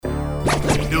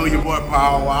do? Your boy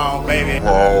Paul Wall, baby.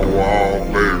 Paul Wall,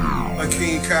 baby.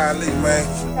 King Kylie,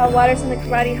 man. Y'all Waters and the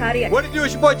Karate Hottie. What it do?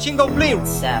 It's your boy Chingo Bling.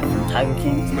 Sap from Tiger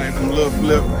King. Man, I'm Lil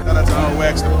Flip. Shout out to On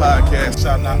Wax the Podcast.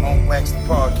 Shout out On Wax the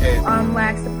Podcast. On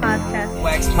Wax the Podcast.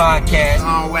 Wax Podcast.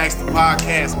 On Wax the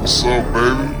Podcast. What's up,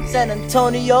 baby? San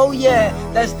Antonio, yeah.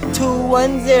 That's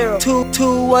 210.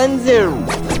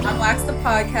 2210. On Wax the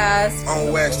Podcast.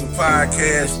 On Wax the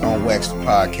Podcast. On Wax the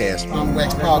Podcast. On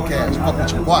Wax Podcast. Fuck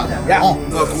with your wife. Yeah.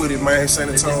 Fuck with it, man. San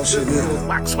Antonio shit.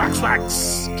 Wax, wax,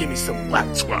 wax. Give me some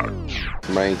wax, wax.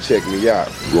 Man, check me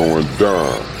out. Going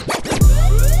down.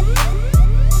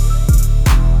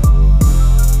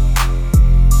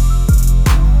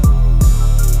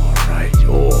 Alright,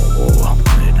 I'm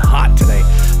coming in hot today.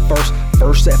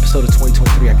 First episode of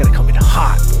 2023. I gotta come in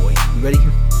hot, boy. You ready?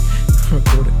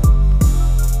 Record it.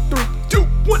 3, 2,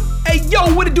 1. Hey,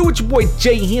 yo, what it do with your boy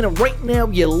Jay Hanna? Right now,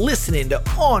 you're listening to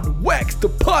On Wax the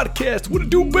Podcast. What it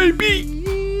do, baby?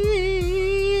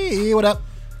 What up?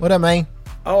 What up, man?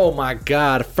 Oh my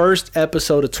God! First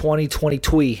episode of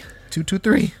 2023.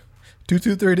 223,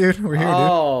 dude. We're here,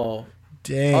 Oh,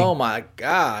 dude. Dang. oh my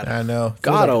God! I know.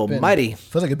 God Almighty!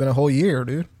 Feels like it's been a whole year,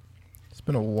 dude. It's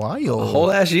been a while. A whole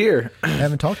last year. I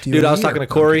haven't talked to you. Dude, in a I was year. talking to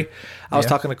Corey. I was Yeah.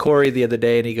 talking to Corey the other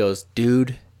day, and he goes,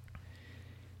 "Dude,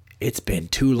 it's been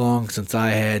too long since I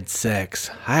had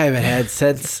sex. I haven't had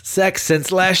sex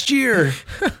since last year."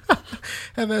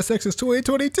 Haven't had sex since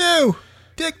 2022.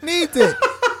 Dick needs it.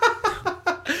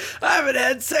 I haven't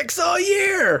had sex all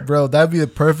year. Bro, that'd be the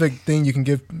perfect thing you can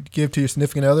give to your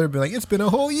significant other. Be like, it's been a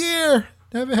whole year.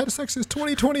 I haven't had sex since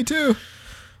 2022.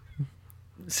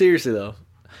 Seriously though,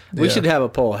 we Yeah. should have a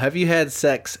poll. Have you had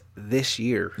sex this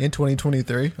year? In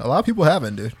 2023. A lot of people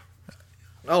haven't, dude.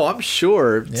 Oh, I'm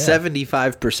sure Yeah.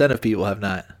 75% of people have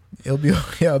not. It'll be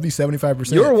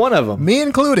 75%. You're one of them. Me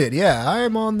included. Yeah, I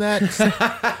am on that.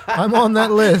 I'm on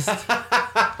that list.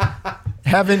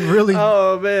 Haven't really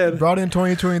Oh man, brought in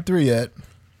 2023 yet.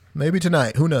 Maybe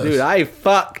tonight. Who knows? dude, I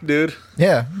fuck, dude.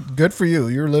 Yeah, good for you.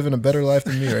 You're living a better life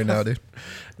than me right now, dude.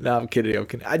 No, I'm kidding.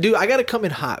 I gotta come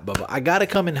in hot, Bubba. I gotta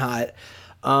come in hot.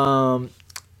 I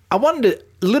wanted to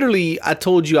literally. I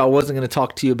told you I wasn't gonna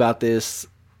talk to you about this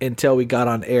until we got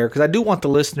on air because I do want the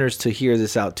listeners to hear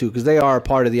this out too because they are a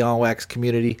part of the On Wax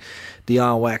community, the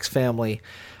On Wax family.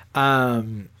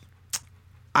 I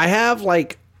have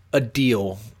like a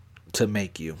deal to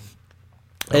make you.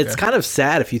 Okay. It's kind of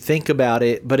sad if you think about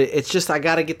it, but it's just I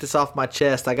got to get this off my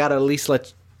chest. I got to at least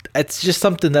it's just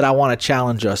something that I want to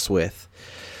challenge us with.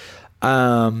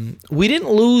 We didn't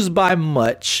lose by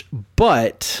much,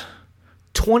 but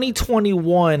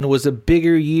 2021 was a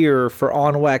bigger year for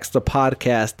On Wax the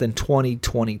Podcast than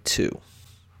 2022.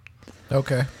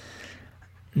 Okay.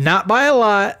 Not by a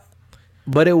lot,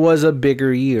 but it was a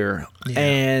bigger year. Yeah.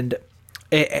 And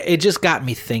it just got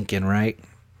me thinking, right?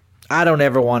 I don't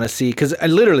ever want to see, because I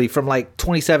literally from like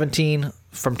 2017 to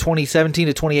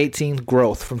 2018,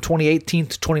 growth. From 2018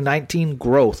 to 2019,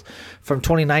 growth. From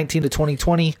 2019 to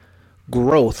 2020,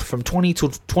 growth. From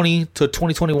 2020 to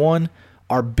 2021,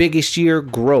 our biggest year,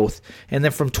 growth. And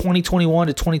then from 2021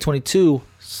 to 2022,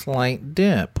 slight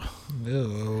dip.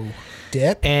 No.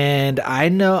 Dip? And I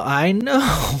know.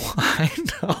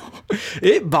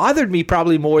 It bothered me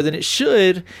probably more than it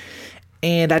should.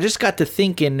 And I just got to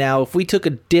thinking now, if we took a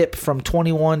dip from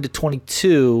 21 to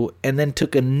 22 and then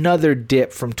took another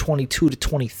dip from 22 to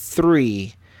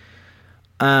 23,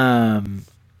 I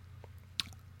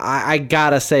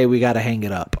gotta say we gotta hang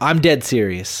it up. I'm dead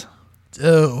serious.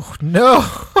 Oh, no.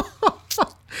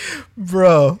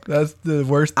 Bro, that's the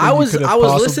worst thing I was you could have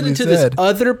listening to said. this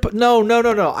other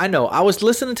no. I know. I was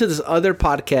listening to this other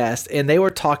podcast and they were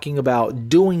talking about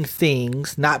doing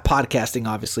things, not podcasting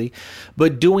obviously,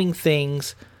 but doing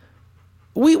things.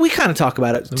 We kind of talk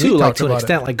about it too, like to an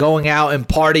extent, like going out and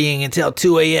partying until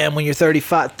 2 a.m. when you're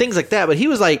 35, things like that. But he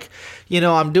was like, he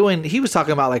was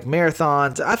talking about like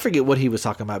marathons. I forget what he was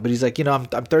talking about, but he's like, I'm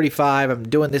 35. I'm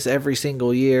doing this every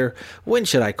single year. When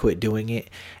should I quit doing it?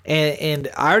 And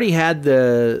I already had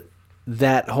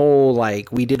that whole,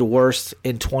 like, we did worse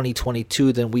in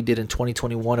 2022 than we did in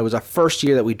 2021. It was our first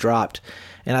year that we dropped.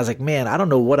 And I was like, man, I don't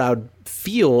know what I would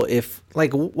feel if,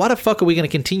 like, why the fuck are we going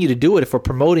to continue to do it if we're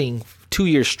promoting 2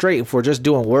 years straight if we're just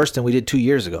doing worse than we did 2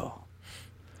 years ago?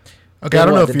 Okay, I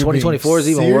don't know if you're 2024 is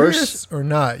even worse or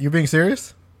not. You're being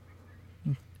serious?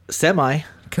 Semi.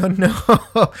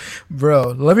 No,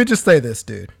 bro. Let me just say this,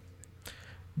 dude.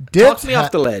 Talk me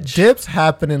off the ledge. Dips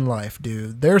happen in life,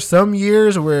 dude. There's some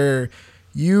years where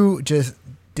you just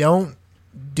don't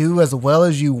do as well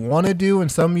as you want to do,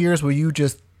 and some years where you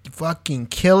just fucking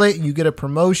kill it. You get a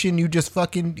promotion. You just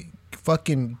fucking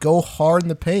fucking go hard in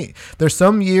the paint. There's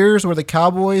some years where the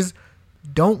Cowboys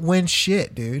don't win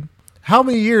shit, dude. How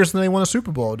many years do they won a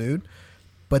Super Bowl, dude?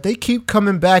 But they keep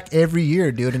coming back every year,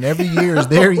 dude, and every year is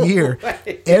their year.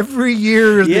 Every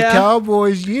year is the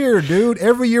Cowboys' year, dude.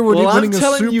 Every year we're winning a Super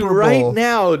Bowl. I'm telling you right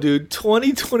now, dude,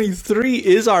 2023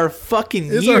 is our fucking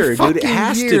year, dude. It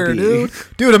has to be.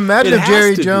 Dude, imagine if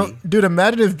Jerry Jones. Dude,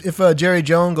 imagine if Jerry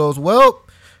Jones goes, well,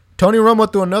 Tony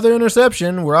Romo threw another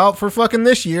interception. We're out for fucking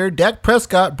this year. Dak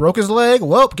Prescott broke his leg.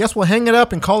 Well, guess we'll hang it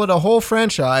up and call it a whole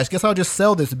franchise. Guess I'll just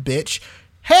sell this bitch.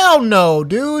 Hell no,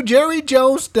 dude. Jerry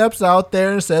Jones steps out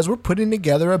there and says, we're putting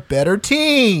together a better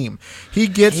team. He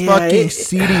gets fucking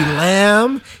CeeDee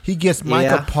Lamb. He gets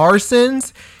Micah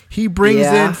Parsons. He brings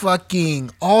in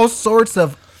fucking all sorts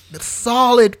of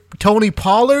solid Tony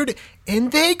Pollard.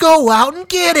 And they go out and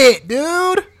get it,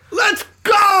 dude. Let's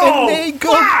go. And they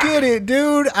go get it,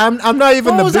 dude. I'm not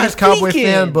even the biggest Cowboy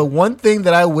fan, but one thing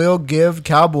that I will give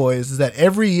Cowboys is that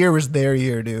every year is their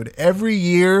year, dude. Every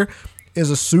year is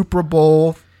a Super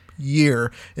Bowl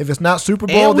year. If it's not Super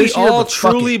Bowl this year, all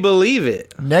truly believe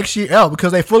it. Next year,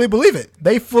 because they fully believe it.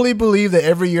 They fully believe that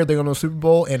every year they're going to Super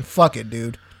Bowl, and fuck it,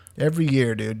 dude. Every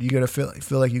year, dude, you're gonna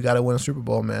feel like you got to win a Super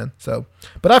Bowl, man. So,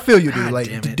 but I feel you, dude.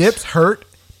 Like dips hurt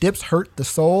the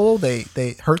soul.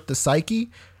 They hurt the psyche,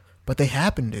 but they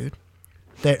happen, dude.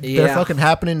 They're fucking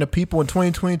happening to people in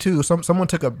 2022. Someone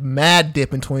took a mad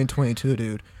dip in 2022,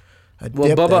 dude.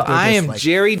 Well, Bubba, I am like,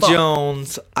 Jerry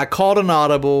Jones. I called an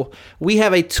audible. We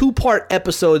have a 2-part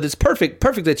episode. That's perfect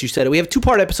that you said it. We have a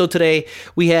 2-part episode today.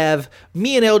 We have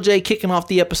me and LJ kicking off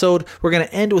the episode. We're going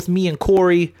to end with me and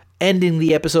Corey ending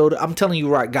the episode. I'm telling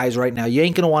you guys right now, you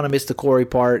ain't going to want to miss the Corey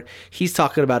part. He's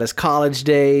talking about his college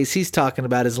days. He's talking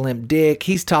about his limp dick.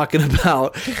 He's talking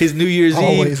about his New Year's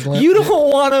Eve. You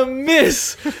don't want to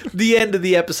miss the end of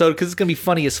the episode because it's going to be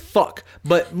funny as fuck.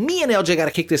 But me and LJ got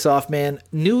to kick this off, man.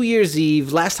 New Year's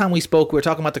Eve, last time we spoke, we were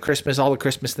talking about all the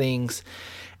Christmas things.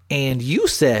 And you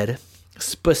said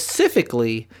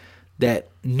specifically that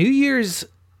New Year's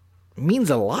means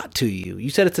a lot to you. You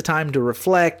said it's a time to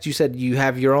reflect. You said you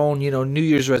have your own, New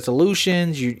Year's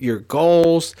resolutions, your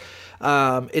goals.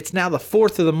 It's now the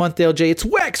 4th of the month, LJ. It's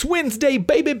Wax Wednesday,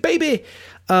 baby.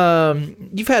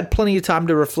 You've had plenty of time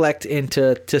to reflect and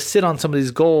to sit on some of these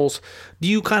goals. Do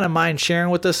you kind of mind sharing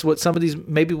with us what some of these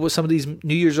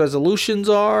New Year's resolutions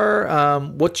are?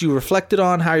 What you reflected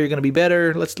on, how you're going to be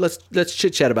better? Let's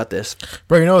chit chat about this,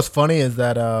 bro. You know what's funny is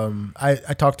that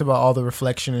I talked about all the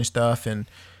reflection and stuff, and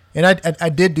I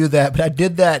did do that, but I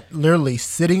did that literally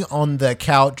sitting on the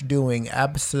couch doing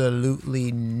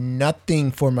absolutely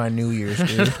nothing for my New Year's,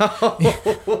 dude.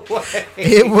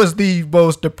 It was the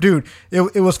most, dude.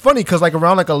 It was funny because like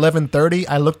around like 11:30,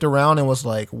 I looked around and was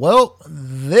like, well,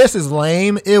 this is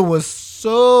lame. It was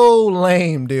so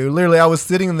lame, dude. Literally, I was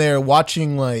sitting there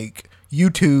watching like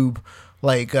YouTube.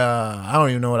 Like, I don't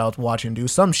even know what I was watching, dude.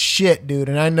 Some shit, dude.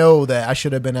 And I know that I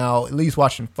should have been out at least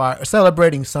watching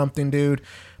celebrating something, dude.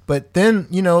 But then,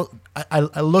 I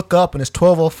look up and it's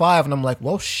 12:05 and I'm like,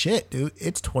 well, shit, dude,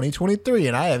 it's 2023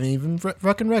 and I haven't even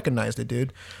fucking recognized it,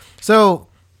 dude. So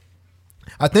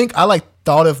I think I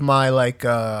thought of my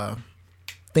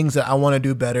things that I want to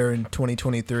do better in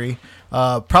 2023.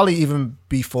 Probably even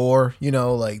before,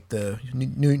 like the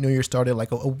New Year started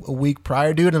like a week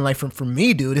prior, dude. And like for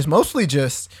me, dude, it's mostly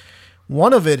just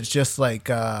one of it is just like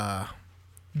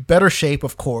better shape,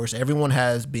 of course. Everyone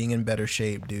has being in better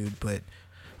shape, dude. But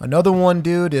another one,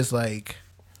 dude, is like,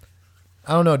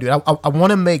 I don't know, dude. I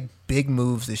want to make big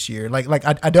moves this year. Like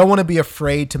I don't want to be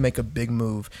afraid to make a big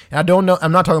move. And I don't know.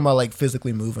 I'm not talking about like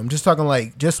physically move. I'm just talking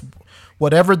like just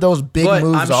whatever those big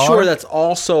moves are. I'm sure that's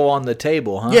also on the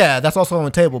table, huh? Yeah, that's also on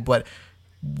the table. But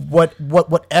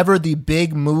whatever the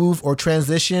big move or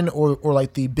transition or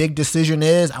like the big decision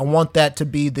is, I want that to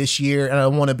be this year, and I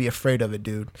don't want to be afraid of it,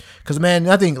 dude. Because man,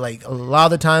 I think like a lot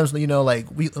of the times, we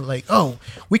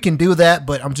can do that,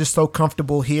 but I'm just so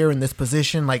comfortable here in this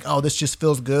position. Like, oh, this just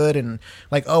feels good, and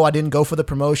like, oh, I didn't go for the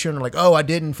promotion, or like, oh, I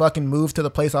didn't fucking move to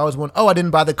the place I always wanted. Oh, I didn't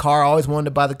buy the car I always wanted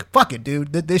to buy. Fuck it,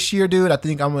 dude. This year, dude, I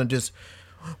think I'm gonna just.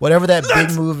 Whatever that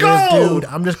big move is, dude,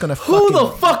 I'm just going to fucking... Who the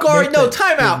fuck are you? No,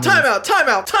 time out. Who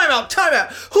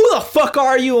the fuck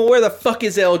are you and where the fuck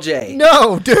is LJ?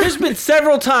 No, dude. There's been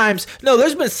several times.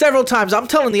 I'm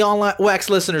telling the Online Wax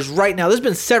listeners right now, there's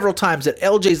been several times that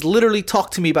LJ's literally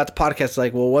talked to me about the podcast.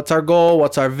 Like, well, what's our goal?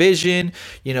 What's our vision?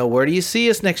 Where do you see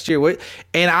us next year?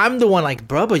 And I'm the one like,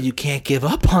 brother, you can't give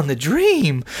up on the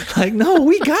dream. Like, no,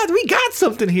 we got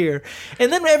something here.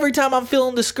 And then every time I'm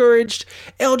feeling discouraged,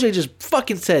 LJ just fucking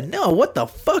fucking said, no, what the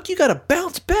fuck? You got to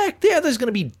bounce back. Yeah, there's going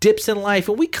to be dips in life,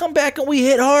 and we come back and we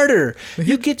hit harder.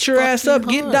 You get your ass up,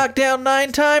 get knocked down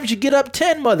 9 times, you get up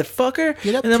 10, motherfucker.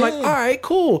 Get up and I'm 10. like, all right,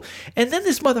 cool. And then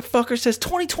this motherfucker says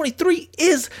 2023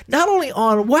 is not only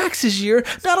on Wax's year,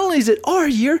 not only is it our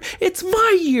year, it's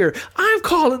my year. I'm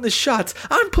calling the shots.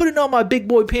 I'm putting on my big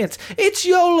boy pants. It's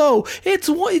YOLO. It's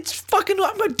fucking,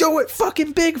 I'm going to do it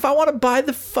fucking big. If I want to buy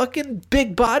the fucking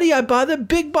big body, I buy the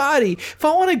big body. If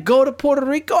I want to go to Puerto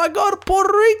Rico, I go to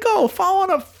Puerto Rico. If I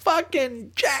want to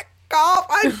fucking jack off,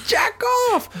 I jack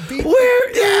off. Where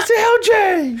is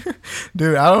LJ?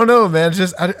 Dude, I don't know, man.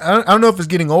 Just I don't know if it's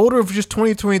getting older, or if it's just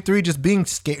 2023, just being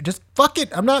scared. Just fuck it.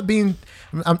 I'm not,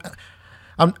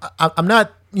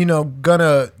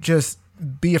 gonna just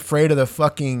be afraid of the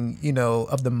fucking,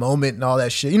 of the moment and all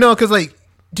that shit. Because like,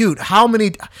 dude, how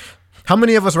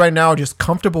many of us right now are just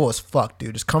comfortable as fuck,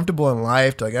 dude? Just comfortable in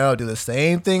life. Like, I'll do the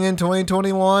same thing in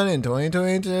 2021 and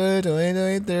 2022,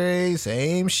 2023,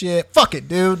 same shit. Fuck it,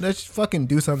 dude. Let's fucking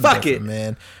do something different,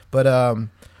 man.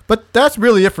 But that's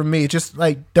really it for me. Just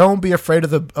like, don't be afraid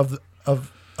of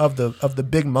the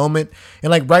big moment.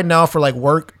 And like right now for like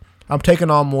work, I'm taking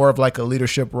on more of like a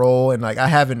leadership role, and like I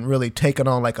haven't really taken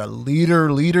on like a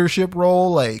leadership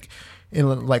role like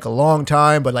in like a long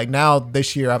time, but like now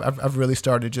this year I've really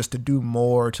started just to do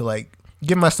more to like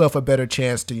give myself a better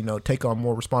chance to take on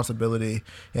more responsibility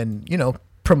and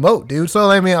promote, dude. So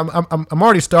I mean I'm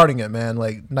already starting it, man.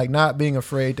 Like not being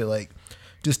afraid to like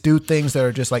just do things that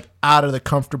are just like out of the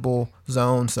comfortable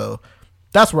zone. So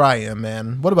that's where I am,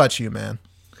 man. What about you, man?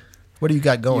 What do you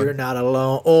got going? You're not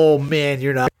alone. Oh man,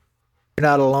 you're not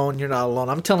alone. You're not alone.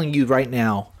 I'm telling you right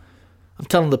now. I'm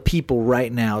telling the people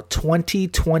right now,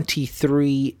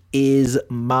 2023 is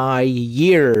my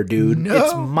year, dude. No.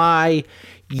 It's my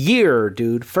year,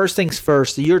 dude. First things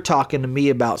first, you're talking to me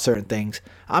about certain things.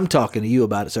 I'm talking to you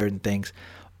about certain things.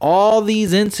 All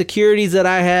these insecurities that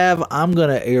I have, I'm going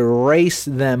to erase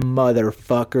them,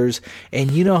 motherfuckers.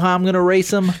 And you know how I'm going to erase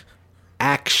them?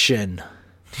 Action.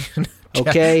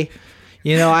 Okay?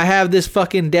 I have this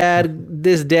fucking dad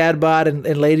bod,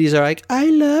 and ladies are like, I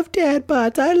love dad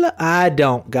bods. I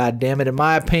don't, goddammit. And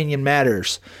my opinion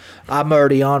matters. I'm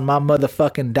already on my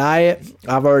motherfucking diet.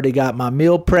 I've already got my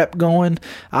meal prep going.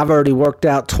 I've already worked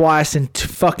out twice in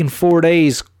fucking 4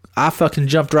 days. I fucking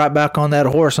jumped right back on that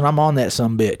horse, and I'm on that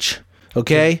sumbitch.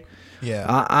 Okay? Yeah.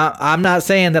 I'm not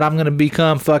saying that I'm going to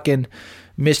become fucking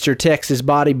Mr. Texas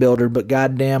bodybuilder, but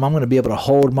goddamn, I'm going to be able to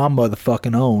hold my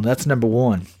motherfucking own. That's number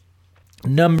one.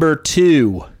 Number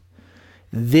 2,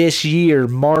 this year,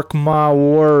 mark my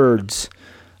words,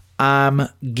 I'm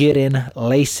getting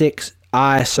LASIK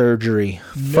eye surgery.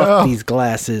 No. Fuck these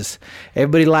glasses.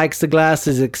 Everybody likes the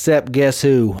glasses except guess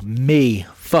who? Me.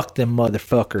 Fuck them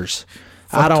motherfuckers.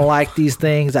 I don't like these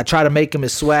things. I try to make them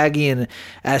as swaggy and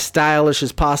as stylish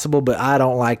as possible, but I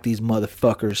don't like these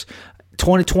motherfuckers.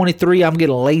 2023, I'm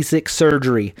getting LASIK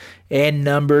surgery. And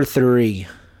number 3,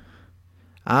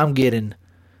 I'm getting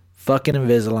fucking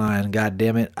Invisalign,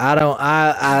 goddammit.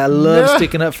 I love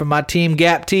sticking up for my team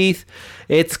Gap Teeth.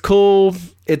 It's cool.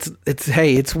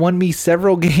 It's won me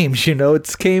several games,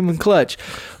 it's came in clutch.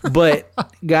 But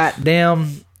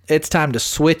goddamn, it's time to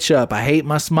switch up. I hate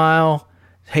my smile.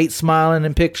 Hate smiling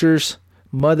in pictures.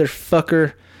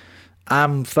 Motherfucker.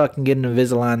 I'm fucking getting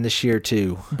Invisalign this year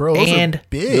too. Bro, those and are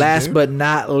big, last dude. but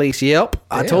not least, yep.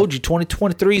 I told you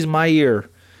 2023 is my year.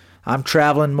 I'm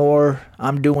traveling more.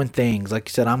 I'm doing things. Like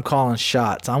you said, I'm calling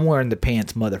shots. I'm wearing the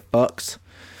pants, motherfucks.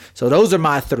 So those are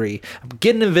my 3. I'm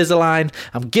getting Invisalign.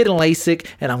 I'm getting LASIK.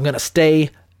 And I'm going to stay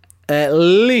at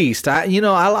least. I'm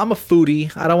a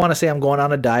foodie. I don't want to say I'm going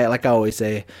on a diet like I always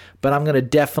say. But I'm going to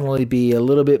definitely be a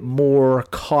little bit more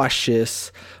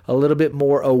cautious. A little bit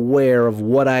more aware of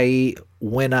what I eat,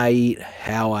 when I eat,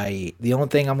 how I eat. The only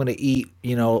thing I'm going to eat,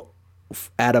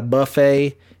 at a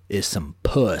buffet is some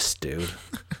puss, dude.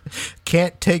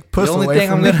 Can't take puss away thing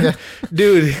from I'm gonna, me.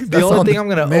 dude. The only thing I'm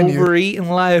gonna menu. overeat in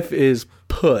life is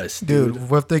puss, dude.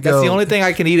 What if they go? That's the only thing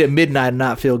I can eat at midnight and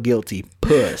not feel guilty.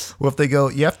 Puss. What if they go?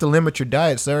 You have to limit your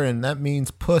diet, sir, and that means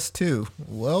puss too.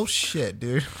 Well, shit,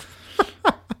 dude.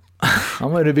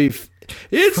 I'm gonna be.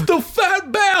 It's the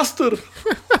fat bastard.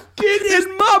 Get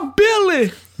in my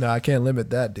belly. No, I can't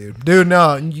limit that, dude. Dude,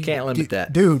 no, you Can't limit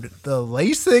that. dude. The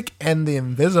LASIK and the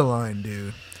Invisalign,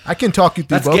 dude. I can talk you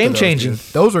through That's both game of those, changing. dude.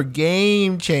 Those are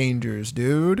game changers,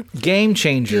 dude. Game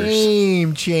changers.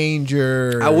 Game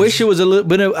changers. I wish it was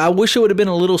I wish it would have been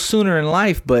a little sooner in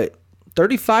life, but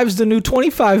 35's the new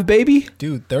 25, baby.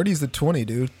 Dude, 30's the 20,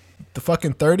 dude. the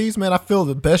fucking 30s, man, I feel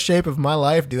the best shape of my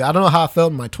life, dude. I don't know how I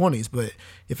felt in my 20s, but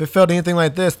if it felt anything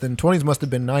like this, then 20s must have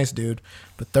been nice, dude.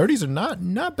 But 30s are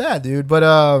not bad, dude. But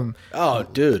Oh,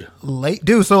 dude. late,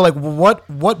 dude. So like,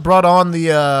 what brought on the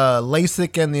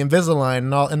LASIK and the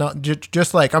Invisalign and all,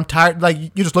 just like I'm tired. Like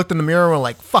you just looked in the mirror and were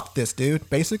like, fuck this, dude.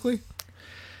 Basically.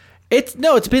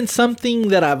 It's been something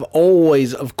that I've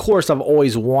always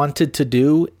wanted to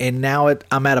do, and now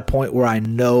I'm at a point where I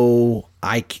know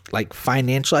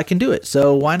financially I can do it.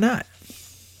 So why not?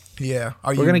 Yeah.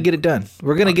 We're gonna get it done.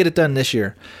 We're gonna get it done this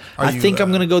year. I think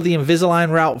I'm gonna go the Invisalign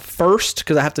route first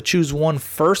because I have to choose one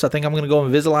first. I think I'm gonna go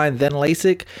Invisalign then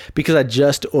LASIK because I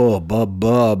just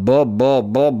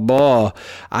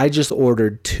I just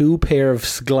ordered 2 pair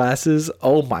of glasses.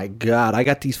 Oh my god! I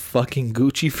got these fucking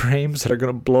Gucci frames that are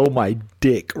gonna blow my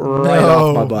dick right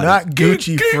off my body. Not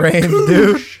Gucci frames,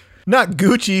 dude. Not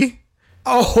Gucci.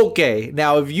 Oh, okay.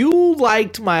 Now, if you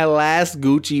liked my last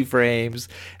Gucci frames,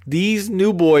 these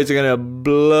new boys are going to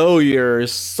blow your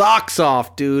socks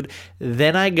off, dude.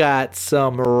 Then I got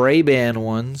some Ray-Ban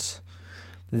ones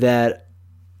that,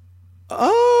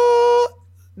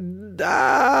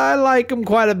 I like them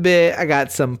quite a bit. I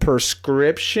got some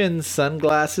prescription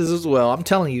sunglasses as well. I'm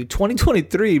telling you,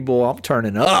 2023, boy, I'm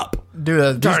turning up.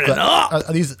 Dude,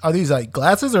 are these like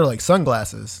glasses or like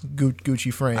sunglasses?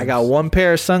 Gucci frames. I got 1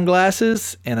 pair of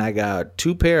sunglasses and I got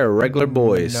 2 pair of regular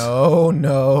boys. No, you're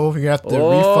gonna have to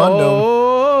refund them.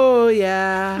 Oh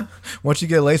yeah. Once you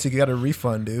get LASIK, you got to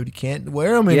refund, dude. You can't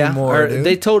wear them anymore. Dude.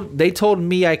 They told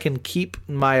me I can keep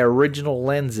my original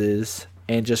lenses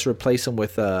and just replace them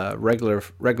with regular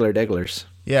deglers.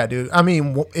 Yeah, dude. I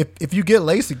mean, if you get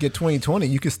LASIK, get 20/20,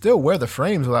 you can still wear the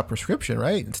frames without prescription,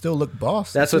 right? And still look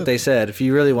boss. That's what they said. If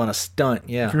you really want to stunt,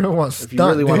 yeah. If you really want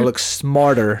to look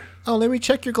smarter. Oh, let me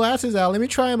check your glasses out. Let me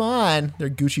try them on. They're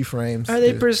Gucci frames. Are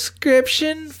they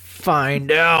prescription?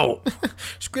 Find out.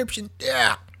 Prescription,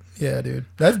 yeah. Yeah, dude.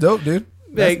 That's dope, dude.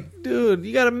 Dude,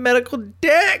 you got a medical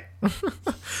dick.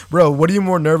 Bro, what are you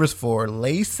more nervous for,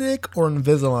 LASIK or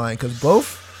Invisalign? Because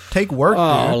both take work,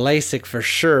 Oh, dude. LASIK for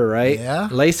sure, right? Yeah.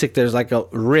 LASIK, there's like a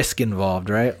risk involved,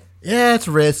 right? Yeah, it's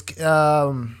risk.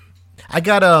 I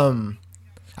got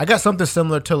something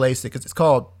similar to LASIK. It's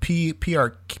called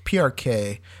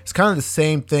PRK. It's kind of the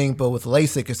same thing, but with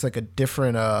LASIK, it's like a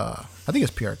different. I think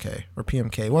it's PRK or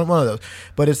PMK, one of those.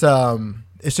 But it's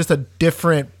just a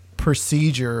different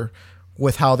procedure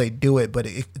with how they do it, but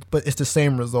it's the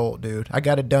same result, dude. I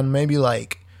got it done maybe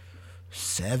like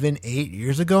 7-8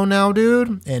 years ago now,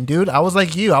 dude. And dude, I was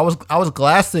like you. I was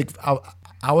glassic.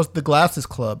 I was the glasses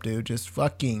club, dude. Just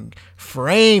fucking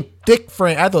thick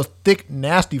frame. I had those thick,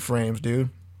 nasty frames, dude.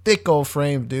 Thick old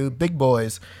frames, dude. Big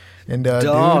boys. And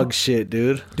shit,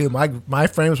 dude. Dude, my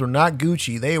frames were not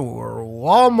Gucci. They were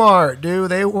Walmart,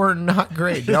 dude. They were not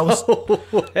great. Dude.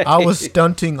 I was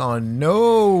stunting on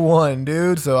no one,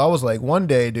 dude. So I was like, one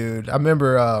day, dude. I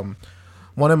remember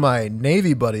one of my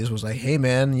Navy buddies was like, "Hey,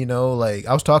 man, you know, like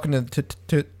I was talking to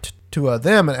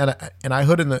them, and I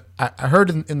heard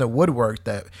in the woodwork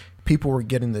that people were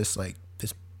getting this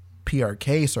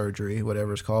PRK surgery,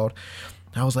 whatever it's called."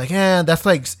 I was like, that's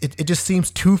like it just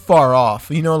seems too far off,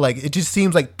 you know, like it just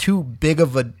seems like too big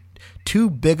of a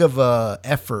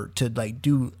effort to like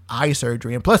do eye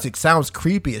surgery, and plus it sounds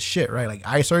creepy as shit, right? Like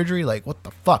eye surgery, like what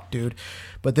the fuck, dude?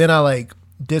 But then I like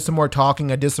did some more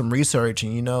talking, I did some research,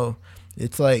 and you know,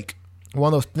 it's like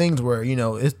one of those things where, you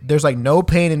know, there's like no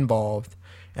pain involved,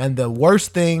 and the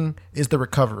worst thing is the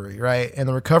recovery, right? And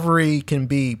the recovery can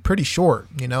be pretty short,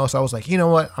 you know. So I was like, you know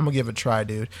what, I'm gonna give it a try,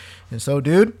 dude. And so,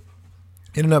 dude,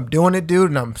 ended up doing it, dude,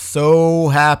 and I'm so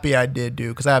happy I did,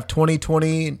 dude, because I have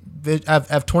 20/20. I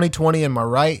have 20/20 in my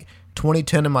right,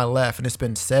 20/10 in my left, and it's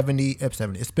been 70.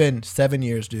 It's been 7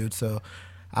 years, dude. So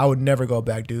I would never go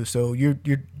back, dude. So you're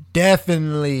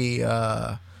definitely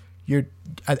I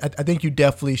think you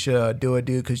definitely should do it,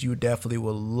 dude, because you definitely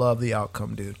will love the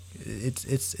outcome, dude.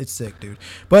 It's sick, dude.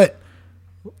 But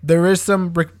there is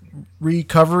some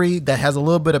recovery that has a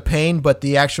little bit of pain, but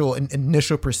the actual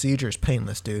initial procedure is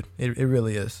painless, dude. It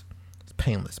really is. It's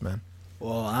painless, man.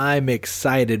 Well, I'm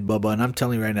excited, Bubba, and I'm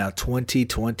telling you right now,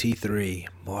 2023.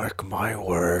 Mark my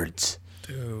words.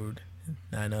 Dude,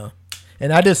 I know.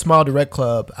 And I did Smile Direct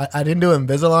Club. I didn't do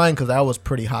Invisalign because that was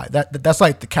pretty high. That's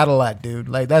like the Cadillac, dude.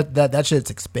 Like that shit's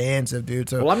expensive, dude.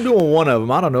 So well, I'm doing one of them.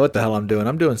 I don't know what the hell I'm doing.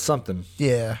 I'm doing something.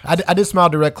 Yeah, I did Smile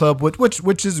Direct Club, which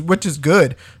is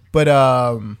good. But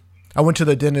I went to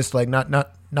the dentist like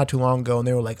not too long ago, and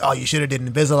they were like, "Oh, you should have did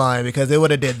Invisalign because they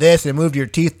would have did this and moved your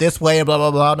teeth this way and blah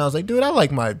blah blah." And I was like, "Dude, I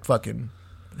like my fucking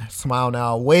smile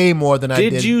now way more than I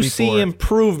did before." Did you see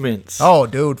improvements? Oh,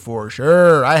 dude, for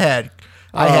sure. I had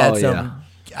some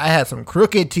I had some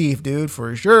crooked teeth, dude,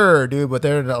 for sure, dude. But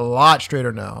they're a lot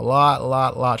straighter now. A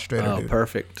lot straighter, Oh, dude.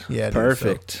 perfect. Yeah, dude,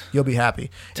 perfect. so you'll be happy.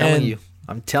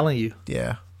 I'm telling you.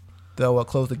 Yeah. They'll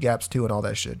close the gaps too and all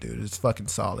that shit, dude. It's fucking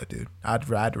solid, dude. I'd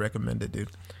recommend it, dude.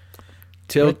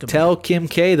 Tell Kim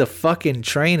K the fucking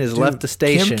train has left the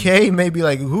station. Kim K may be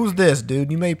like, "Who's this, dude?"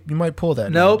 You might pull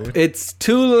that. Nope, dude. it's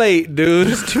too late, dude.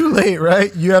 It's too late,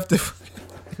 right? You have to.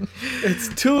 It's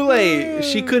too late.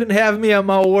 She couldn't have me at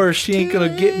my worst. She ain't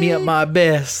gonna get me at my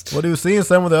best. Well, dude, seeing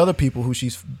some of the other people who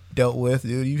she's dealt with,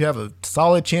 dude, you have a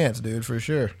solid chance, dude, for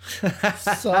sure.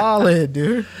 Solid,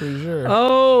 dude, for sure.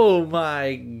 Oh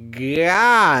my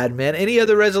god, man! Any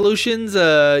other resolutions?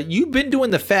 You've been doing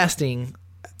the fasting.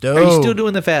 Dude, Are you still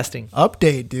doing the fasting?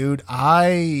 update, dude?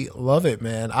 I love it,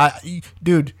 man.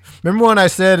 Dude, remember when I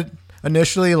said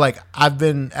initially, like, I've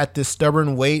been at this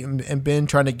stubborn weight and been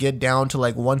trying to get down to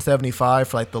like 175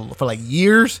 for like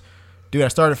years, dude. I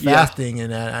started fasting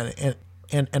and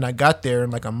I got there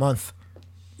in like a month.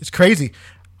 It's crazy.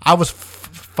 I was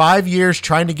 5 years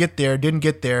trying to get there, didn't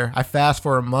get there. I fast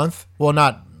for a month. Well,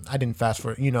 I didn't fast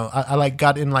for, I like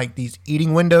got in like these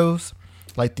eating windows,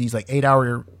 like these like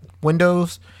 8-hour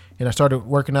windows, and I started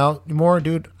working out more,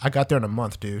 dude. I got there in a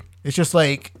month, dude. It's just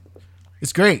like,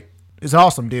 it's great. It's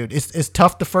awesome, dude. It's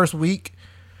tough the first week,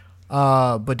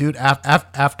 but dude,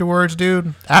 afterwards,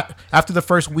 dude, after the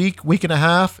first week and a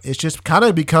half, it just kind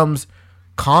of becomes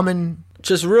common.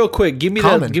 Just real quick, give me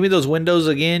Common. give me those windows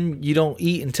again. You don't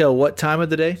eat until what time of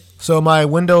the day? So my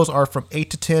windows are from 8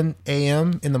 to 10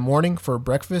 a.m. in the morning for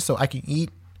breakfast, so I can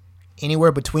eat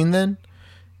anywhere between then.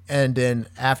 And then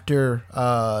after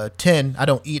 10, I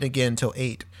don't eat again until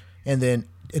 8, and then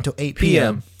until 8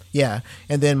 p.m. Yeah,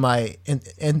 and then my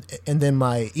and then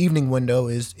my evening window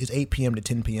is 8 p.m. to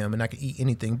 10 p.m. and I can eat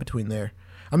anything between there.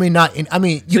 I mean,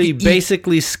 So you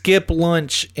basically skip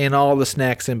lunch and all the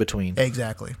snacks in between.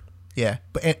 Exactly. Yeah,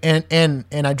 but and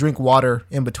I drink water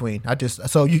in between.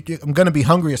 I'm gonna be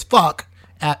hungry as fuck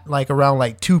at like around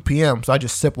like 2 p.m. So I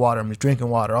just sip water. I'm just drinking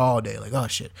water all day. Like, oh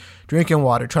shit, drinking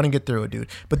water, trying to get through it, dude.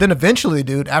 But then eventually,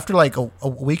 dude, after like a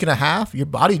week and a half, your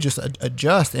body just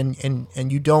adjusts and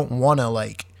you don't want to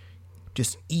like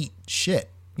just eat shit.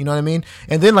 You know what I mean?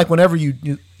 And then like whenever you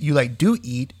like do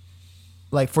eat,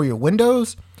 like for your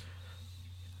windows,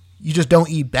 you just don't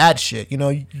eat bad shit.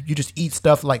 You just eat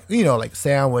stuff like, like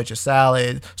sandwich or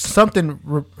salad,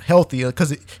 something healthy.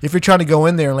 Because if you're trying to go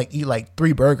in there and like eat like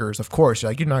 3 burgers, of course,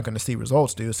 like you're not going to see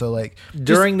results, dude. So like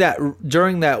during that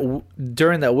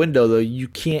window though, you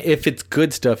can't. If it's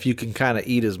good stuff, you can kind of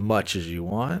eat as much as you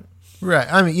want. Right.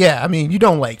 I mean, yeah. I mean, you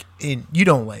don't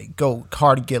go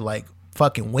hard and get like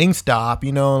fucking Wingstop,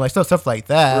 like stuff like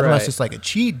that, Right. unless it's like a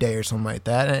cheat day or something like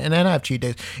that. And then I have cheat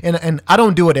days, and I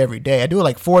don't do it every day. I do it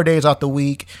like 4 days out the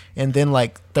week, and then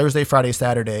like Thursday, Friday,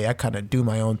 Saturday, I kind of do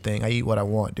my own thing. I eat what I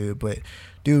want, dude. But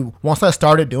dude, once I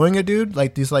started doing it, dude,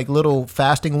 like these like little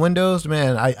fasting windows,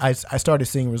 man, I started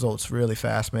seeing results really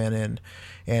fast, man,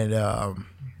 and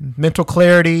mental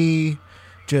clarity.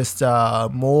 Just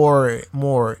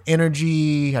more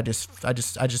energy. I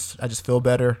just feel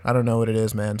better. I don't know what it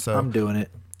is, man. So I'm doing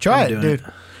it. Try it, dude.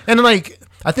 And like,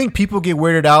 I think people get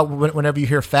weirded out whenever you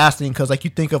hear fasting, because like you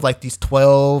think of like these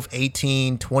 12,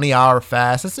 18, 20-hour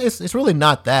fasts. It's really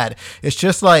not that. It's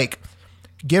just like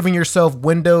giving yourself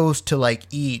windows to like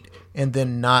eat and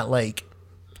then not like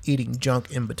eating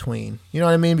junk in between. You know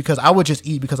what I mean? Because I would just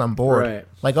eat because I'm bored. Right.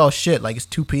 Like, oh shit, like it's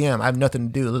 2 p.m. I have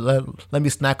nothing to do. Let me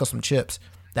snack on some chips.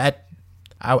 That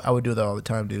I would do that all the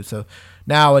time, dude. So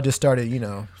now I just started,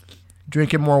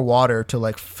 drinking more water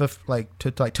to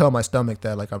to tell my stomach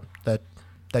that like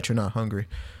that you're not hungry.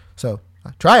 So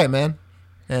try it, man.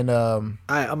 And I'm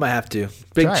gonna have to.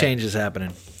 Big Try it. changes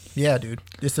happening. Yeah, dude.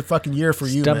 It's a fucking year for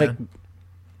you, Stomach. man.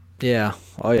 Yeah.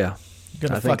 Oh yeah. You're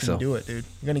gonna I think fucking so. do it, dude.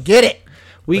 You're gonna get it.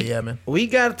 But yeah, man. We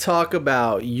got to talk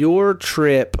about your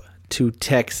trip to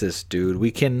Texas, dude.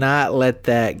 We cannot let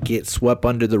that get swept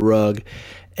under the rug.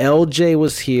 LJ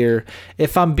was here.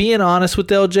 If I'm being honest with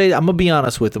LJ, I'm going to be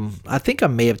honest with him. I think I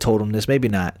may have told him this, maybe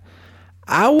not.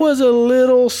 I was a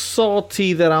little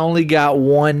salty that I only got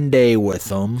 1 day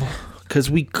with him because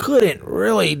we couldn't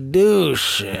really do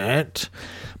shit.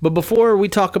 But before we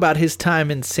talk about his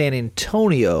time in San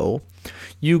Antonio,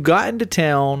 you got into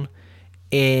town.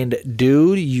 And,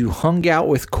 dude, you hung out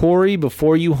with Corey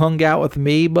before you hung out with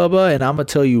me, Bubba. And I'm going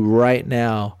to tell you right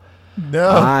now, No.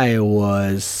 I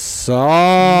was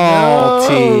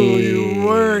salty. No, you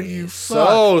weren't, you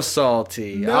So fuck.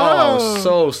 salty. No. Oh, I was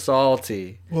so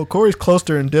salty. Well, Corey's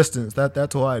closer in distance.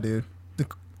 That's why, dude.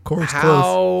 Corey's close.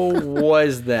 How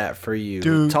was that for you?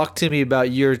 Dude. Talk to me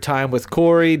about your time with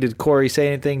Corey. Did Corey say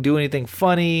anything, do anything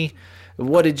funny?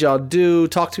 What did y'all do?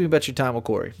 Talk to me about your time with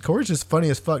Corey. Corey's just funny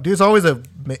as fuck, dude. It's always a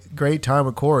great time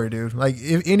with Corey, dude. Like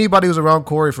if anybody was around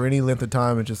Corey for any length of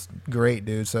time, it's just great,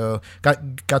 dude. So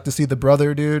got to see the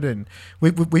brother, dude, and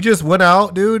we just went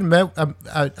out, dude.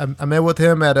 I met with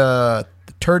him at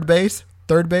third base,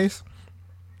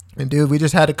 and dude, we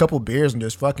just had a couple beers and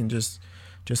just fucking just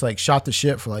like shot the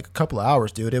shit for like a couple of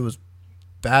hours, dude. It was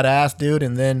badass, dude.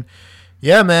 And then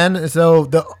yeah, man. So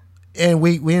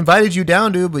we invited you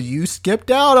down, dude, but you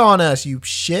skipped out on us, you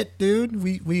shit, dude.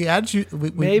 We had you.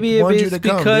 Maybe wanted it's you to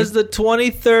come, because dude. the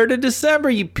 23rd of December,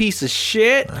 you piece of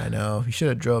shit. I know. You should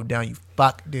have drove down, you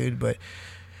fuck, dude. But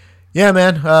yeah,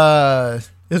 man.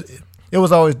 It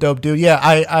was always dope, dude. Yeah,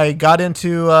 I got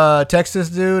into Texas,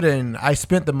 dude, and I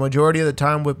spent the majority of the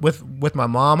time with my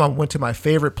mom. I went to my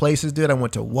favorite places, dude. I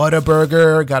went to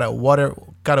Whataburger, got a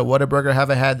Whataburger.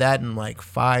 Haven't had that in like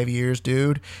 5 years,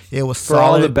 dude. It was For solid.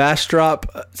 all the Bastrop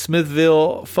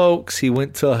Smithville folks, he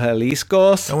went to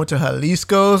Jalisco's. I went to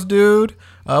Jalisco's, dude.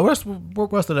 Where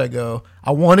else did I go?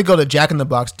 I want to go to Jack in the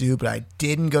Box, dude, but I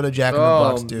didn't go to Jack in the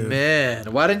Box, dude. Oh,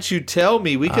 man. Why didn't you tell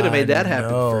me? We could have made that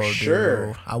happen for sure.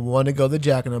 Dude. I want to go to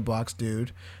Jack in the Box,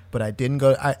 dude, but I didn't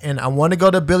go. I want to go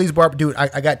to Billy's Bar. Dude,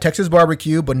 I got Texas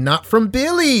barbecue, but not from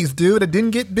Billy's, dude. I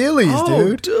didn't get Billy's,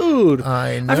 dude.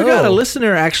 I know. I forgot a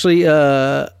listener actually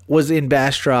was in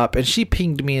Bastrop, and she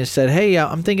pinged me and said, hey,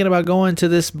 I'm thinking about going to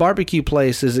this barbecue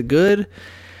place. Is it good?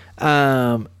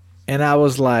 And I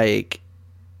was like,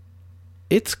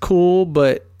 it's cool,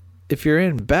 but if you're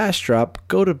in Bastrop,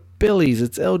 go to Billy's.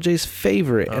 It's LJ's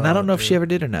favorite. And I don't know if she ever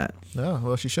did or not. No,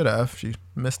 well, she should have. She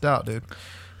missed out, dude.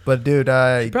 But, dude,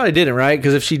 I... She probably didn't, right?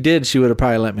 Because if she did, she would have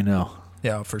probably let me know.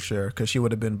 Yeah, for sure. Because she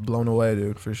would have been blown away,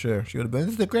 dude. For sure. She would have been,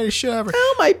 this is the greatest shit ever.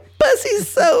 Oh, my pussy's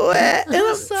so wet. And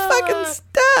I'm So fucking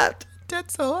stopped.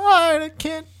 That's so hard. I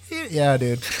can't eat it. Yeah,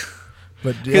 dude.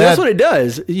 But, yeah. That's what it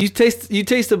does. You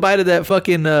taste a bite of that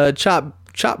fucking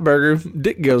chop burger,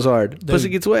 dick goes hard. Dude. Pussy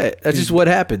gets wet. That's just what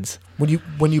happens. When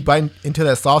you bite into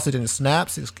that sausage and it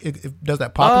snaps, it does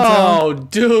that popping sound. Oh,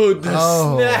 dude,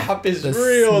 the snap is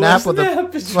real. Snap The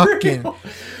snap is real.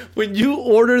 When you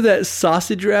order that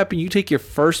sausage wrap and you take your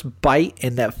first bite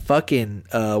and that fucking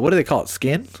what do they call it?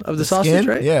 Skin of the sausage, skin?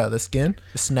 right? Yeah, the skin.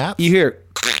 It snaps. You hear,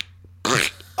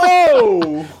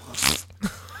 oh,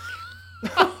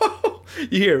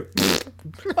 you hear,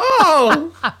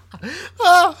 oh.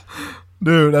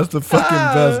 Dude, that's the fucking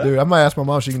best, dude. I might ask my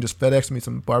mom if she can just FedEx me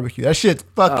some barbecue. That shit's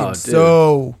fucking dude.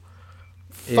 so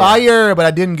fire, but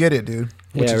I didn't get it, dude.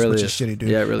 Which is shitty, dude.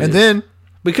 Yeah, it really and is. then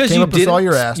Because came you up and didn't saw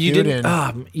your ass, you dude.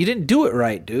 you didn't do it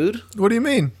right, dude. What do you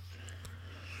mean?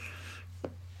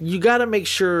 You got to make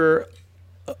sure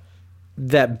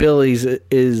that Billy's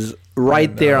is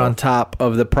right there on top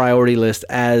of the priority list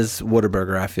as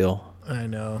Whataburger, I feel. I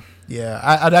know. Yeah,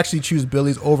 I'd actually choose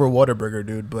Billy's over Whataburger,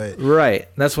 dude. But Right.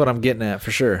 That's what I'm getting at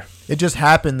for sure. it just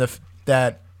happened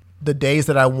that the days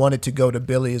that I wanted to go to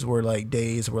Billy's were like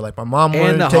days where like my mom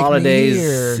wanted And the to take holidays. me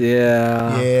here.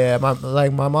 Yeah. Yeah,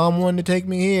 my mom wanted to take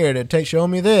me here to show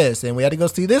me this, and we had to go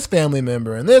see this family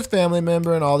member and this family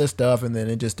member and all this stuff, and then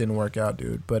it just didn't work out,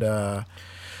 dude. But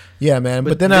yeah, man.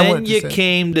 But then I went. you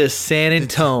came to San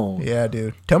Antonio. Yeah,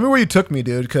 dude. Tell me where you took me,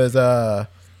 dude, because All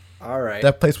right.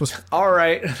 that place was All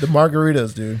right. the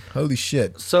margaritas, dude. Holy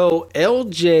shit. So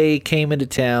LJ came into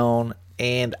town,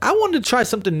 and I wanted to try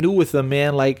something new with him,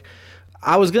 man. Like,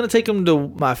 I was gonna take him to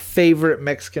my favorite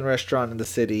Mexican restaurant in the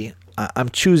city. I'm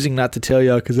choosing not to tell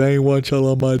y'all because I ain't want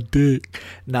y'all on my dick.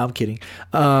 No, I'm kidding.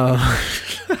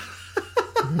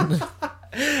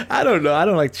 I don't know. I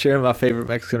don't like sharing my favorite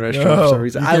Mexican restaurant for some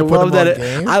reason. you I can't put love them that. on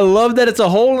game? I love that it's a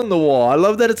hole in the wall. I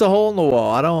love that it's a hole in the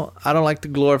wall. I don't like to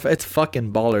glorify. It's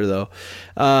fucking baller though.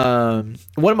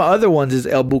 One of my other ones is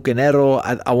El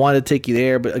Bucanero. I wanted to take you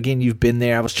there, but again, you've been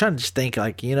there. I was trying to just think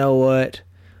like, you know what?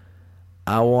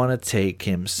 I want to take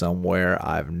him somewhere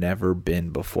I've never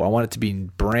been before. I want it to be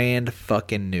brand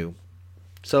fucking new.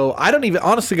 So I don't even,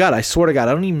 honestly, God, I swear to God,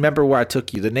 I don't even remember where I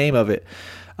took you. The name of it.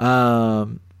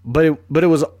 But it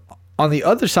was on the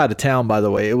other side of town, by the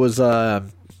way. It was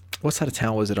what side of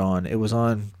town was it on? It was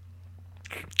on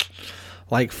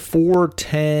like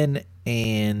 410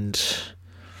 and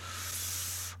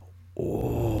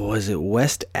was it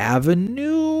West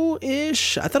Avenue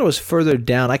ish? I thought it was further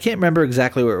down. I can't remember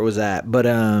exactly where it was at, but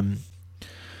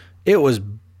it was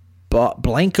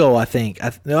Blanco, I think.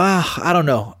 I don't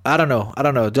know.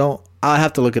 I'll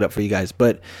have to look it up for you guys.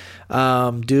 But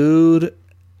dude,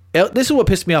 This is what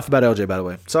pissed me off about LJ, by the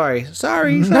way. Sorry.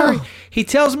 He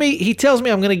tells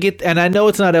me I'm gonna get, and I know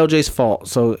it's not LJ's fault.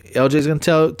 So LJ's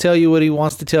gonna tell you what he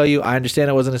wants to tell you. I understand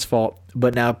it wasn't his fault,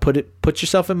 but now put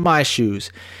yourself in my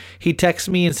shoes. He texts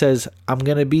me and says, I'm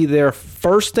gonna be there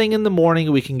first thing in the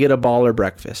morning. We can get a baller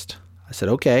breakfast. I said,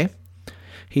 okay.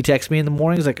 He texts me in the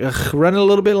morning. He's like, running a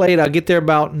little bit late. I'll get there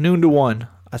about noon to 1.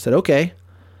 I said, okay.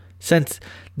 Since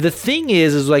the thing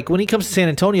is like when he comes to San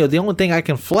Antonio, the only thing I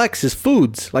can flex is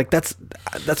foods. Like that's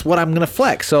what I'm gonna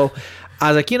flex. So I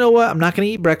was like, you know what? I'm not gonna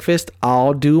eat breakfast.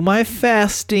 I'll do my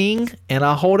fasting and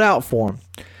I'll hold out for him.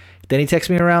 Then he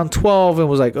texted me around 12 and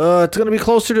was like, it's gonna be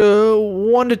closer to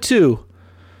 1 to 2.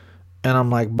 And I'm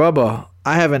like, Bubba,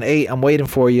 I haven't ate. I'm waiting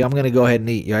for you. I'm gonna go ahead and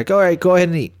eat. You're like, all right, go ahead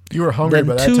and eat. You were hungry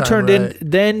by that time, right?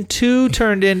 Then 2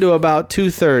 turned into about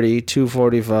 2:30,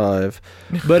 2:45.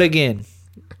 But again,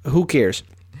 who cares?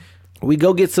 We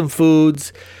go get some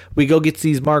foods. We go get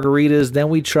these margaritas. Then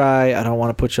we try, I don't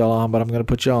want to put y'all on, but I'm going to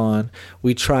put y'all on.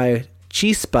 We try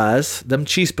chispas. Them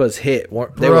chispas hit.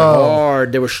 They were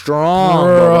hard. They were strong.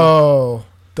 Bro.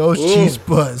 Those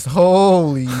chispas.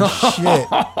 Holy shit.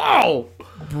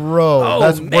 Bro.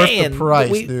 That's worth the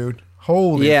price, dude.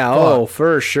 Holy fuck. Oh,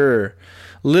 for sure.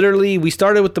 Literally, we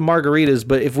started with the margaritas,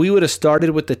 but if we would have started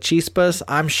with the chispas,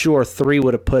 I'm sure 3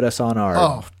 would have put us on our.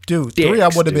 Oh, dude, 3 I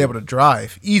wouldn't be able to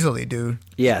drive easily, dude.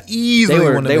 Yeah,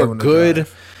 easily. They were good.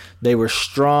 They were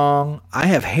strong. I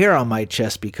have hair on my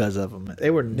chest because of them. They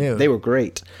were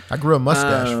great. I grew a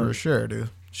mustache for sure,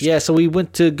 dude. Yeah, so we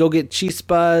went to go get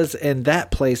chispas, and that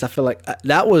place, I feel like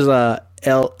that was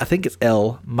I think it's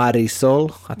El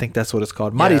Marisol. I think that's what it's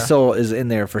called. Marisol is in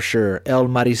there for sure. El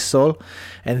Marisol.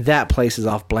 And that place is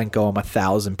off Blanco. I'm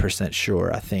 1,000%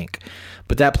 sure, I think.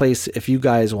 But that place, if you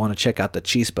guys want to check out the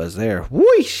chispas there,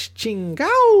 whoosh, chingao,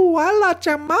 a la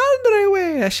chamadre,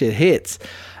 wey. That shit hits.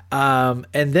 And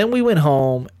then we went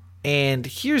home, and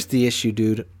here's the issue,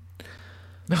 dude.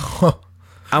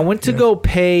 I went to go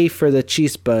pay for the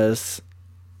chispas,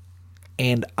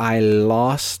 and I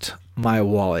lost my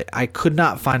wallet. I could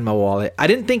not find my wallet. I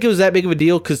didn't think it was that big of a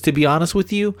deal because, to be honest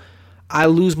with you, I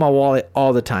lose my wallet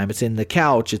all the time. It's in the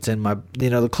couch. It's in my,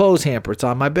 the clothes hamper. It's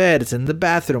on my bed. It's in the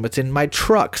bathroom. It's in my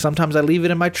truck. Sometimes I leave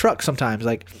it in my truck sometimes.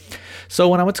 So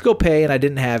when I went to go pay and I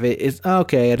didn't have it, it's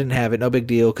okay. I didn't have it. No big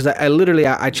deal. Because I literally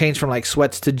changed from like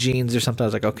sweats to jeans or something. I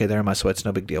was like, okay, there are my sweats.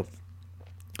 No big deal.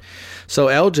 So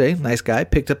LJ, nice guy,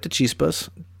 picked up the chispas.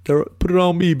 Put it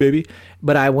on me, baby.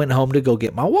 But I went home to go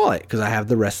get my wallet because I have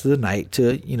the rest of the night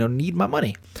to, need my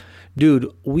money.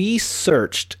 Dude, we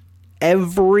searched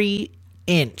every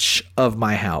inch of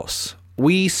my house.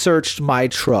 We searched my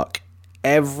truck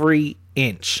every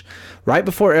inch. Right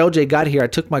before LJ got here, I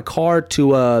took my car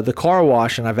to the car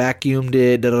wash and I vacuumed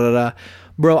it.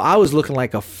 Bro, I was looking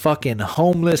like a fucking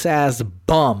homeless ass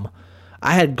bum.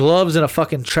 I had gloves and a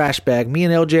fucking trash bag. Me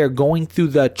and LJ are going through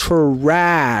the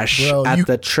trash at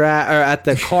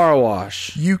the car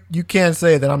wash. You can't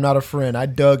say that I'm not a friend. I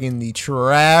dug in the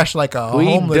trash like a homeless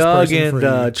person. We dug in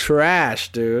the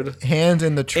trash, dude. Hands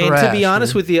in the trash. And to be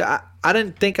honest with you, I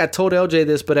didn't think I told LJ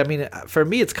this, but I mean, for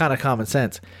me, it's kind of common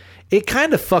sense. It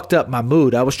kind of fucked up my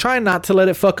mood. I was trying not to let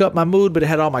it fuck up my mood, but it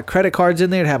had all my credit cards in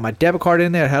there. It had my debit card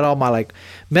in there. It had all my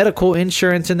medical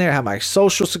insurance in there. It had my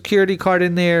social security card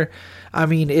in there. I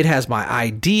mean, it has my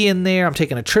ID in there. I'm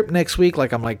taking a trip next week.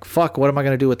 I'm like, fuck, what am I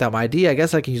going to do without my ID? I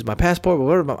guess I can use my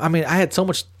passport. But I had so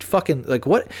much fucking,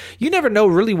 what? You never know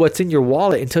really what's in your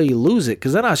wallet until you lose it.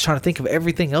 Because then I was trying to think of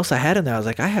everything else I had in there. I was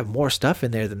like, I have more stuff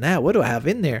in there than that. What do I have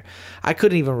in there? I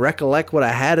couldn't even recollect what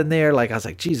I had in there. I was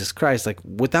like, Jesus Christ,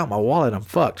 without my wallet, I'm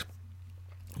fucked.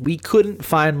 We couldn't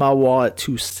find my wallet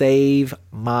to save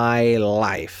my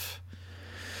life.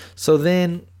 So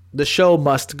then the show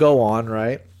must go on,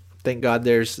 right? Thank God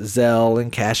there's Zelle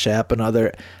and Cash App and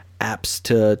other apps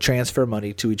to transfer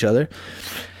money to each other.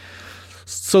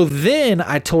 So then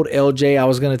I told LJ I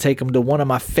was going to take him to one of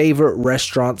my favorite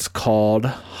restaurants called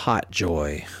Hot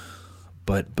Joy.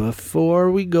 But before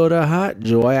we go to Hot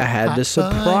Joy, I had to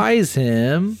surprise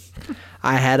him.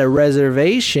 I had a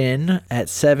reservation at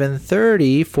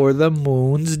 7:30 for the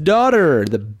Moon's Daughter,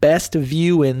 the best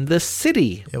view in the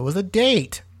city. It was a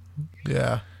date.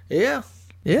 Yeah. Yeah.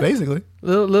 Yeah, basically.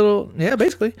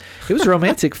 Basically. It was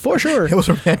romantic for sure. It was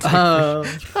romantic.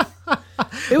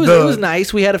 It was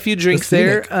nice. We had a few drinks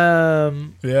there. Yeah.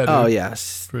 Dude, oh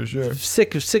yes, for sure.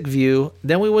 Sick view.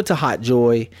 Then we went to Hot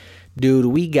Joy. Dude,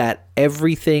 we got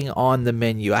everything on the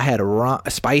menu. I had a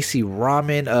spicy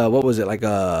ramen. What was it? Like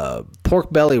a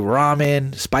pork belly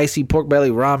ramen, spicy pork belly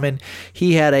ramen.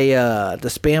 He had the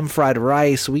Spam fried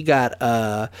rice. We got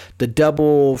the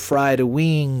double fried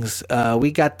wings.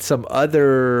 We got some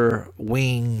other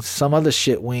wings, some other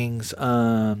shit wings.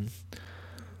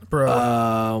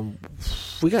 Bro.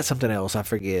 We got something else. I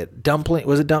forget. Dumpling.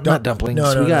 Was it not dumplings?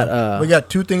 No, we got we got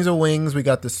 2 things of wings. We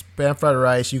got the Spam fried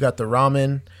rice. You got the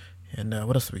ramen. And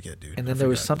what else did we get, dude? And then there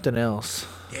was something else.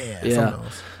 Yeah. Something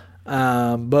else.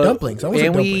 But dumplings. I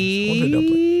wanted dumplings.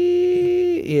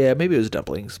 Yeah, maybe it was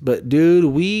dumplings. But dude,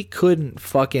 we couldn't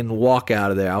fucking walk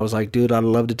out of there. I was like, dude, I'd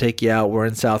love to take you out. We're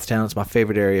in Southtown. It's my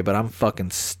favorite area, but I'm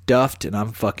fucking stuffed and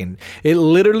I'm fucking. It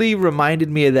literally reminded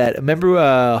me of that. Remember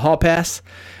Hall Pass?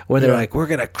 When they're like, we're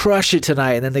going to crush it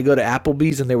tonight. And then they go to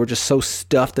Applebee's and they were just so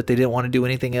stuffed that they didn't want to do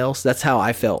anything else. That's how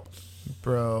I felt.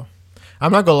 Bro,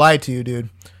 I'm not going to lie to you, dude.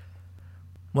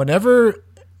 Whenever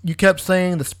you kept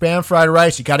saying the Spam fried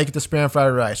rice, you got to get the Spam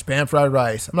fried rice. Spam fried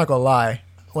rice. I'm not going to lie.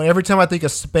 Every time I think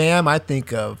of Spam, I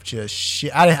think of just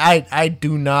shit. I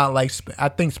do not like Spam. I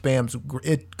think Spam's,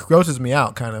 it grosses me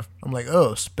out, kind of. I'm like,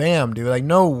 oh, Spam, dude. Like,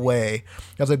 no way.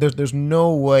 I was like, there's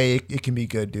no way it can be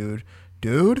good, dude.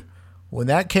 Dude, when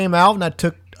that came out and I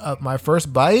took my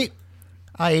first bite,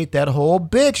 I ate that whole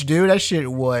bitch, dude. That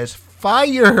shit was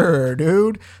fire,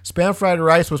 dude. Spam fried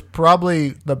rice was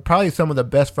probably some of the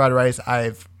best fried rice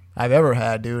I've ever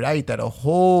had, dude. I ate that a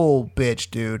whole bitch,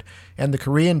 dude. And the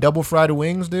Korean double fried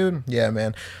wings, dude. Yeah,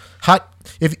 man. Hot.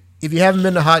 If you haven't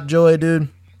been to Hot Joy, dude,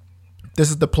 this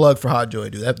is the plug for Hot Joy,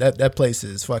 dude. That place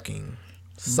is fucking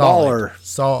solid.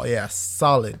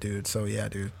 Solid, dude. So yeah,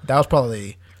 dude. That was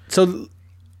probably. So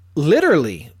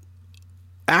literally,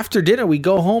 after dinner, we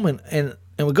go home and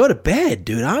we go to bed,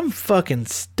 dude. I'm fucking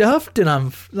stuffed and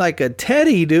I'm like a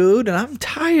teddy, dude, and I'm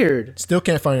tired. Still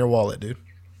can't find your wallet, dude.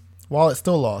 Wallet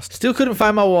still lost. Still couldn't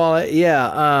find my wallet.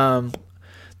 Yeah.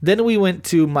 Then we went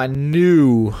to my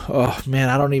new. Oh man,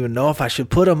 I don't even know if I should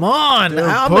put them on. Dude,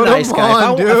 I'm a nice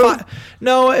guy. Dude.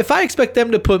 If I expect them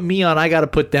to put me on, I got to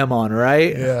put them on,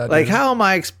 right? Yeah. Like, dude. how am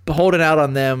I holding out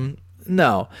on them?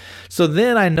 No. So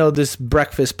then I know this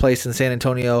breakfast place in San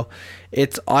Antonio.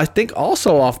 It's, I think,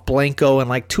 also off Blanco and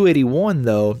like 281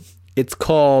 though. It's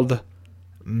called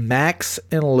Max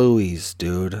and Louie's,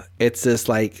 dude. It's this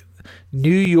like New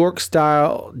York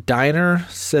style diner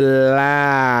slabs.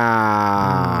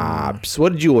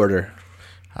 What did you order?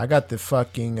 I got the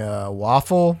fucking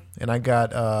waffle, and I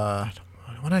got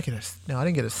what did I get? No, I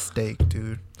didn't get a steak,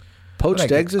 dude.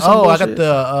 Poached eggs or something? Oh, bullshit? I got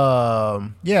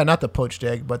the not the poached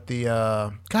egg, but the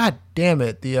god damn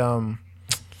it, the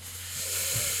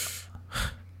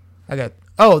I got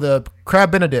the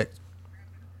crab Benedict.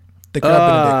 The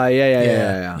crab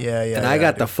Benedict. Yeah. And I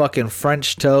got the fucking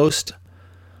French toast.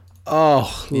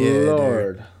 Oh, yeah,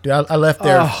 Lord. Dude, I left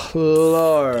there. Oh,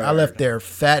 Lord. I left there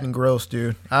fat and gross,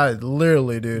 dude. I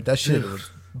literally, dude, that shit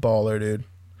was baller, dude.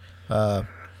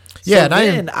 Yeah, and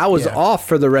then I was off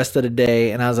for the rest of the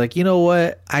day, and I was like, you know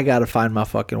what? I got to find my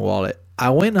fucking wallet.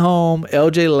 I went home.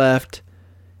 LJ left.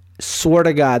 Swear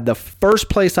to God, the first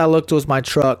place I looked was my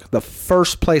truck. The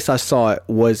first place I saw it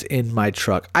was in my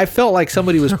truck. I felt like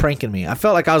somebody was pranking me. I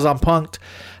felt like I was on Punk'd.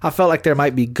 I felt like there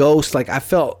might be ghosts. Like I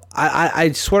felt,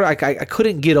 I swear, like I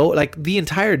couldn't get over, like the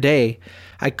entire day,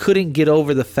 I couldn't get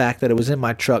over the fact that it was in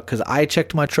my truck because I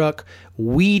checked my truck.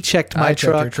 We checked my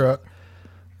truck. Checked your truck.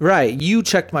 Right. You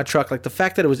checked my truck. Like the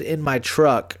fact that it was in my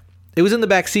truck, it was in the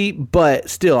back seat, but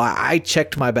still, I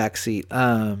checked my back seat.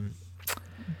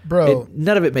 Bro,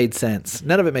 none of it made sense. Hasn't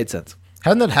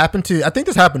that happened to? I think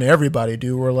this happened to everybody,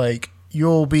 dude. Where like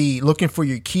you'll be looking for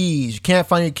your keys, you can't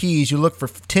find your keys. You look for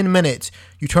 10 minutes.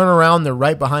 You turn around, they're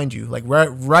right behind you, like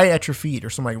right at your feet, or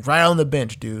something, like right on the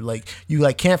bench, dude. Like you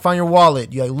like can't find your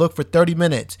wallet. You like look for 30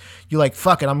 minutes. You like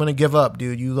fuck it, I'm gonna give up,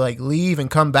 dude. You like leave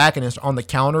and come back and it's on the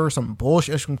counter or some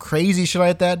bullshit, some crazy shit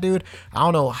like that, dude. I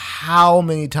don't know how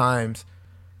many times.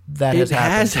 That it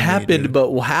has happened,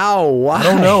 but how? Why? I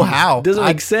don't know how. It doesn't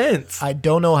make sense. I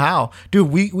don't know how.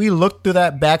 Dude, we looked through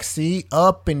that back seat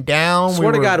up and down.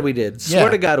 Swear to God we did. Swear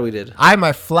to God we did. I had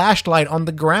my flashlight on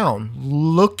the ground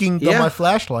looking through my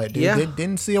flashlight, dude. Yeah.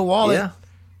 Didn't see a wallet. Yeah.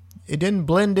 It didn't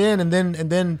blend in, and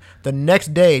then the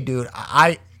next day, dude,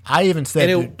 I even said,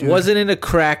 and it dude, wasn't in a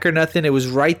crack or nothing. It was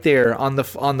right there on the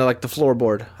like the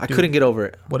floorboard. I couldn't get over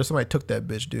it. What if somebody took that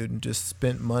bitch, dude, and just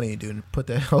spent money, dude, and put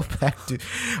that hell back, dude?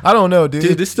 I don't know, dude.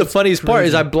 Dude, this is the funniest part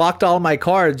is I blocked all my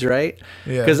cards, right?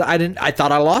 Yeah. Because I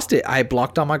thought I lost it. I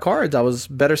blocked all my cards. I was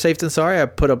better safe than sorry. I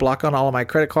put a block on all of my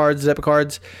credit cards, debit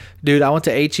cards, Dude, I went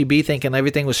to HEB thinking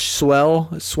everything was swell.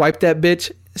 Swiped that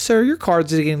bitch. Sir, your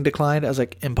card's getting declined. I was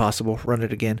like, impossible. Run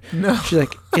it again. No. She's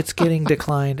like, it's getting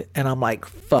declined. And I'm like,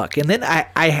 fuck. And then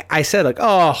I said like,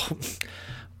 oh,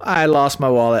 I lost my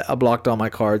wallet. I blocked all my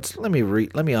cards. Let me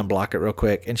unblock it real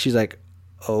quick. And she's like,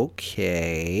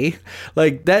 okay.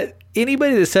 Like that.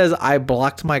 Anybody that says I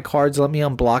blocked my cards, let me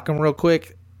unblock them real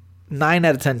quick. 9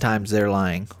 out of 10 times they're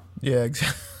lying. Yeah,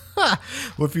 exactly.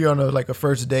 What if you're on a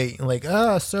first date and like,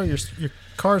 sir, your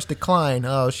car's declined.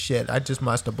 Oh shit, I just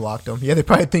must have blocked them. Yeah, they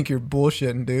probably think you're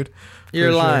bullshitting, dude.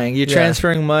 You're For lying. sure. You're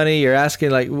transferring money. You're asking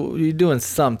like you're doing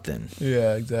something.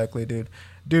 Yeah, exactly, dude.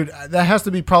 Dude, that has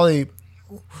to be probably.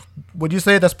 Would you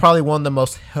say that's probably one of the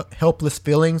most helpless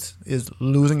feelings is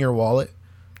losing your wallet?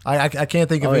 I can't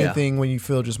think of anything when you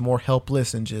feel just more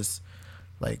helpless and just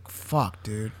like fuck,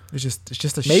 dude. It's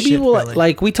just a maybe shit we'll feeling.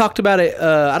 like we talked about it.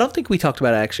 I don't think we talked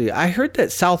about it actually. I heard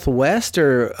that Southwest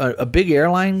or a big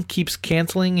airline keeps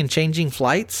canceling and changing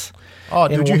flights. Oh,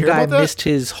 and did you one hear guy about that? missed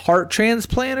his heart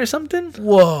transplant or something.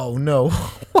 Whoa, no,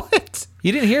 what?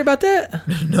 You didn't hear about that?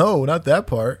 No, not that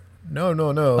part. No.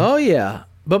 Oh yeah.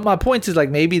 But my point is like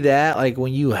maybe that like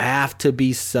when you have to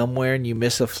be somewhere and you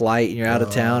miss a flight and you're out of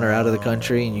town or out of the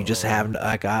country and you just have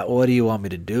like what do you want me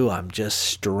to do? I'm just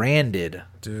stranded.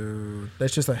 Dude,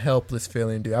 that's just a helpless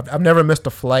feeling, dude. I've never missed a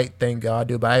flight, thank God,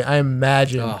 dude. But I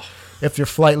imagine if your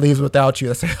flight leaves without you,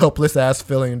 that's a helpless ass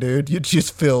feeling, dude. You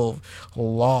just feel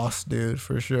lost, dude,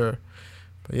 for sure.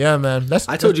 But yeah, man,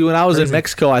 I told you when I was crazy. in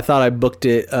Mexico, I thought I booked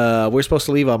it. We're supposed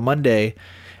to leave on Monday.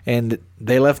 And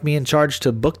they left me in charge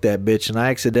to book that bitch, and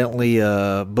I accidentally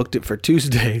booked it for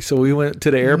Tuesday. So we went to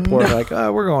the airport, like,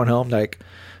 we're going home. Like,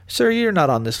 sir, you're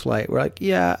not on this flight. We're like,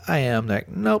 yeah, I am. They're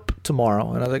like, nope, tomorrow.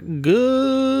 And I was like,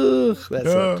 good. That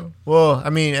sucked. Well,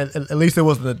 I mean, at least it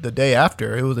wasn't the day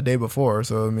after. It was the day before.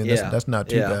 So, I mean, Yeah. that's not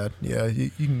too Yeah. bad. Yeah,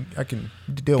 I can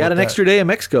deal with Got an that. extra day in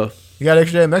Mexico. You got an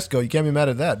extra day in Mexico. You can't be mad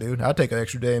at that, dude. I'll take an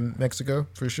extra day in Mexico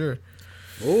for sure.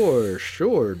 For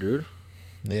sure, dude.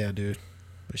 Yeah, dude.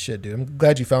 But shit, dude. I'm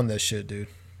glad you found that shit, dude.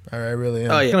 I really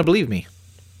am. Oh, yeah. You're going to believe me.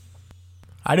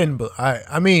 I didn't.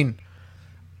 I mean,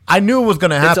 I knew it was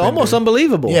gonna happen. It's almost dude.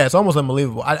 unbelievable. Yeah, it's almost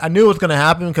unbelievable. I knew it was gonna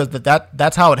happen because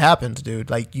that's how it happens, dude.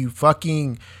 Like you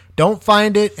fucking don't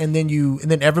find it, and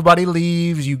then everybody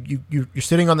leaves. You're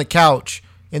sitting on the couch,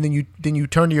 and then you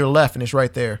turn to your left, and it's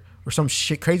right there, or some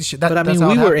shit, crazy shit. But I that's mean,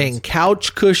 how we it were happens. in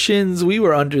couch cushions. We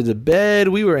were under the bed.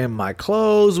 We were in my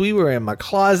clothes. We were in my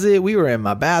closet. We were in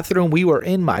my bathroom. We were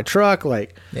in my truck.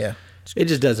 Like, Yeah, it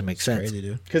just doesn't make sense. crazy,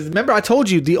 dude. Because remember, I told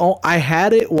you I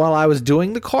had it while I was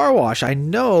doing the car wash. I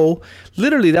know,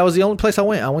 literally, that was the only place I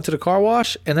went. I went to the car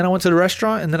wash, and then I went to the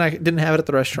restaurant, and then I didn't have it at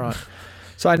the restaurant.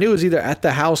 So I knew it was either at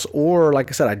the house or, like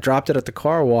I said, I dropped it at the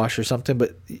car wash or something.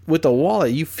 But with the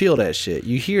wallet, you feel that shit.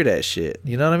 You hear that shit.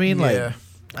 You know what I mean? Yeah. Like,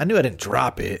 I knew I didn't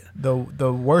drop it. The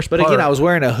worst. But part, again, I was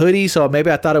wearing a hoodie, so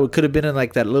maybe I thought it could have been in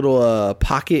like that little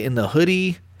pocket in the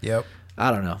hoodie. Yep. I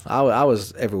don't know. I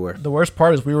was everywhere. The worst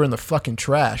part is we were in the fucking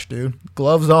trash, dude.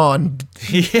 Gloves on,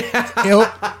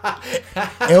 Yeah.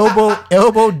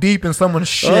 elbow deep in someone's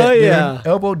shit. Oh, yeah. dude.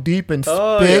 Elbow deep in spit.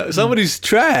 Oh, yeah. Somebody's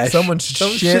trash. Someone's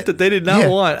Some shit. that they did not Yeah.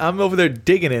 want. I'm over there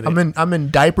digging in it. I'm in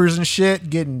diapers and shit,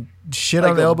 getting shit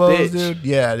Like on the a elbows, bitch. dude.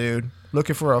 Yeah, dude.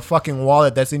 Looking for a fucking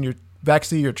wallet that's in your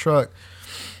backseat of your truck.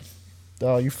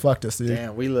 Oh, you fucked us, dude.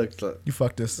 Damn, we looked You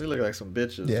fucked us. like some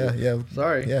bitches. Yeah, dude. yeah.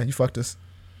 Sorry. Yeah, you fucked us.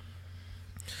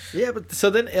 Yeah, but so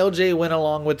then LJ went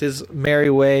along with his merry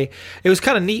way. It was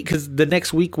kind of neat because the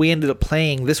next week we ended up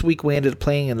playing. This week we ended up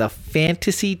playing in the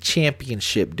Fantasy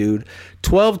Championship, dude.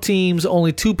 12 teams,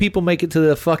 only 2 people make it to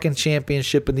the fucking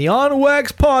championship, and the On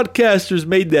Wax podcasters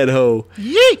made that hoe.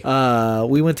 Yee!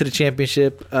 We went to the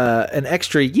championship. An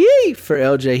extra yee for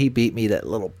LJ. He beat me, that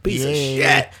little piece of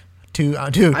shit. Dude,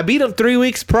 I beat him 3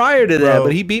 weeks prior to that, Bro.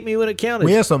 but he beat me when it counted.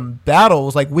 we had some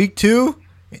battles like week 2.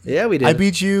 Yeah, we did. I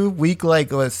beat you week like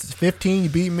was 15. You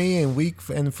beat me, and week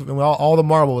and all the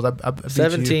marbles. I beat you.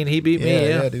 17, he beat me,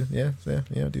 yeah. yeah, dude.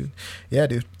 Yeah, dude. Yeah,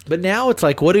 dude. But now it's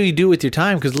like, what do you do with your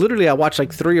time? Because literally, I watch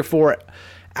like 3 or 4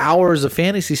 hours of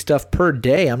fantasy stuff per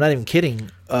day. I'm not even kidding.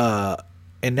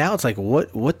 And now it's like,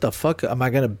 what the fuck? Am I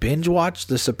gonna binge watch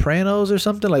The Sopranos or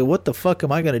something? Like, what the fuck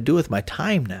am I gonna do with my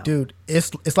time now? Dude,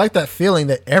 it's like that feeling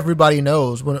that everybody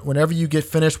knows whenever you get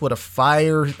finished with a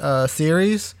fire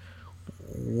series.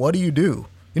 What do?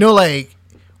 You know, like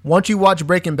once you watch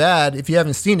Breaking Bad, if you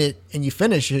haven't seen it and you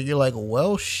finish it, you're like,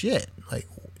 well, shit. Like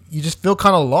you just feel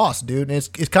kind of lost, dude. And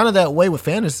it's kind of that way with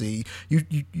fantasy.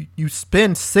 You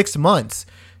spend 6 months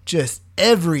just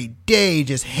every day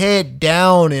just head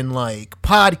down in like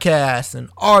podcasts and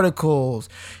articles,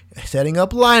 setting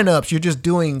up lineups. You're just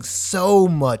doing so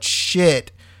much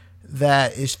shit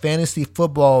that is fantasy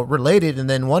football related, and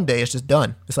then one day it's just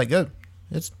done. It's like,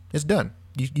 it's done.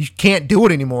 You can't do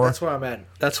it anymore. That's where I'm at.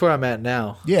 That's where I'm at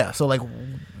now. Yeah. So like,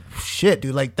 shit,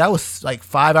 dude. Like that was like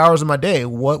 5 hours of my day.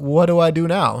 What do I do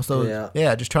now? So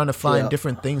yeah, just trying to find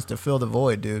different things to fill the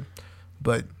void, dude.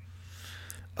 But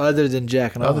other than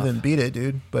jacking off, other than beat it,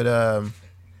 dude. But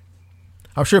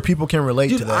I'm sure people can relate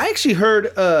to that. I actually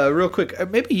heard real quick.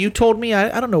 Maybe you told me.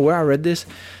 I don't know where I read this.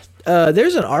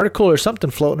 There's an article or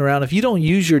something floating around. If you don't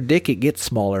use your dick, it gets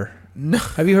smaller. No.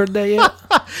 Have you heard that yet?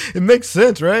 It makes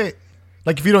sense, right?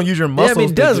 Like if you don't use your muscles. Yeah, I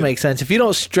mean, it does make sense. If you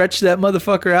don't stretch that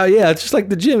motherfucker out, yeah, it's just like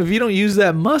the gym. If you don't use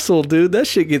that muscle, dude, that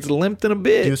shit gets limped in a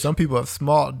bit. Dude, some people have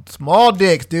small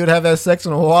dicks, dude. Have had sex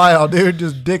in a while, dude.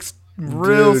 Just dicks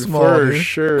real small. For dude.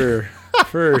 sure.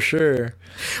 For sure.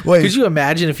 Wait, could you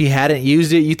imagine if he hadn't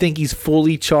used it? You think he's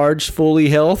fully charged, fully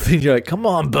healthy, and you're like, "Come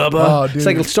on, Bubba!" Oh, dude. It's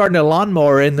like starting a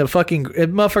lawnmower, and the fucking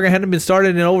motherfucker hadn't been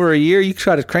started in over a year. You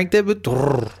try to crank that, but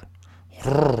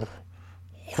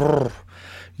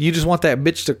you just want that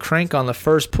bitch to crank on the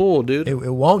first pull, dude.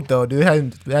 It won't though, dude. It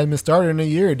hasn't been started in a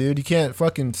year, dude. You can't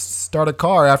fucking start a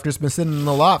car after it's been sitting in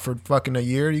the lot for fucking a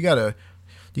year. You gotta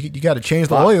change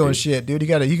the oil and shit, dude. You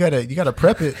gotta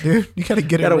prep it, dude. You gotta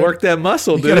get it. You gotta work that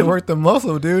muscle, dude. You gotta work the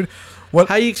muscle, dude.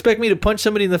 How you expect me to punch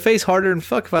somebody in the face harder than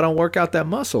fuck if I don't work out that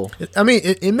muscle? I mean,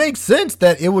 it makes sense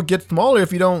that it would get smaller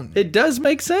if you don't. It does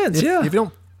make sense, yeah. If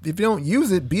you don't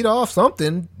use it, beat off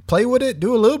something, play with it,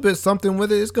 do a little bit something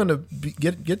with it. It's gonna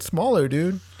get smaller,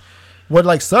 dude. What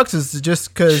like sucks is just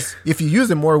because if you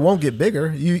use it more, it won't get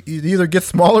bigger. You either get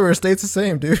smaller or it stays the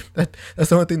same, dude. That's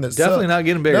the only thing that's definitely not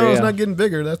getting bigger. No, it's not getting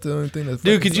bigger. That's the only thing that's.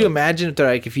 Dude, could you imagine if they're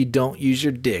like, if you don't use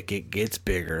your dick, it gets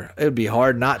bigger? It would be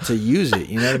hard not to use it.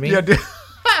 You know what I mean? Yeah, dude.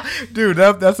 Dude,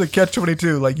 that's a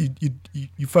catch-22. Like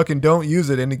you fucking don't use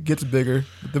it and it gets bigger.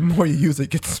 But the more you use it, it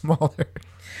gets smaller.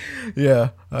 Yeah,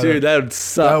 dude, that would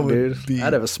suck, dude.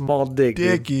 I'd have a small dick,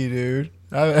 dicky, dude.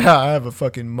 I have a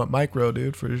fucking micro,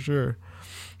 dude, for sure.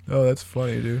 Oh, that's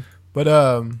funny, dude. But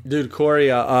dude,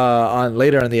 Corey, on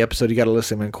later in the episode, you got to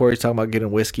listen, man. Corey's talking about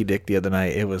getting whiskey dick the other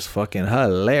night. It was fucking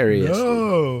hilarious.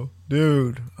 Oh,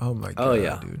 dude. Oh my god. Oh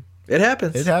yeah, dude. It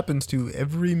happens. It happens to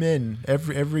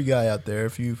every guy out there.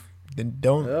 If you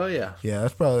don't. Oh yeah. Yeah,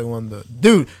 that's probably one of the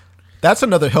dude. That's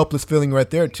another helpless feeling right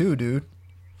there too, dude.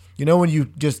 You know when you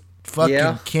just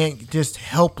fucking can't, just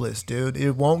helpless, dude.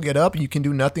 It won't get up. You can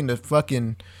do nothing to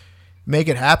fucking make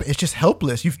it happen. It's just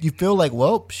helpless. You feel like,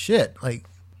 well, shit. Like,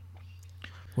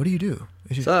 what do you do?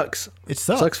 It just, sucks. It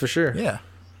sucks. Sucks for sure. Yeah,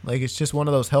 like it's just one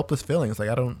of those helpless feelings. Like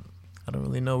I don't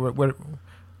really know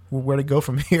where to go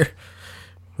from here.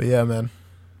 But yeah, man,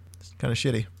 it's kind of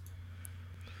shitty.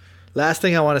 Last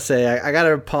thing I want to say, I got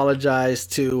to apologize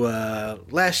to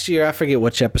last year. I forget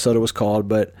which episode it was called,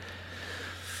 but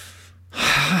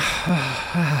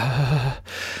I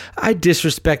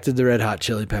disrespected the Red Hot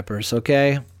Chili Peppers,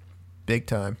 okay? Big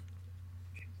time.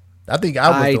 I think I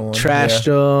was the one. Trashed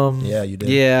them. Yeah, you did.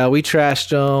 Yeah, we trashed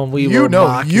them.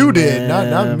 You did,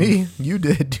 not me. You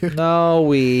did, dude.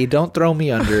 No, don't throw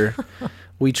me under.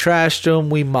 We trashed them.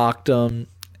 We mocked them.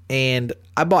 And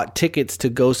I bought tickets to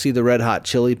go see the Red Hot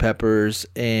Chili Peppers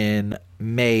in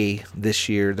May this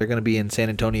year. They're going to be in San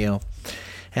Antonio.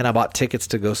 And I bought tickets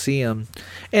to go see them.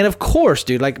 And of course,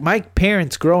 dude, like my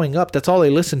parents growing up, that's all they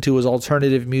listened to was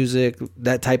alternative music,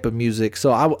 that type of music.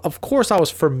 So of course I was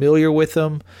familiar with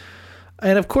them.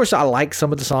 And of course I like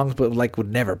some of the songs, but like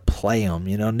would never play them,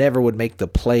 you know, never would make the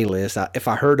playlist. If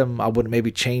I heard them, I would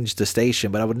maybe change the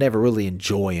station, but I would never really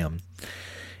enjoy them.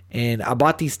 And I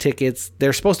bought these tickets.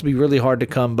 They're supposed to be really hard to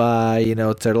come by. You know,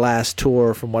 it's their last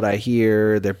tour from what I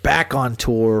hear. They're back on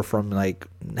tour from like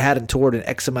hadn't toured in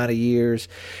X amount of years.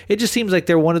 It just seems like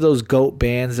they're one of those GOAT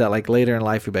bands that like later in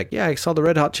life you're like, yeah, I saw the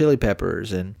Red Hot Chili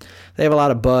Peppers. And they have a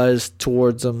lot of buzz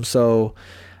towards them. So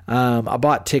I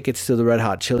bought tickets to the Red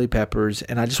Hot Chili Peppers.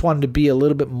 And I just wanted to be a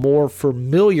little bit more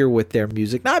familiar with their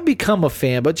music. Not become a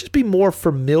fan, but just be more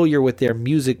familiar with their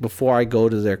music before I go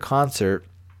to their concert.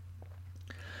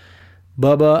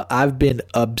 Bubba, I've been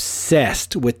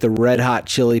obsessed with the Red Hot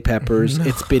Chili Peppers. No.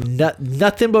 It's been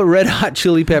nothing but Red Hot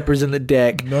Chili Peppers in the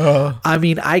deck. No. I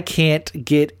mean, I can't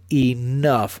get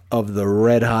enough of the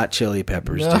Red Hot Chili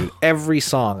Peppers, dude. Every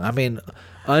song. I mean,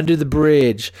 Under the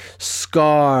Bridge,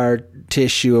 Scar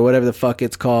Tissue, or whatever the fuck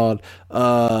it's called.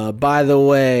 By the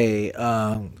Way,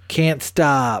 Can't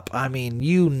Stop. I mean,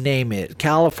 you name it.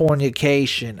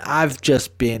 Californication. I've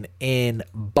just been in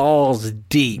balls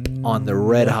deep on the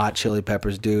Red Hot Chili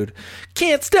Peppers, dude.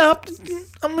 Can't Stop.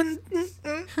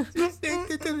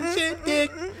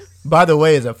 By the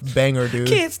Way is a banger, dude.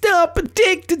 Can't stop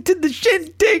addicted to the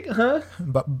shit dick. Huh?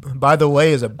 By the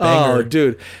Way is a banger. Oh,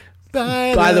 dude.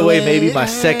 By the way, maybe my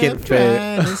second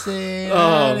favorite.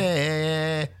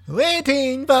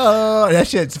 Waiting for that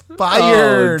shit's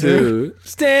fire, dude.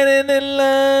 Standing in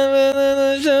line with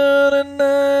the shoulder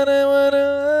night and what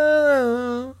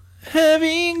a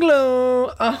heavy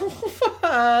glow. Oh,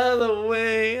 by the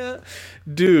way,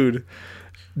 dude.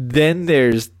 Then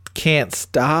there's Can't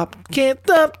Stop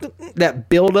that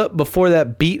build up before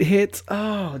that beat hits.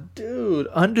 Oh, dude,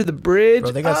 Under the Bridge.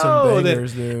 Bro, they got some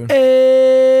bangers, dude.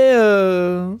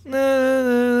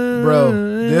 Bro,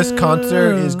 this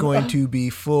concert is going to be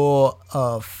full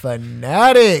of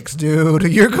fanatics, dude.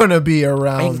 You're gonna be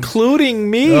around, including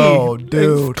me. Oh,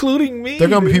 dude, including me. They're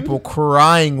gonna be dude. people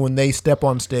crying when they step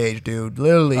on stage, dude.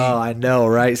 Literally. Oh, I know,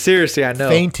 right? Seriously, I know.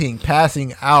 Fainting,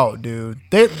 passing out, dude.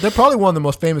 They're probably one of the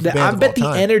most famous bands I of bet all the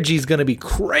time. energy is gonna be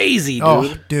crazy, dude.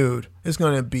 Oh, dude, it's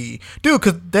gonna be, dude,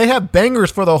 because they have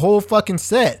bangers for the whole fucking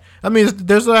set. I mean,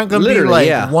 there's not gonna be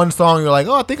like one song you're like,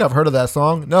 oh, I think I've heard of that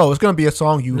song. No, it's gonna be a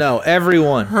song you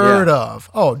everyone heard of.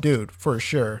 Oh, dude, for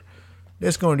sure,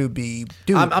 it's going to be,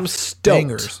 dude. I'm stoked.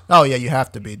 Bangers. Oh yeah, you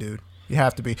have to be, dude. You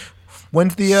have to be.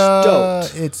 When's the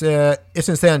Stoked. It's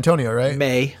in San Antonio, right?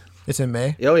 May. It's in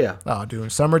May. Oh yeah. Oh,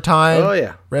 dude, summertime. Oh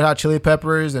yeah. Red Hot Chili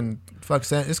Peppers and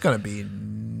it's gonna be.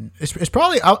 It's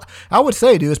probably I would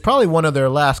say, dude, it's probably one of their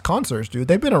last concerts, dude.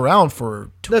 They've been around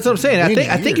for. That's what I'm saying.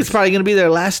 I think it's probably gonna be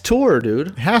their last tour, dude.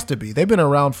 It has to be. They've been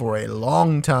around for a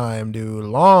long time, dude.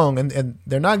 Long, and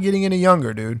they're not getting any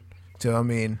younger, dude. So I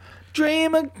mean.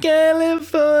 Dream of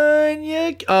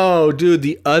California. Oh, dude,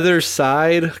 The Other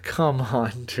Side. Come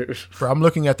on, dude. Bro, I'm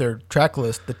looking at their track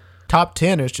list. The top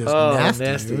 10 is just nasty,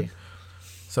 nasty. dude.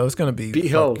 So it's gonna be.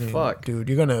 Fuck, dude.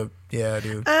 You're gonna, yeah,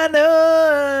 dude. I know.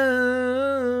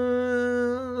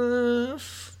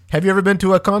 Have you ever been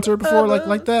to a concert before,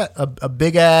 like that? A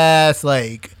big ass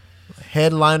like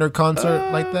headliner concert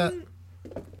like that?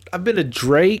 I've been to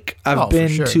Drake. I've for been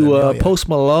sure, to then, hell yeah. Post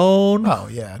Malone. Oh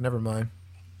yeah, never mind.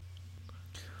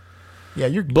 Yeah,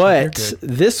 you're But good.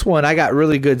 this one, I got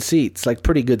really good seats, like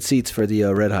pretty good seats for the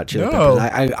Red Hot Chili No.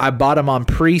 Peppers. I bought them on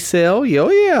pre-sale.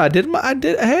 I did.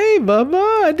 Hey,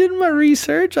 Bubba, I did my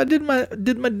research. I did my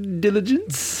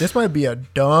diligence. This might be a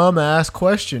dumbass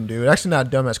question, dude. Actually, not a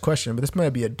dumbass question, but this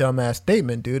might be a dumbass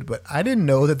statement, dude. But I didn't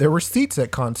know that there were seats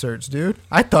at concerts, dude.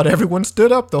 I thought everyone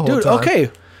stood up the whole Dude, time.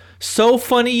 okay. So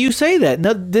funny you say that.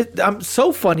 No, I'm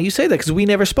so funny you say that because we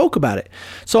never spoke about it.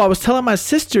 So I was telling my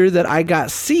sister that I got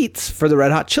seats for the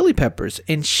Red Hot Chili Peppers,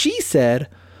 and she said,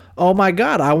 "Oh my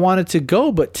God, I wanted to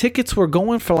go, but tickets were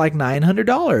going for like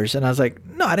 $900." And I was like,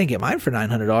 "No, I didn't get mine for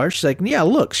 $900." She's like, "Yeah,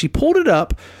 look." She pulled it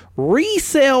up.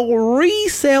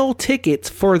 Resale tickets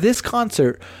for this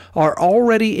concert are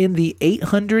already in the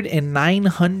 $800 and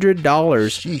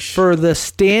 $900 for the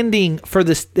standing for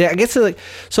this. I guess like,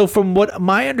 so. From what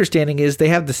my understanding is, they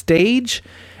have the stage,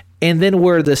 and then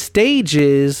where the stage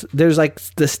is, there's like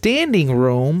the standing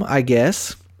room, I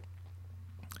guess,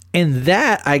 and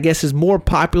that I guess is more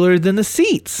popular than the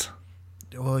seats.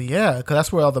 Well, yeah, because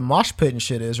that's where all the mosh pit and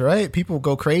shit is, right? People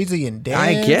go crazy and dance.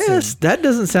 I guess that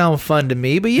doesn't sound fun to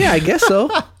me, but yeah, I guess so.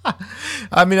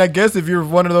 I mean, I guess if you're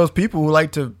one of those people who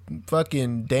like to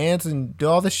fucking dance and do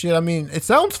all this shit, I mean, it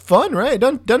sounds fun, right?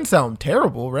 It doesn't sound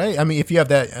terrible, right? I mean, if you have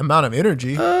that amount of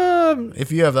energy,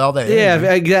 if you have all that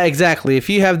energy. Yeah, exactly. If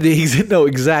you have the no,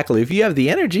 exactly. If you have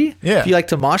the energy, yeah. If you like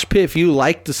to mosh pit, if you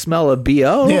like the smell of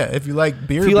BO, yeah. If you like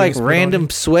beer, if you like random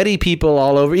sweaty people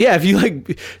all over, yeah.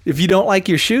 If you don't like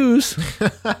your shoes,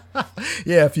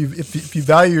 yeah. If you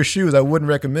value your shoes, I wouldn't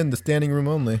recommend the standing room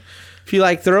only. If you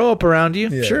like throw up around you,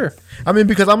 yeah. Sure. I mean,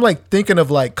 because I'm like thinking of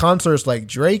like concerts like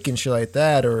Drake and shit like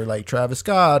that, or like Travis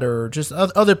Scott, or just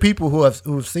other people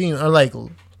who've seen, or like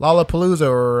Lollapalooza,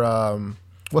 or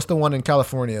what's the one in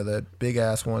California, that big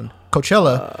ass one,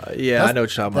 Coachella. Yeah, I know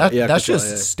what you're talking about. Yeah, that's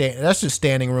Coachella, that's just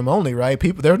standing room only, right?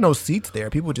 People, there's no seats there.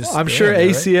 People just. I'm stand sure there,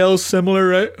 ACL's similar,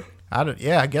 right?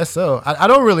 I guess so. I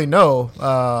don't really know,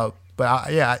 but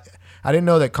I didn't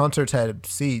know that concerts had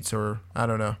seats, or I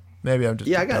don't know. Maybe I'm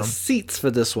just I got seats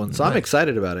for this one, so I'm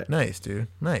excited about it. Nice, dude.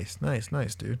 Nice,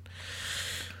 dude.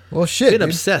 Well, shit. Been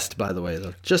obsessed, by the way,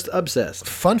 though. Just obsessed.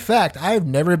 Fun fact: I've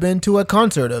never been to a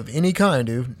concert of any kind,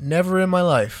 dude. Never in my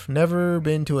life. Never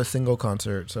been to a single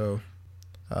concert. So,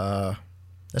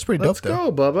 that's pretty dope, though. Let's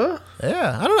go, Bubba.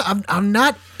 Yeah, I don't know. I'm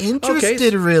not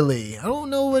interested, really. I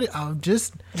don't know what. I'm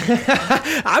just.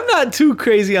 I'm not too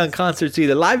crazy on concerts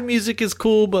either. Live music is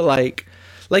cool, but like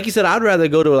you said, I'd rather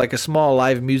go to like a small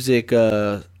live music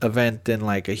event than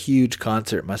like a huge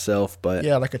concert myself. But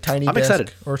yeah, like a tiny. I'm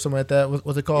excited or something like that.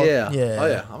 What's it called? Yeah. Yeah. Oh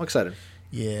yeah, I'm excited.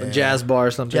 Yeah. A jazz bar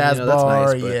or something. Jazz bar. That's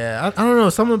nice, but. Yeah. I don't know.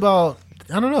 Something about.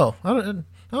 I don't know. I don't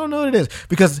know what it is,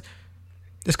 because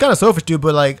it's kind of selfish, dude.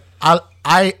 But like,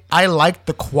 I like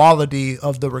the quality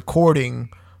of the recording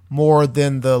more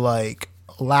than the like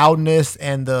loudness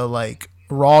and the like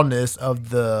rawness of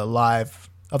the live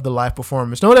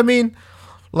performance. Know what I mean?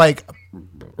 Like,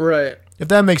 Right. if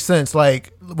that makes sense.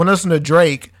 Like when I listen to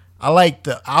Drake, I like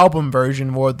the album version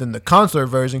more than the concert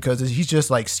version because he's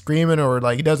just like screaming or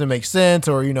like it doesn't make sense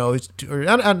or I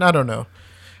don't know.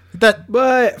 That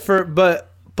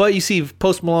But you see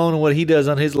Post Malone and what he does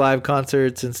on his live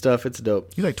concerts and stuff, it's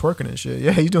dope. he's like twerking and shit.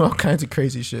 Yeah, he's doing all kinds of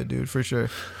crazy shit, dude, for sure.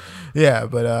 Yeah,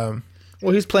 but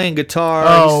Well, he's playing guitar,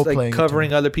 he's like playing covering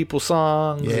guitar. other people's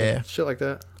songs, Yeah. and shit like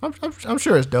that. I'm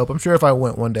sure it's dope. I'm sure if I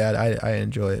went one day, I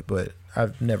enjoy it, but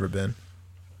I've never been.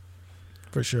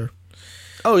 For sure.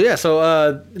 Oh yeah,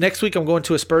 so next week I'm going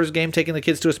to a Spurs game, taking the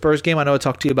kids to a Spurs game. I know I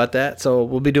talked to you about that, so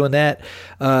we'll be doing that.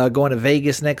 Going to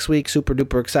Vegas next week, super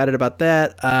duper excited about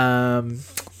that.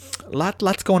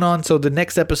 Lots going on. So the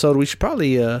next episode we should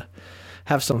probably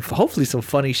have hopefully some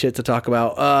funny shit to talk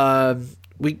about.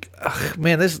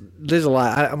 Man, there's a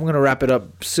lot. I'm gonna wrap it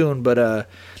up soon, but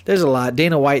there's a lot.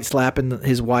 Dana White slapping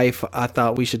his wife. I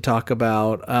thought we should talk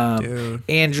about. Dude.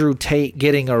 Andrew Tate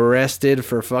getting arrested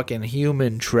for fucking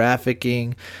human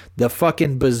trafficking. The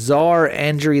fucking bizarre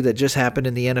injury that just happened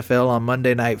in the NFL on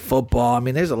Monday Night Football. I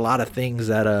mean, there's a lot of things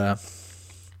that are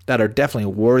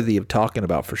definitely worthy of talking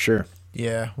about for sure.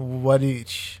 Yeah. What do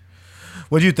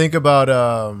you think about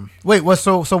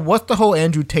so what's the whole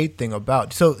Andrew Tate thing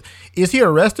about? So is he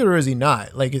arrested or is he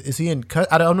not? Like is he in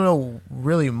cut? I don't know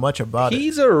really much about it.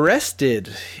 He's arrested.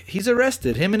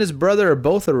 Him and his brother are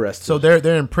both arrested. So they're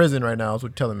in prison right now, is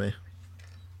what you're telling me.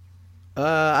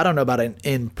 I don't know about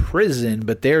in prison,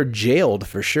 but they're jailed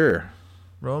for sure.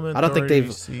 Roman I don't think they've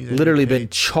authorities seize literally Andrew been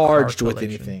Tate's charged car with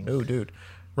collection. anything. Oh, dude.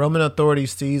 Roman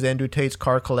authorities seize Andrew Tate's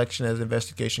car collection as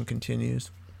investigation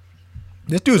continues.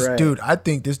 This dude's Right. dude. I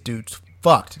think this dude's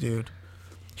fucked, dude.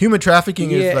 Human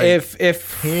trafficking is like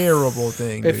if terrible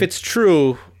thing. if dude. it's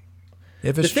true,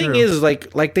 if the it's thing true. is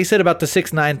like they said about the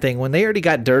 6ix9ine thing, when they already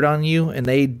got dirt on you and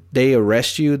they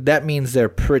arrest you, that means they're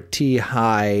pretty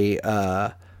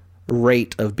high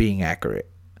rate of being accurate.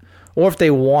 Or if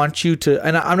they want you to,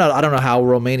 and I don't know how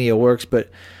Romania works, but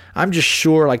I'm just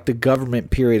sure like the government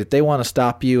period, if they want to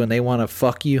stop you and they want to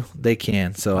fuck you, they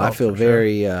can. So I feel for sure.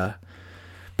 very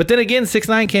but then again,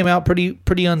 6ix9ine came out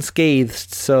pretty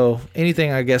unscathed, so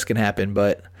anything I guess can happen.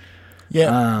 But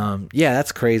yeah. yeah,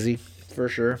 that's crazy for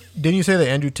sure. Didn't you say that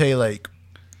Andrew Tate like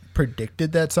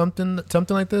predicted that something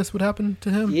like this would happen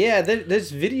to him? Yeah,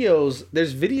 there's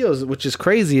videos, which is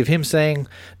crazy, of him saying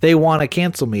they want to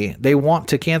cancel me. They want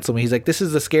to cancel me. He's like, this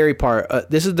is the scary part.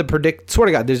 This is the swear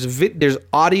to God, there's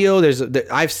audio.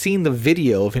 I've seen the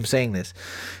video of him saying this.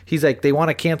 He's like, they want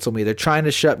to cancel me. They're trying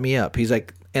to shut me up. He's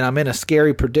like, and I'm in a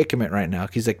scary predicament right now.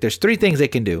 He's like, there's 3 things they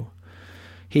can do.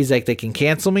 He's like, they can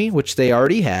cancel me, which they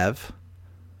already have.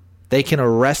 They can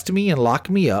arrest me and lock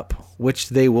me up, which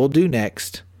they will do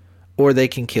next, or they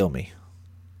can kill me.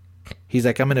 He's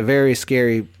like, I'm in a very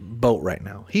scary boat right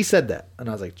now. He said that, and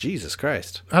I was like, Jesus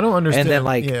Christ. I don't understand. And then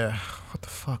like, yeah, what the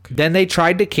fuck? then they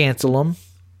tried to cancel him,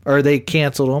 or they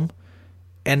canceled him,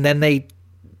 and then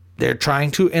they're trying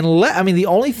to, and I mean, the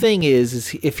only thing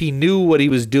is if he knew what he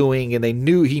was doing, and he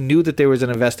knew that there was an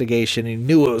investigation, he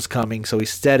knew it was coming, so he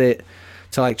said it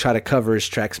to like try to cover his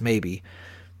tracks, maybe.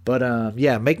 But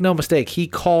yeah, make no mistake, he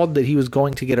called that he was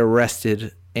going to get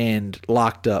arrested and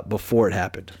locked up before it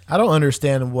happened. I don't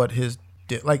understand what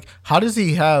like. How does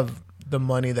he have the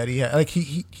money that he has? Like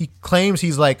he claims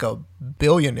he's like a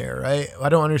billionaire, right? I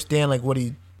don't understand like what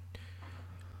he's.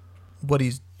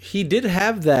 He did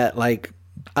have that, like,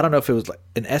 I don't know if it was like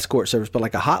an escort service, but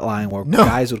like a hotline where No.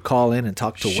 guys would call in and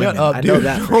talk to Shut women. up, I know dude.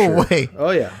 that for No sure. way.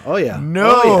 Oh yeah.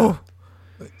 No. Oh,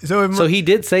 yeah. So So he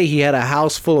did say he had a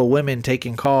house full of women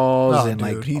taking calls, Oh, and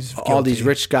dude, like he's all these guilty.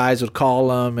 rich guys would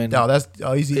call him. And no,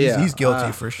 he's Yeah,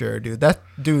 guilty for sure, dude. That's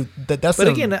but some,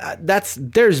 again,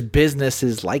 there's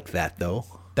businesses like that though.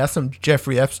 that's some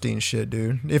Jeffrey Epstein shit,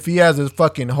 dude. If he has his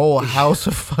fucking whole house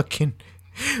of fucking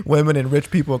women and rich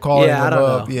people calling Yeah, I him don't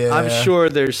up, know. yeah, I'm sure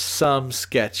there's some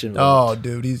sketch involved. Oh,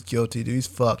 dude, he's guilty, dude. He's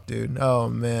fucked, dude. Oh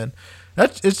man,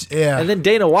 yeah. And then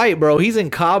Dana White, bro, he's in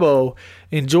Cabo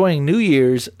enjoying New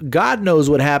Year's. God knows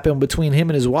what happened between him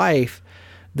and his wife.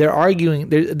 They're arguing.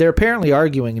 They're apparently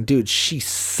arguing, and dude, she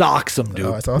socks him, dude.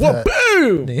 Oh, I saw Whoa, that.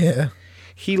 boom! Yeah.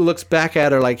 He looks back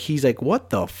at her like he's like,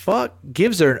 "What the fuck?"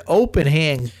 Gives her an open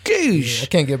hand. I Goosh.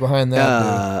 can't get behind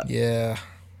that, dude. Yeah.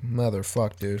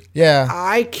 Motherfuck, dude. Yeah.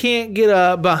 I can't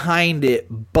get behind it,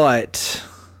 but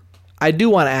I do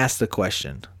want to ask the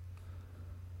question.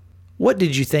 What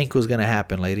did you think was going to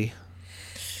happen, lady?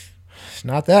 It's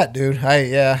not that, dude.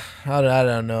 I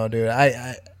don't know, dude.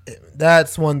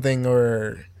 that's one thing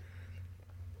where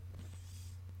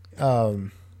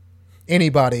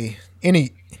anybody,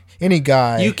 any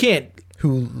guy You can't.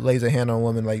 who lays a hand on a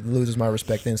woman like loses my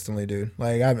respect instantly, dude.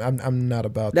 Like I'm not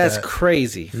about That's that.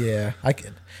 crazy. Yeah,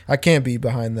 I can't be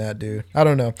behind that, dude. I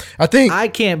don't know. I think I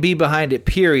can't be behind it,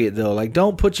 period, though. Like,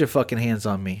 don't put your fucking hands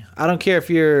on me. I don't care if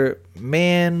you're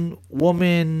man,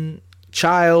 woman,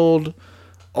 child,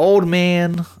 old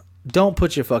man. Don't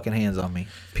put your fucking hands on me,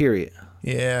 period.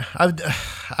 yeah.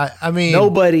 I mean,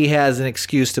 Nobody has an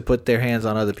excuse to put their hands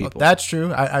on other people. that's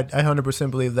true. I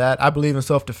 100% believe that. I believe in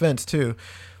self-defense too,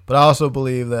 but I also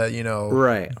believe that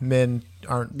Right. men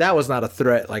aren't. That was not a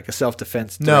threat, like a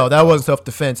self-defense threat. No, that wasn't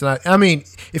self-defense. And I mean,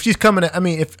 if she's coming,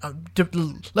 if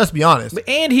let's be honest,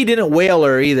 And he didn't wail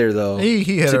her either, though. he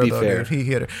hit to her be though, fair. dude. He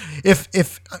hit her.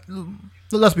 If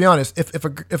let's be honest,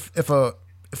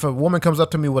 if a woman comes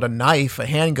up to me with a knife, a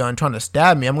handgun, trying to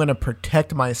stab me, I'm gonna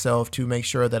protect myself to make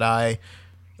sure that I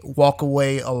walk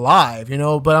away alive,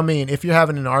 But I mean, if you're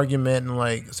having an argument and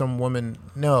like some woman,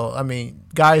 no, I mean,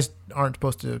 guys aren't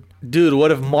supposed to. Dude, what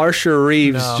if Marsha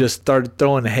Reeves No. just started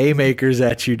throwing haymakers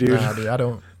at you, dude? Nah, dude, I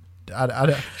don't.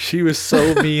 She was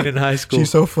so mean in high school. She's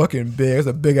so fucking big. It's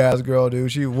a big ass girl,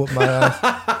 dude. She whooped my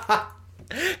ass.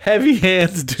 Heavy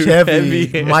hands, dude. Heavy. Heavy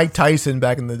hands. Mike Tyson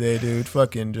back in the day, dude.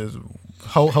 Fucking just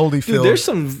Holyfield. Dude, there's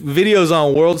some videos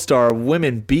on World Star of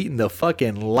women beating the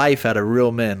fucking life out of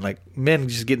real men. Like, men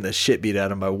just getting the shit beat out of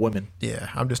them by women. Yeah,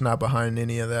 I'm just not behind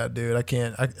any of that, dude. I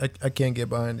can't get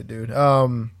behind it, dude.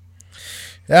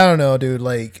 I don't know, dude.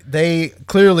 Like, they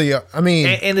clearly, I mean,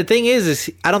 And the thing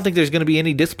is I don't think there's going to be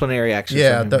any disciplinary action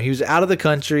Yeah, from him. He was out of the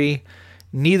country.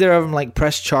 Neither of them, like,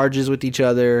 pressed charges with each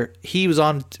other. He was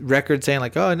on record saying,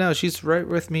 like, oh, no, she's right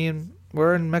with me, and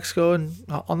we're in Mexico and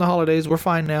on the holidays. We're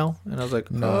fine now. And I was like,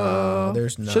 No,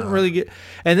 there's not. Shouldn't really get.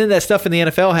 And then that stuff in the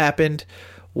NFL happened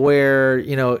where,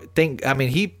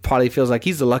 he probably feels like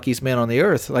he's the luckiest man on the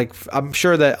earth. Like, I'm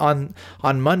sure that on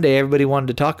Monday, everybody wanted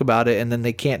to talk about it, and then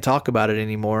they can't talk about it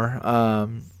anymore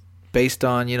based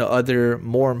on, other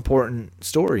more important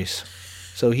stories.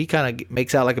 So he kind of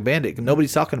makes out like a bandit.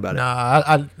 Nobody's talking about it.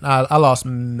 Nah, I lost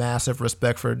massive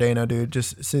respect for Dana, dude.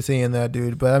 Just seeing that,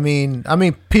 dude. But I mean,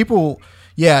 people,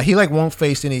 yeah, he like won't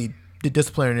face any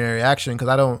disciplinary action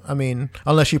because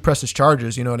unless she presses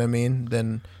charges, you know what I mean?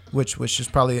 Then which is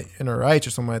probably in her rights or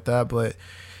something like that. But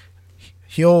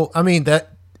that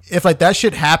if like that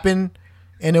shit happened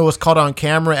and it was caught on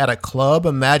camera at a club,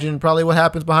 imagine probably what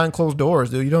happens behind closed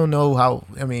doors, dude. You don't know how.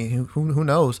 I mean, who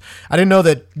knows? I didn't know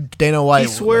that Dana White. He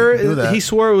swore do that. he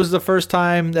swore it was the first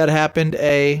time that happened.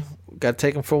 Got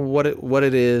taken for what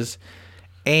it is,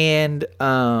 and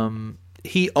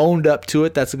he owned up to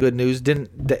it. That's the good news.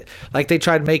 They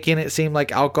tried making it seem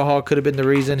like alcohol could have been the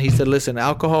reason. He said, "Listen,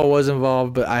 alcohol was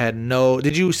involved, but I had no."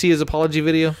 Did you see his apology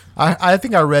video? I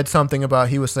think I read something about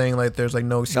he was saying like there's like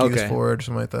no excuse Okay. for it or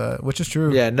something like that, which is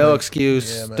true. Yeah, no Like,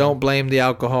 excuse. yeah, man. Don't blame the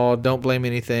alcohol. Don't blame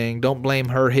anything. Don't blame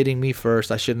her hitting me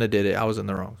first. I shouldn't have did it. I was in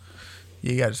the wrong.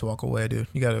 You gotta just walk away, dude.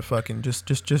 You gotta fucking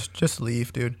just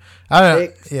leave, dude. I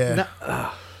don't.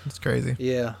 Yeah, it's crazy.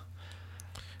 Yeah.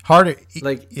 Harder.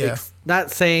 Like, yeah. not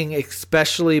saying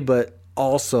especially, but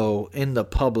also in the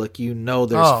public,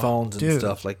 there's phones and dude.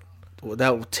 stuff. Like,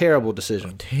 that terrible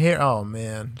decision. Oh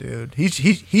man, dude.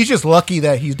 He's just lucky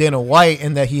that he's Dana White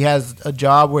and that he has a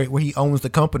job where he owns the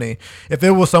company. If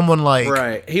it was someone like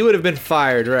Right. He would have been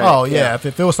fired, right? Oh yeah, if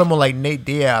it was someone like Nate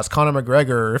Diaz, Conor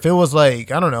McGregor, if it was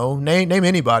like I don't know, name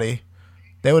anybody,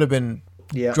 they would have been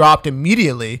dropped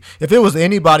immediately. If it was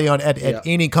anybody at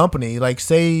any company, like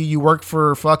say you work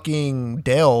for fucking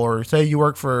Dell or say you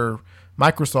work for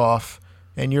Microsoft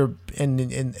and you're and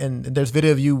there's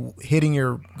video of you hitting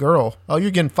your girl, you're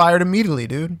getting fired immediately,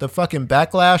 dude. The fucking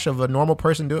backlash of a normal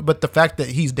person doing it, but the fact that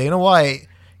he's Dana White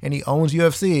and he owns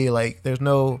UFC, like there's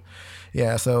no,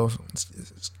 so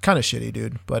it's kind of shitty,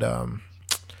 dude. But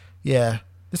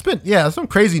it's been some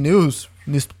crazy news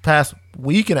this past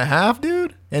week and a half,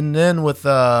 dude. And then with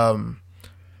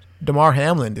Damar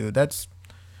Hamlin, dude, that's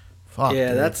fuck. Yeah,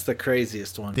 dude. that's the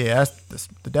craziest one. Yeah, that's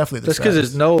definitely the Just because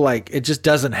saddest. there's no, it just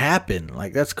doesn't happen.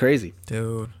 Like, that's crazy.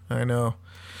 Dude, I know.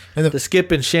 And The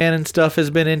Skip and Shannon stuff has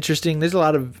been interesting. There's a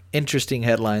lot of interesting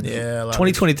headlines. Yeah, a lot of-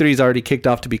 2023 is already kicked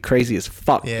off to be crazy as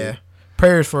fuck. yeah. Dude.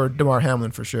 Prayers for Damar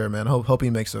Hamlin for sure, man. Hope he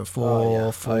makes a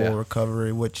full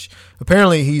recovery, which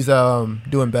apparently he's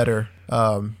doing better.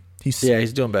 He's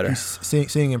doing better. He's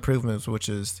seeing improvements, which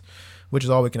is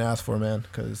all we can ask for, man.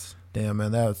 Because damn,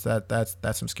 man, that's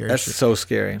some scary That's shit. so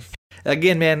scary.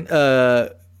 Again, man,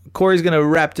 Corey's going to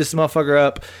wrap this motherfucker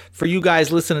up. For you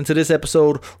guys listening to this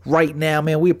episode right now,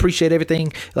 man, we appreciate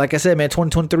everything. Like I said, man,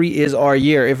 2023 is our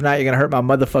year. If not, you're going to hurt my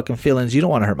motherfucking feelings. You don't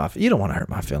want to hurt my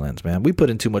feelings, man. We put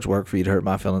in too much work for you to hurt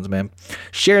my feelings, man.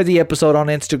 Share the episode on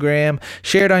Instagram.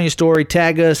 Share it on your story.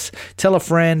 Tag us. Tell a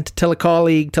friend. Tell a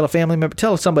colleague. Tell a family member.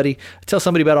 Tell somebody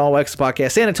about All Wax the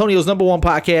Podcast. San Antonio's #1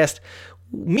 podcast.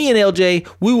 Me and LJ,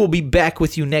 we will be back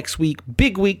with you next week.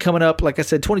 Big week coming up. Like I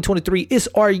said, 2023 is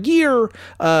our year.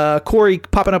 Corey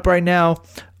popping up right now.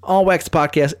 All Wax the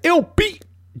Podcast. LB.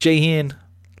 Jay Hen.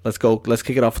 Let's go. Let's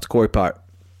kick it off with the Corey part.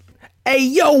 Hey,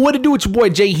 yo, what to do with your boy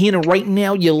Jay Hen? And right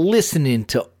now you're listening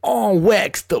to All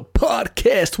Wax the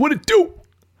Podcast. What it do?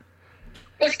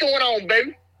 What's going on,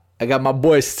 baby? I got my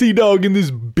boy C-Dog in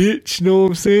this bitch. Know what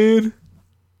I'm saying?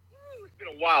 It's been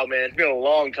a while, man. It's been a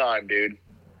long time, dude.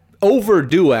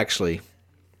 Overdue, actually.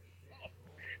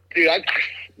 Dude,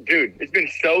 it's been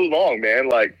so long, man.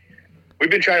 Like, we've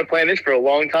been trying to plan this for a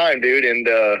long time, dude, and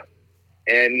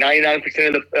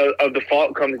 99% of the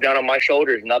fault comes down on my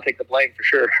shoulders, and I'll take the blame for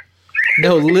sure.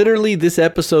 No, literally, this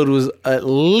episode was at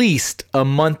least a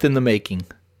month in the making.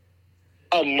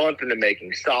 A month in the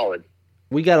making, solid.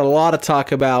 We got a lot to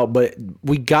talk about, but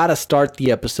we got to start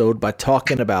the episode by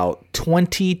talking about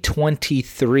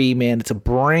 2023, man. It's a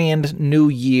brand new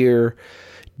year.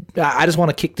 I just want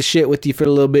to kick the shit with you for a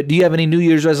little bit. Do you have any New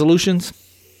Year's resolutions?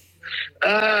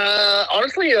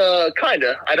 Honestly,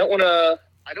 kinda. I don't want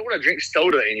to drink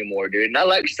soda anymore, dude. And I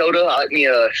like soda. I like me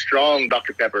a strong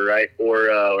Dr. Pepper, right?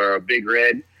 Or a Big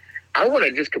Red. I want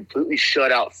to just completely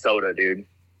shut out soda, dude.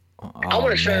 I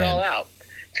want to shut it all out.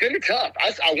 It's gonna be tough.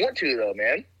 I want to though,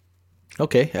 man.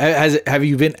 Okay. Have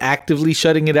you been actively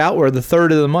shutting it out, or the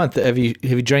third of the month? Have you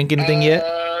drank anything yet?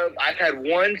 I've had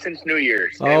one since New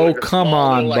Year's. Oh, come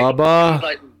on,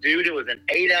 Bubba. Dude, it was an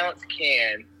 8-ounce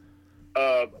can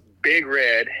of Big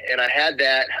Red, and I had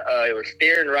that. It was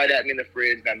staring right at me in the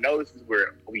fridge, and I know this is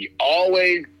where we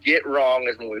always get wrong,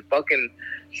 is when we fucking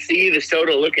see the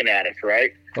soda looking at us,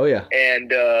 right? Oh yeah.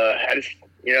 And I just.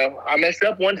 I messed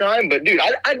up one time, but dude,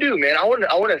 I do, man. I want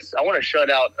to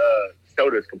shut out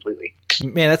sodas completely.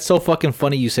 Man, that's so fucking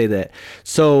funny you say that.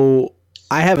 So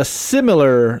I have a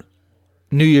similar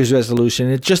New Year's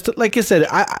resolution. It's just like I said,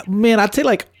 I'd say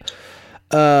like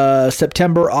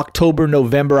September, October,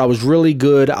 November, I was really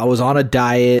good. I was on a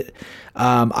diet.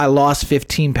 I lost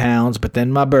 15 pounds, but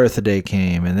then my birthday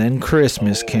came, and then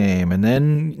Christmas came, and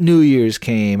then New Year's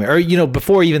came. Or,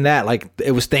 before even that, like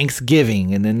it was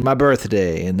Thanksgiving, and then my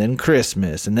birthday, and then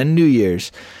Christmas, and then New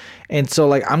Year's. And so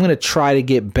like I'm going to try to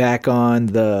get back on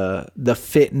the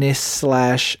fitness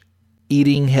 /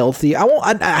 eating healthy.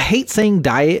 I hate saying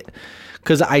diet,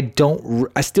 because I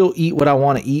still eat what I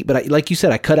want to eat, but like you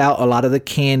said, I cut out a lot of the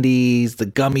candies, the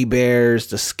gummy bears,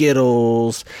 the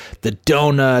Skittles, the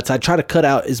donuts. I try to cut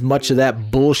out as much of that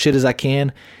bullshit as I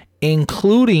can,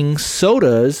 including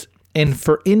sodas. And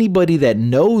for anybody that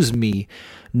knows me,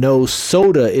 knows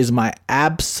soda is my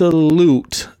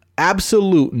absolute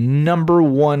number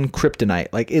one kryptonite.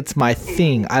 Like, it's my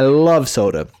thing. I love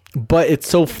soda. But it's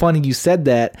so funny you said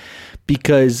that,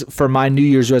 because for my New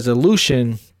Year's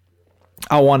resolution,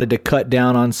 I wanted to cut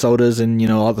down on sodas and,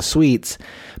 all the sweets,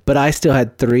 but I still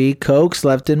had 3 Cokes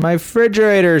left in my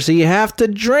refrigerator, so you have to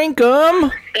drink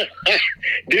them.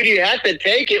 Dude, you have to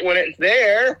take it when it's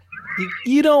there.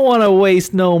 You don't want to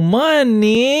waste no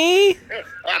money.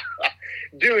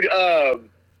 Dude,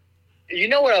 you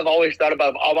know what I've always thought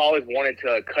about? I've always wanted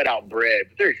to cut out bread,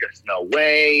 but there's just no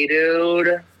way,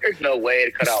 dude. There's no way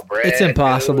to cut out bread. It's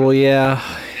impossible, dude.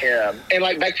 Yeah. And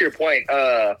like, back to your point,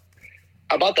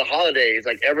 about the holidays,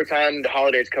 like every time the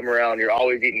holidays come around, you're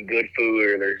always eating good food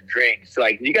or there's drinks. So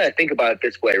like, you got to think about it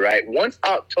this way, right? Once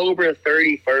October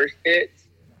 31st hits,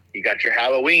 you got your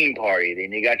Halloween party,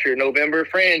 then you got your November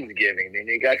Friendsgiving, then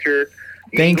you got your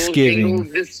Thanksgiving,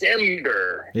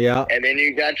 December, yeah, and then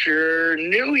you got your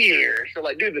New Year. So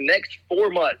like, dude, the next 4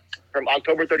 months from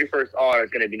October 31st on is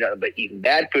going to be nothing but eating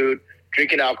bad food,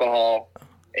 drinking alcohol,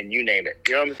 and you name it.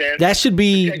 You know what I'm saying? That should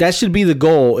be the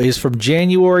goal, is from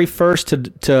January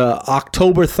 1st to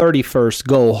October 31st,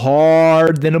 go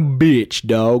hard than a bitch,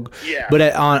 dog. Yeah.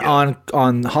 But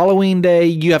on Halloween Day,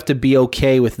 you have to be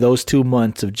okay with those 2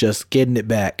 months of just getting it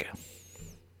back.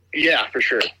 Yeah, for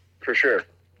sure. For sure.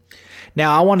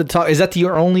 Now, I want to talk, is that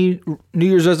your only New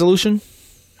Year's resolution?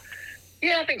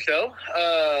 Yeah, I think so.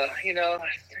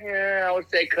 I would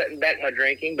say cutting back my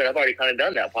drinking, but I've already kind of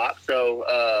done that, Pop.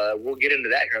 So we'll get into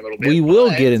that here in a little bit. We will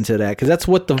get into that, because that's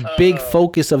what the big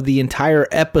focus of the entire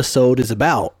episode is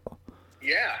about.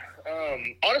 Yeah.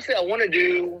 Honestly, I want to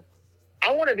do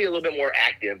I want to be a little bit more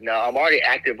active. Now, I'm already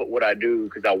active at what I do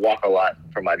because I walk a lot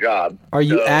for my job. Are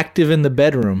you active in the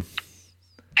bedroom?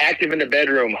 Active in the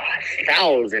bedroom,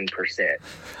 1,000%.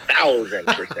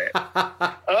 1,000%.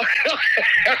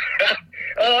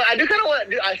 I do kind of want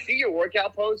to. I see your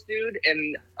workout post, dude,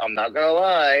 and I'm not gonna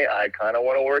lie, I kind of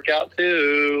want to work out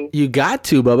too. You got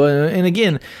to, Bubba. And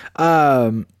again,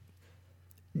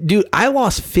 dude, I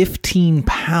lost 15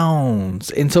 pounds,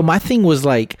 and so my thing was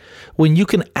like, when you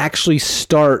can actually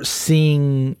start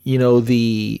seeing,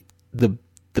 the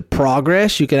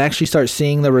progress, you can actually start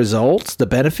seeing the results, the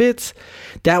benefits.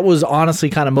 That was honestly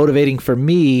kind of motivating for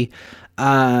me.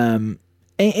 And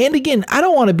again, I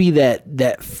don't want to be that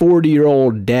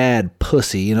 40-year-old dad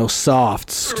pussy, soft,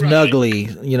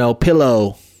 snuggly,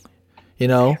 pillow,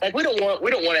 Like we don't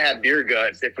want to have beer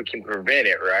guts if we can prevent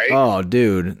it, right? Oh,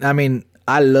 dude. I mean,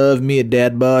 I love me a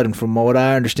dad bod, and from what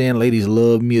I understand, ladies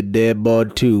love me a dad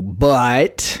bod too.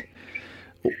 But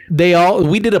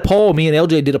we did a poll. Me and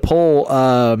LJ did a poll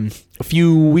a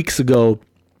few weeks ago,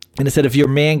 and it said if your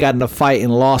man got in a fight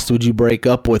and lost, would you break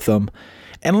up with him?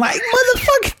 And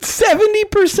motherfucking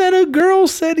 70% of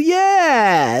girls said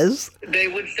yes. They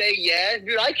would say yes,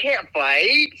 dude. I can't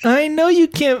fight. I know you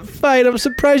can't fight. I'm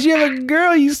surprised you have a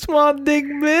girl, you small dick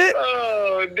bitch.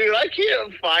 Oh, dude, I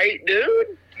can't fight,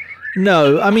 dude.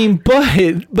 No, I mean,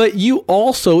 but you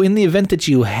also, in the event that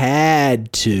you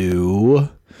had to,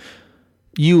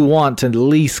 you want to at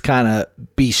least kind of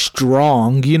be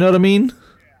strong. You know what I mean?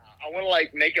 I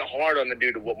want to make it hard on the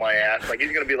dude to whoop my ass. Like,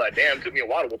 he's gonna be like, "Damn, it took me a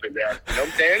while to whoop his ass." You know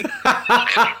what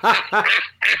I'm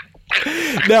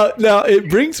saying? Now it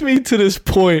brings me to this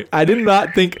point. I did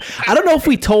not think. I don't know if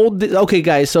we told. Okay,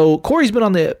 guys. So Corey's been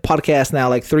on the podcast now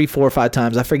like 3, 4, or 5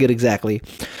 times. I forget exactly.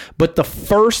 But the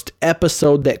first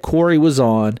episode that Corey was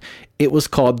on, it was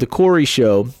called The Corey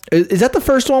Show. Is that the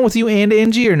first one with you and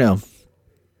Angie, or no?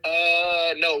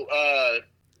 No.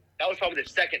 That was probably the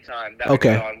second time that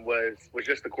okay. I got on was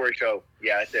just The Corey Show.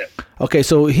 Yeah, that's it. Okay,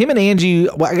 so him and Angie,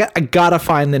 I gotta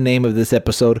find the name of this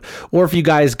episode, or if you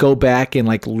guys go back and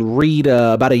read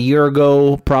about a year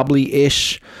ago, probably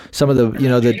ish, some of the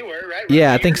January, right?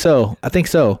 Yeah, I think so.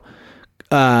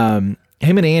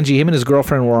 Him and Angie, him and his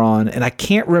girlfriend were on, and I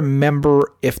can't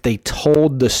remember if they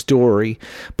told the story,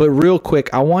 but real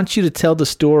quick, I want you to tell the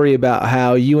story about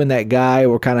how you and that guy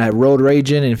were kind of road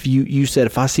raging, and if you said,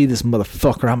 if I see this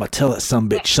motherfucker, I'm going to tell that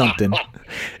sumbitch something.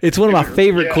 It's one of my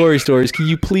favorite Corey stories. Can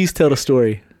you please tell the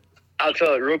story? I'll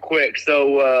tell it real quick.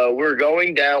 So we're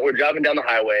driving down the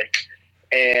highway,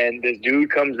 and this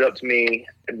dude comes up to me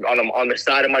on the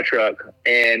side of my truck,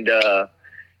 and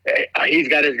he's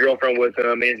got his girlfriend with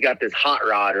him, and he's got this hot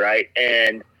rod, right?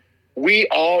 And we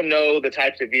all know the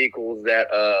types of vehicles that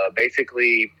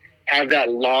basically have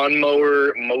that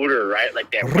lawnmower motor, right?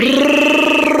 Like that.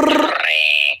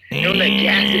 That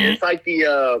gas. It's like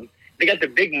they got the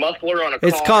big muffler on a car.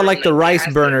 It's called like the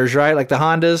rice burners, right? Like the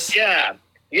Hondas. Yeah.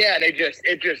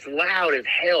 It's just loud as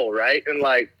hell, right? And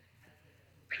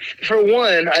for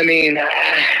one, I mean,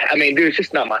 dude, it's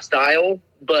just not my style.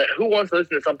 But who wants to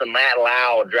listen to something that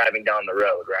loud driving down the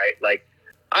road, right?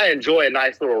 I enjoy a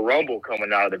nice little rumble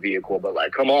coming out of the vehicle, but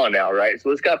come on now, right?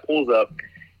 So this guy pulls up,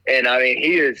 and I mean,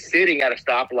 he is sitting at a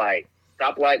stoplight.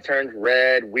 Stoplight turns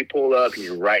red. We pull up.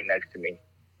 He's right next to me.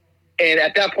 And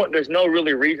at that point, there's no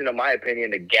really reason, in my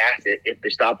opinion, to gas it if the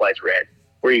stoplight's red.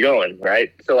 Where are you going,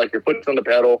 right? So your foot's on the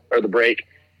pedal or the brake,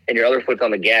 and your other foot's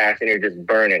on the gas, and you're just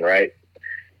burning, right?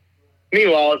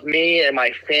 Meanwhile, it's me and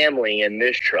my family in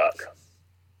this truck.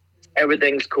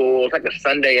 Everything's cool. It's like a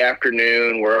Sunday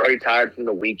afternoon. We're already tired from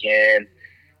the weekend.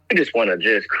 I just want to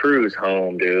just cruise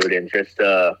home, dude. And just,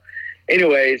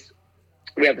 anyways,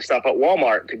 we have to stop at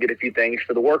Walmart to get a few things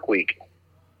for the work week.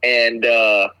 And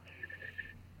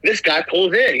this guy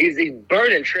pulls in. He's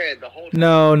burning tread the whole time.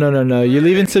 No. You're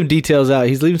leaving some details out.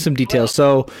 He's leaving some details.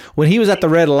 So when he was at the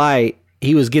red light,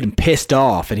 he was getting pissed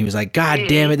off, and he was like, God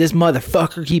damn it, this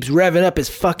motherfucker keeps revving up his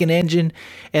fucking engine.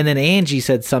 And then Angie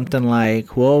said something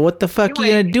like, well, what the fuck are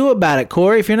you going to do about it,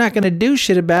 Corey? If you're not going to do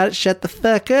shit about it, shut the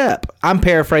fuck up. I'm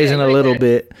paraphrasing a little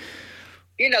bit.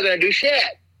 You're not going to do shit.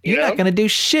 You're not going to do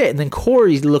shit. And then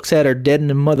Corey looks at her dead in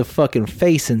the motherfucking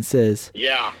face and says,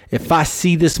 yeah, if I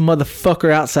see this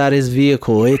motherfucker outside his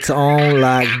vehicle, it's on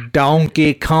like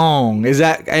Donkey Kong.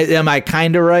 Am I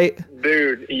kind of right?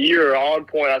 Dude, you're on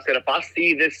point. I said, if I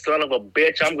see this son of a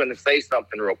bitch, I'm going to say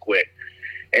something real quick.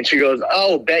 And she goes,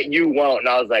 oh, bet you won't. And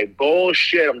I was like,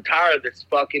 bullshit. I'm tired of this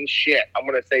fucking shit. I'm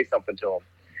going to say something to him.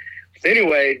 So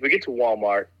anyway, we get to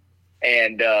Walmart,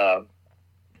 and lo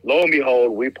and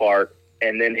behold, we park.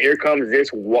 And then here comes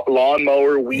this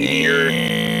lawnmower weed eater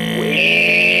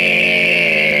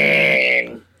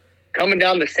coming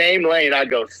down the same lane. I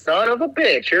go, son of a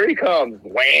bitch, here he comes.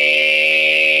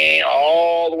 Whang,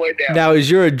 all the way down. Now, is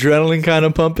your adrenaline kind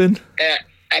of pumping?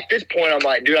 At this point, I'm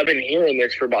like, dude, I've been hearing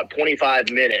this for about 25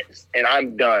 minutes, and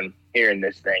I'm done hearing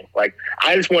this thing. Like,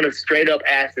 I just want to straight up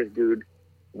ask this dude,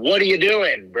 what are you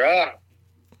doing, bruh?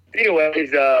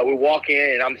 Anyways, we walk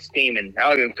in, and I'm steaming. I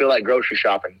don't even feel like grocery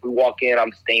shopping. We walk in,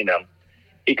 I'm steaming.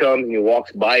 He comes, and he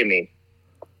walks by me.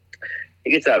 He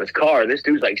gets out of his car. This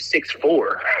dude's like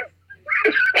 6'4".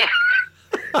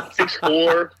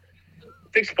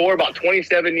 6'4", about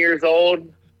 27 years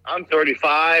old. I'm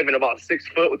 35 and about 6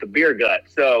 foot with a beer gut.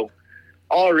 So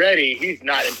already he's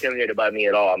not intimidated by me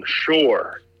at all, I'm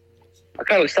sure. I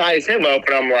kind of size him up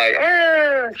and I'm like,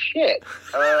 shit.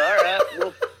 All right,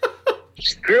 well,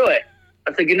 screw it.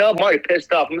 I said, I'm already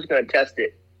pissed off. I'm just going to test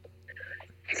it.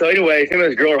 So anyways, him and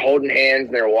his girl are holding hands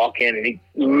and they're walking and he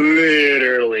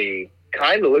literally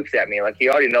kind of looks at me like he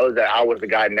already knows that I was the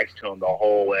guy next to him the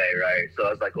whole way, right? So I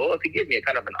was like, well, if he gives me a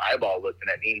kind of an eyeball look, then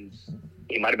that means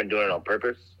he might have been doing it on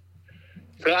purpose.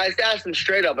 So I asked him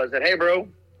straight up. I said, hey, bro.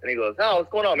 And he goes, oh, what's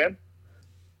going on, man?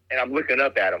 And I'm looking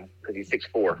up at him because he's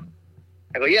 6'4".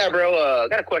 I go, yeah, bro, I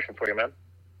got a question for you, man.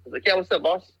 He's like, yeah, what's up,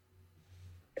 boss?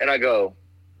 And I go,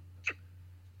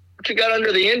 what you got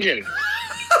under the engine?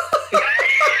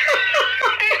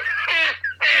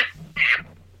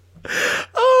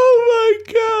 Oh, my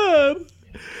God.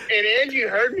 And Angie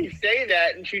heard me say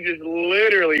that, and she just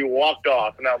literally walked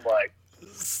off. And I'm like,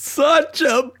 such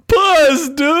a puss,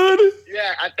 dude.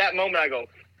 Yeah, at that moment, I go,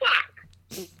 fuck.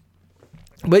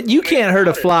 But you can't hurt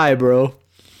a fly, bro.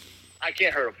 I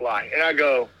can't hurt a fly. And I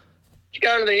go, what you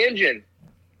got under the engine?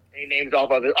 And he names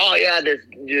off of it. Oh, yeah, there's,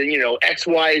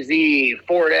 XYZ,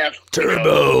 Ford F.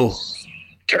 Turbo.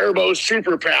 Turbo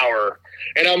superpower.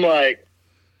 And I'm like,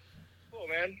 oh,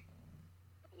 man.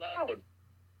 Loud.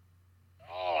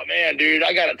 Oh, man, dude,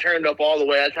 I got it turned up all the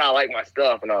way. That's how I like my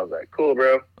stuff. And I was like, cool,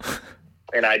 bro.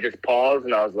 And I just paused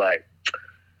and I was like,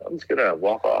 I'm just going to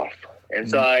walk off. And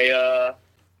so I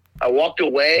walked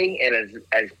away, and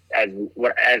as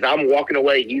I'm walking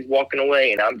away, he's walking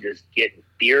away, and I'm just getting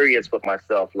furious with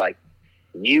myself, like,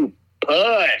 you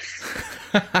puss.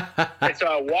 And so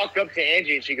I walked up to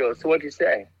Angie, and she goes, so what'd you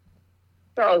say?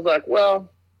 And I was like, well,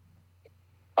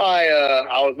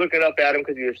 I was looking up at him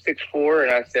because he was 6'4",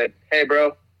 and I said, hey,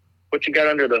 bro, what you got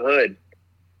under the hood?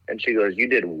 And she goes, you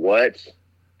did what?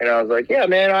 And I was like, yeah,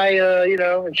 man,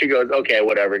 and she goes, okay,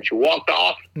 whatever. And she walked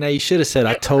off. Now, you should have said,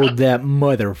 I told that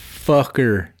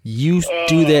motherfucker, you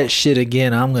do that shit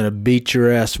again, I'm going to beat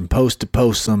your ass from post to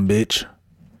post, some bitch.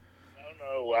 I don't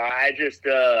know. I just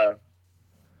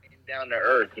came down to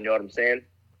earth, you know what I'm saying?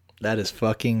 That is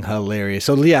fucking hilarious.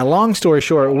 So, yeah, long story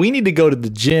short, we need to go to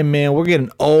the gym, man. We're getting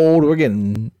old. We're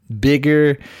getting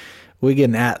bigger. We're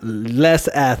getting less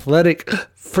athletic.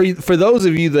 For those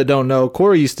of you that don't know,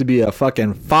 Corey used to be a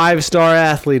fucking 5-star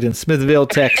athlete in Smithville,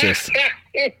 Texas.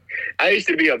 I used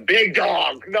to be a big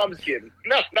dog. No, I'm just kidding.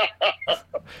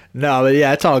 No, but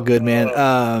yeah, it's all good,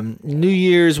 man. New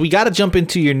Year's, we got to jump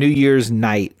into your New Year's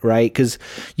night, right? Because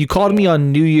you called me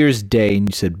on New Year's Day and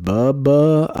you said,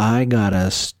 Bubba, I got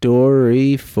a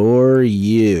story for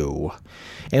you.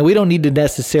 And we don't need to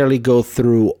necessarily go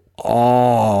through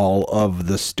all of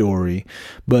the story,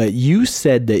 but you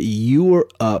said that you were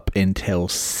up until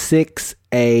 6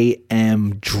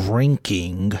 a.m.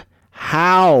 drinking.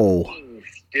 How?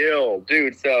 Still,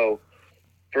 dude, so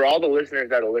for all the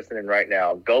listeners that are listening right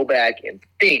now, go back and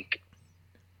think.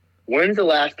 When's the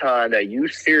last time that you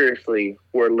seriously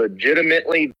were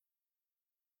legitimately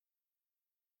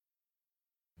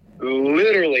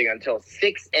literally until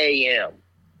 6 a.m.?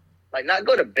 Like, not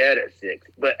go to bed at 6,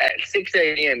 but at 6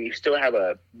 a.m. you still have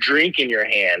a drink in your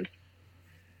hand.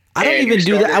 I don't even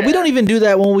do that. We don't even do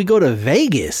that when we go to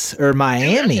Vegas or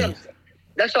Miami.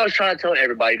 That's what I was trying to tell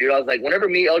everybody, dude. I was like, whenever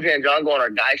me, LJ, and John go on our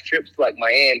guys' trips to, like,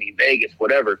 Miami, Vegas,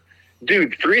 whatever,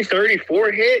 dude,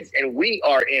 3:34 hits, and we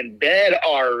are in bed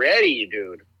already,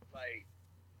 dude. Like,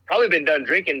 probably been done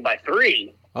drinking by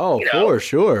 3. Oh, for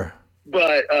sure.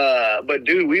 But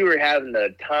dude, we were having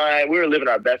the time. We were living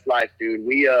our best life, dude.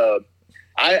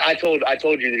 I told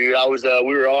you, dude.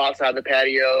 We were all outside the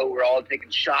patio. We were all taking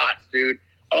shots, dude.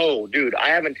 Oh, dude, I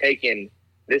haven't taken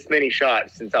this many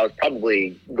shots since I was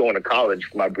probably going to college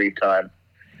for my brief time.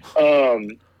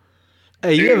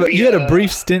 Hey, you had a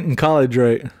brief stint in college,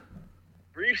 right?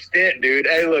 Brief stint, dude.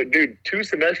 Hey, look, dude, 2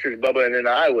 semesters, Bubba, and then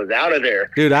I was out of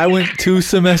there. Dude, I went 2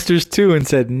 semesters too and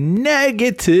said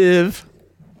negative.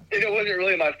 It wasn't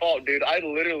really my fault, dude.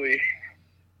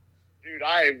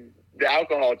 The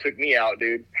alcohol took me out,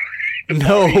 dude.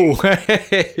 No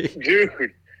way.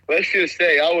 Dude, let's just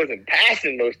say I wasn't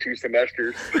passing those 2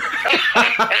 semesters.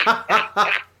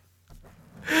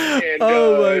 And,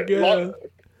 Oh my God.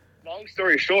 Long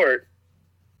story short,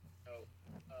 I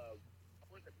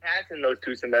wasn't passing those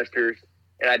 2 semesters,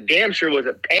 and I damn sure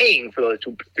wasn't paying for those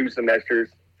two semesters.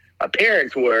 My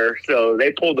parents were, so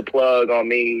they pulled the plug on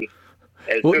me.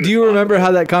 Do you remember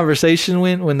how that conversation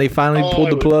went when they finally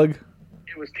pulled the plug?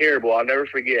 It was terrible. I'll never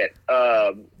forget.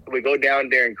 We go down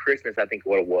during Christmas, I think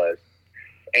what it was.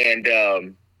 And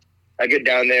I get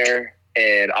down there,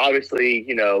 and obviously,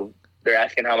 you know, they're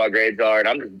asking how my grades are, and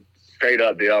I'm just straight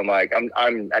up, dude. I'm like,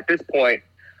 I'm at this point,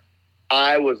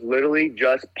 I was literally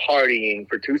just partying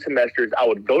for 2 semesters. I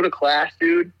would go to class,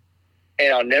 dude,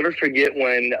 and I'll never forget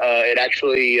when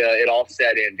it all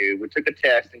set in, dude. We took a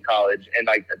test in college, and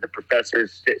like the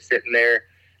professor's sitting there.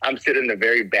 I'm sitting in the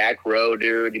very back row,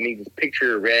 dude. You need to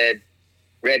picture Red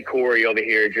Corey over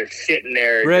here just sitting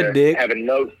there. Red Dick. Having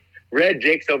no Red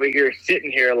Dick's over here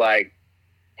sitting here like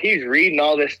he's reading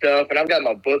all this stuff, and I've got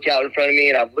my book out in front of me,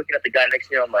 and I'm looking at the guy next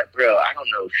to me. I'm like, bro, I don't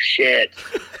know shit.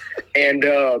 And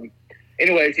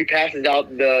anyways, he passes out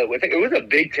I think it was a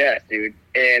big test, dude.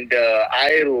 And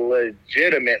I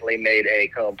legitimately made a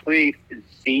complete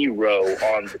 0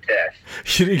 on the test.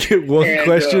 You didn't get one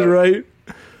question right?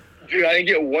 Dude, I didn't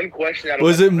get one question out of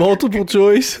Was it multiple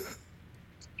choice?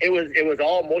 It was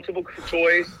all multiple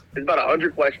choice. It's about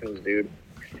 100 questions, dude.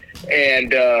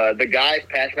 And the guy's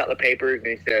passing out the papers,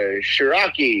 and he says,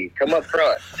 Shiraki, come up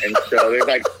front. And so they're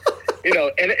like, you know,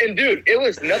 and dude, it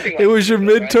was nothing like It was your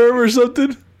midterm or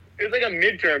something? It was like a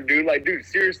midterm, dude. Like, dude,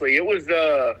 seriously, it was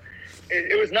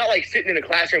it was not like sitting in a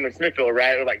classroom in Smithville,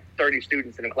 right? With like 30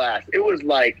 students in a class. It was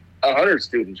like 100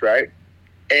 students, right?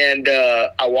 And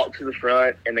I walked to the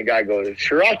front, and the guy goes,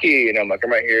 Shiraki, and I'm like,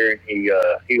 I'm right here. He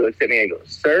looks at me and he goes,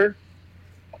 sir,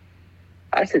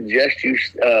 I suggest you,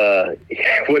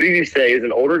 what did he say? He's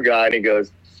an older guy, and he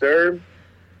goes, sir,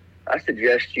 I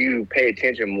suggest you pay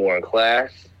attention more in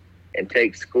class and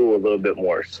take school a little bit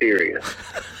more serious.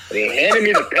 And he handed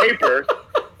me the paper,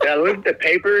 and I looked at the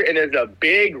paper, and there's a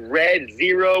big red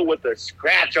 0 with a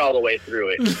scratch all the way through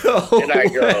it. No and I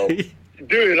go, way.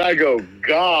 dude, and I go,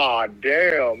 God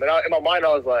damn. And in my mind,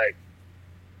 I was like,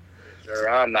 sir,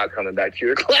 I'm not coming back to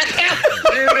your class.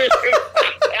 Dude.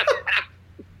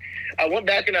 I went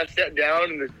back and I sat down,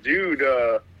 and this dude, he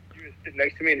was sitting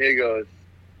next to me, and he goes,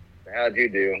 how'd you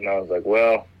do? And I was like,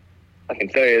 well, I can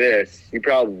tell you this. You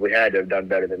probably had to have done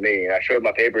better than me. And I showed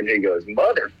my paper, and he goes,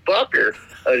 motherfucker,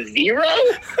 a 0?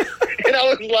 And I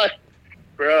was like,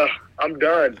 bro, I'm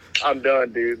done,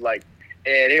 dude. Like,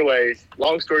 and anyways,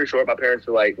 long story short, my parents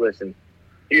were like, listen,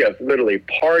 you have literally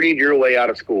partied your way out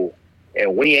of school,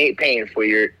 and we ain't paying for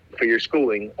your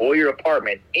schooling or your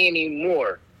apartment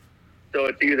anymore. So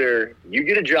it's either you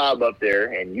get a job up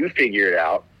there and you figure it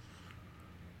out,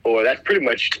 or that's pretty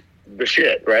much the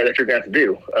shit, right? That you're going to have to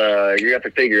do. You're going to have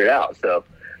to figure it out. So,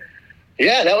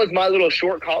 yeah, that was my little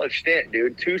short college stint,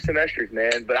 dude. 2 semesters,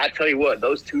 man. But I tell you what,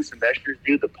 those 2 semesters,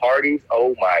 dude, the parties,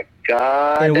 oh, my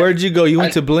God. And where'd you go? You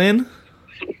went to Blinn?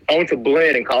 I went to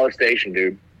Blinn in College Station,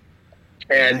 dude.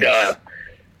 And, Nice.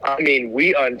 I mean,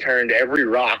 we unturned every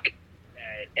rock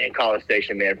in College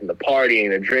Station, man, from the partying,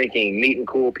 the drinking, meeting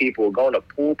cool people, going to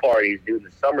pool parties, dude, in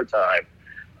the summertime.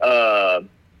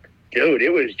 Dude,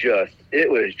 it was just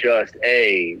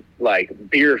a, like,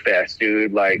 beer fest,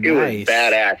 dude. Like, it was Nice.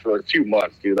 badass for those 2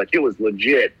 months, dude. Like, it was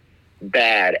legit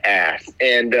badass.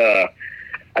 And I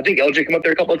think LJ came up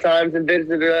there a couple of times and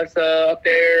visited us up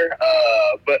there.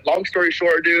 But long story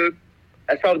short, dude,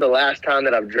 that's probably the last time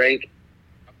that I've drank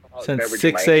Since beverage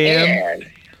 6 in my a.m.? hand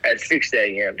at 6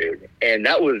 a.m., dude. And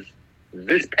that was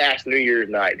this past New Year's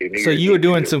night, dude. So you were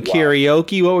doing some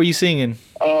karaoke? What were you singing?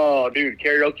 Oh, dude,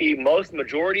 karaoke.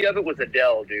 Majority of it was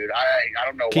Adele, dude. I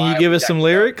don't know why. Can you give us some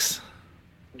lyrics?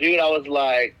 Dude, I was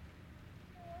like,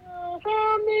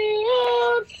 from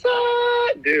the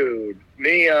outside. Dude,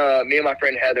 me and my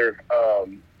friend Heather,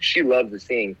 she loves to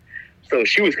sing. So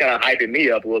she was kind of hyping me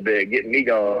up a little bit, getting me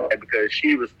going because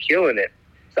she was killing it.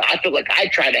 So I feel like I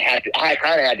kind of had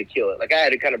to kill it. Like I had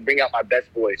to kind of bring out my best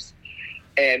voice.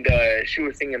 And she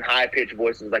was singing high-pitched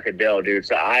voices like Adele, dude.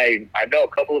 So I know a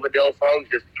couple of Adele songs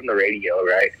just from the radio,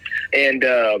 right? And,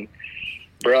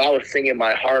 bro, I was singing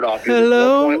my heart off. There's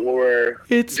Hello, one point where,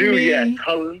 it's dude, me. yes,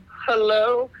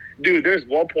 hello. Dude, there's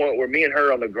one point where me and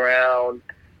her on the ground,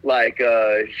 like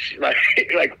we're,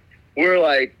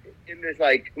 like, in this,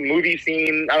 like, movie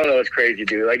scene. I don't know. It's crazy,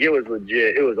 dude. Like, it was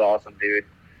legit. It was awesome, dude.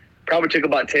 Probably took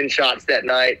about 10 shots that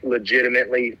night,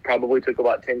 legitimately. Probably took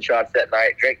about 10 shots that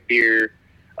night. Drank beer.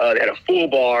 They had a full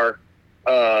bar.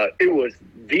 It was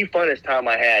the funnest time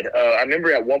I had. I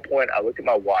remember at one point I looked at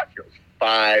my watch. It was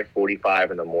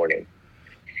 5:45 in the morning.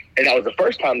 And that was the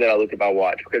first time that I looked at my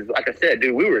watch because, like I said,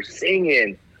 dude, we were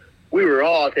singing. We were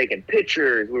all taking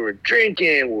pictures. We were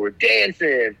drinking. We were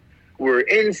dancing. We were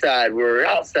inside. We were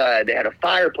outside. They had a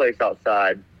fireplace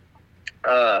outside.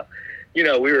 We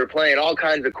were playing all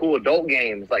kinds of cool adult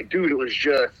games. Like, dude,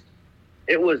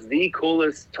 it was the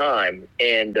coolest time.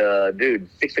 And, dude,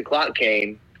 6 o'clock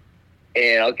came.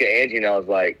 And I looked at Angie and I was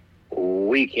like,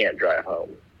 we can't drive home.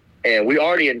 And we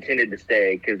already intended to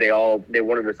stay because they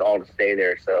wanted us all to stay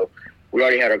there. So we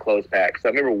already had our clothes packed. So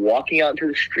I remember walking out to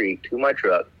the street to my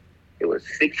truck. It was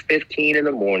 6:15 in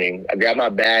the morning. I grabbed my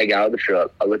bag out of the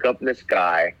truck. I look up in the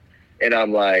sky and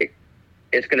I'm like,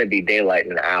 it's going to be daylight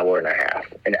in an hour and a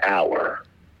half. An hour,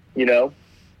 you know?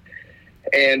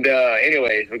 And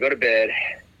anyways, we go to bed.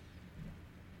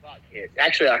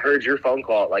 Actually, I heard your phone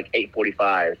call at like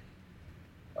 8:45.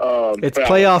 It's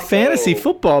playoff fantasy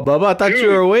football, Bubba. I thought you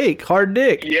were awake. Hard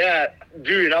dick. Yeah,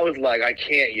 dude. And I was like, I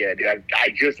can't yet, dude. I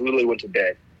just literally went to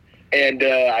bed. And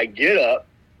I get up,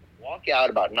 walk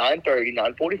out about 9:30,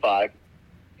 9:45.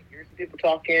 Hear some people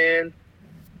talking.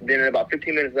 Then about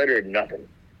 15 minutes later, nothing.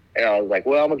 And I was like,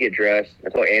 well, I'm going to get dressed. I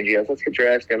told Angie, let's get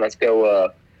dressed and let's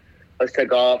go, let's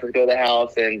take off. Let's go to the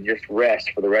house and just rest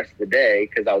for the rest of the day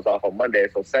because I was off on Monday.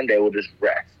 So Sunday, we'll just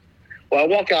rest. Well, I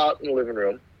walk out in the living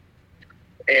room.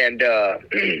 And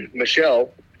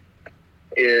Michelle,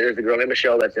 there's a girl named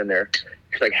Michelle that's in there.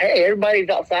 She's like, hey, everybody's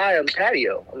outside on the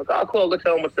patio. I'm like, oh, cool. Go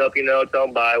tell them what's up, tell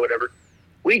them bye, whatever.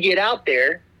 We get out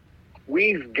there.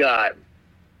 We've got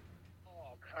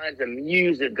all kinds of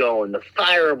music going. The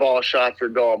fireball shots are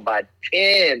going by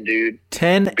 10, dude.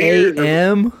 10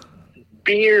 a.m.?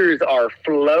 Beers are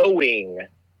flowing.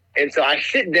 And so I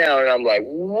sit down and I'm like,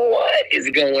 what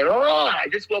is going on? I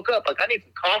just woke up. Like, I need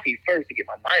some coffee first to get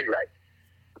my mind right.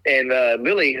 And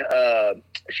Lily,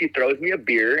 she throws me a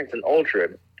beer. It's an Ultra.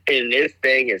 And this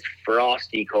thing is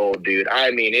frosty cold, dude.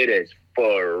 I mean, it is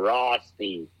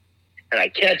frosty. And I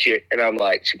catch it, and I'm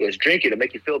like, she goes, drink it. It'll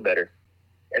make you feel better.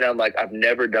 And I'm like, I've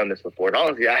never done this before. And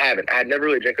honestly, I haven't. I had never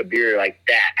really drank a beer like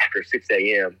that after 6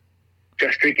 a.m.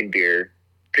 Just drinking beer,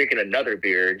 drinking another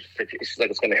beer. It's like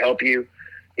it's going to help you.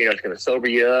 It's going to sober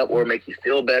you up or make you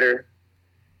feel better.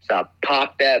 So I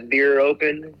popped that beer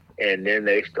open, and then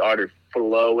they started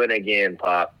flowing again,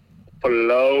 Pop.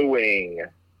 Flowing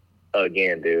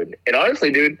again, dude. And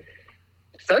honestly, dude,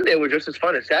 Sunday was just as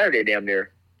fun as Saturday, damn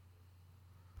near.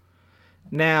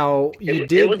 Now, you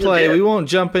did play, we won't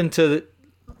jump into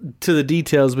the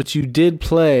details, but you did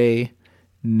play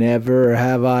Never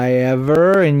Have I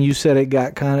Ever, and you said it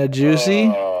got kind of juicy.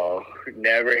 Oh,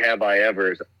 Never Have I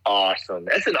Ever is awesome.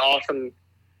 That's an awesome...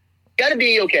 Got to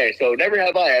be okay. So Never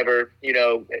Have I Ever,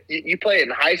 you play in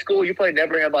high school, you play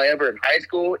Never Have I Ever in high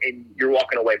school, and you're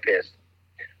walking away pissed.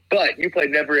 But you play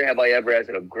Never Have I Ever as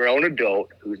a grown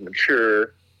adult who's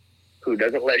mature, who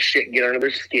doesn't let shit get under their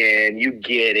skin. You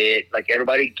get it. Like,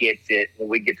 everybody gets it when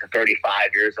we get to 35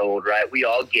 years old, right? We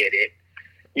all get it.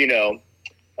 You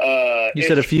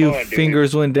said a few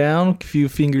fingers went down, a few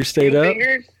fingers stayed up.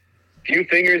 Few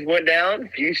fingers went down,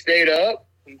 few stayed up.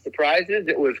 Some surprises.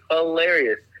 It was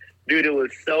hilarious. Dude, it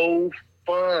was so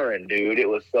fun, dude. It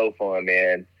was so fun,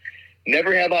 man.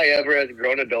 Never have I ever, as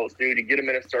grown adults, dude, you get them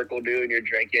in a circle, dude, and you're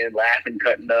drinking, laughing,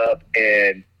 cutting up,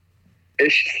 and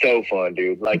it's so fun,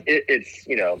 dude. Like, it's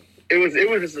it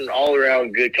was just an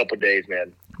all-around good couple of days,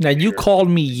 man. Now, you called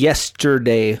me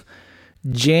yesterday,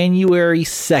 January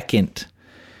 2nd,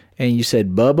 and you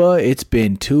said, Bubba, it's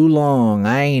been too long.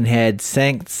 I ain't had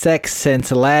sex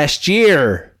since last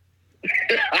year.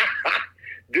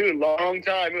 Dude, long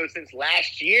time. It was since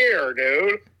last year,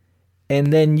 dude.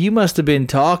 And then you must have been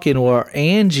talking where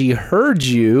Angie heard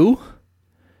you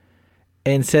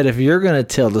and said, if you're going to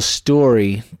tell the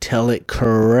story, tell it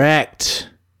correct.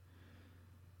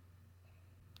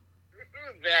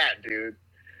 That, dude.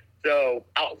 So,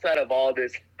 outside of all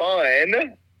this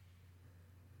fun,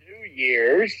 New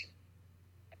Year's,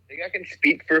 I think I can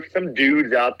speak for some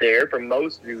dudes out there, for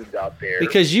most dudes out there.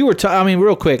 Because you were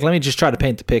real quick, let me just try to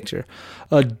paint the picture.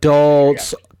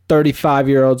 Adults,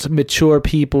 35-year-olds, mature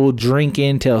people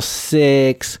drinking till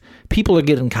 6. People are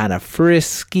getting kind of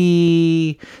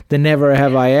frisky. The Never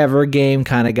Have I Ever game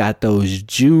kind of got those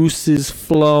juices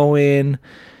flowing.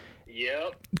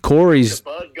 Yep. Corey's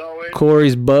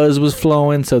buzz was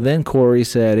flowing. So then Corey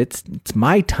said, "It's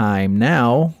my time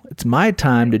now. It's my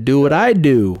time to do what I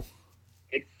do.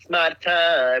 It's my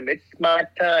time. It's my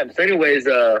time." So, anyways,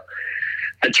 the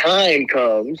time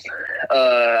comes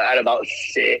at about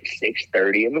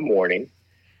 6:30 in the morning.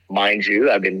 Mind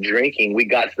you, I've been drinking. We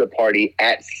got to the party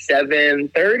at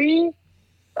 7:30.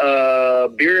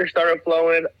 Beer started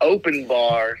flowing, open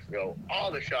bars,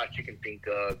 all the shots you can think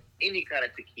of, any kind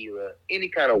of tequila, any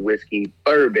kind of whiskey,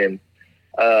 bourbon,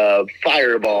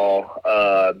 Fireball,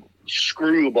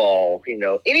 Screwball,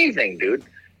 anything, dude.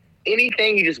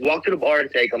 Anything, you just walk to the bar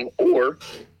and take them. Or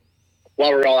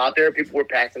while we're all out there, people were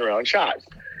passing around shots.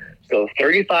 So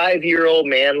 35-year-old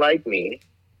man like me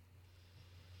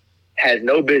has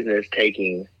no business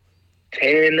taking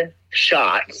 10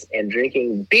 shots and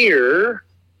drinking beer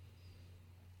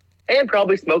and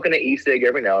probably smoking an e-cig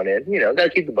every now and then. Got to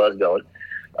keep the buzz going.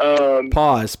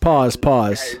 Pause.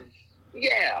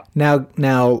 Yeah.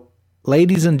 Now,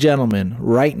 ladies and gentlemen,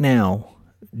 right now,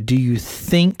 do you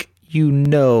think you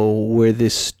know where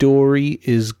this story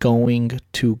is going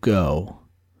to go?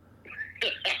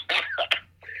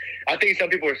 I think some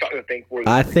people are starting to think we're.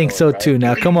 I think so too.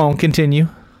 Now, come on, continue.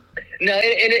 No,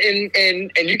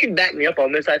 and you can back me up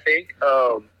on this. I think,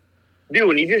 dude,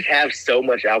 when you just have so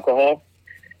much alcohol,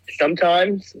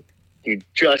 sometimes you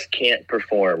just can't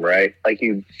perform, right? Like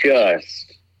you can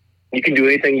do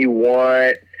anything you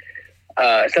want.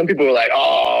 Some people are like,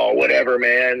 oh, whatever,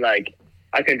 man. Like,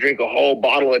 I can drink a whole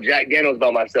bottle of Jack Daniels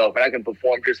by myself and I can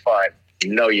perform just fine.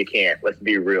 No, you can't. Let's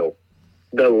be real.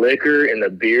 The liquor and the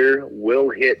beer will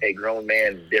hit a grown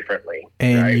man differently.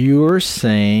 And right? you're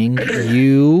saying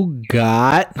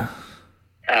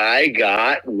I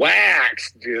got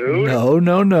waxed, dude. No.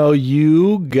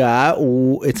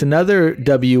 It's another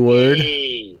W word.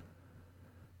 Hey.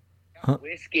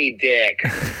 Whiskey dick.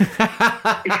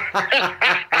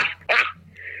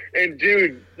 And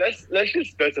dude, let's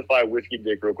just specify whiskey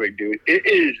dick real quick, dude. It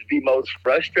is the most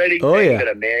frustrating thing that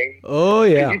a man. Oh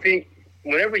yeah. You think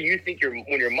whenever you think when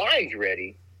your mind's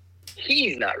ready,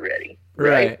 he's not ready.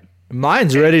 Right.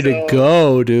 Mine's ready to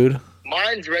go, dude.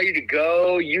 Mine's ready to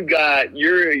go.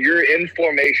 You're in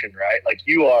formation, right? Like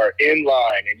you are in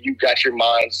line and you got your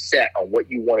mind set on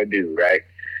what you want to do, right?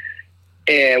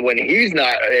 And when he's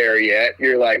not there yet,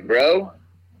 you're like, bro,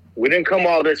 we didn't come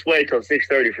all this way till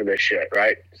 6:30 for this shit,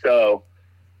 right? So,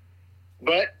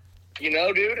 but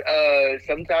dude,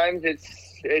 sometimes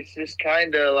it's just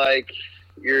kind of like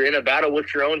you're in a battle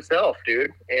with your own self,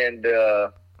 dude, and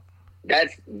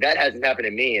that hasn't happened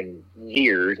to me in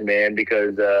years, man.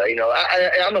 Because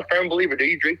I'm a firm believer. Do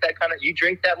you drink that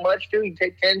much, dude? You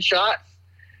take 10 shots.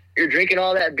 You're drinking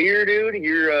all that beer, dude.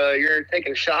 You're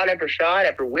taking shot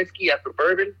after whiskey after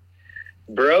bourbon,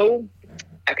 bro.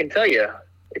 I can tell you,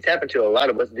 it's happened to a lot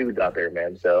of us dudes out there,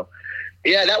 man. So,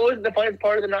 yeah, that was the funnest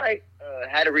part of the night.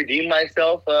 Had to redeem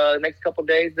myself the next couple of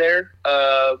days there,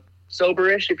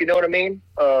 soberish, if you know what I mean.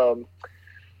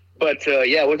 But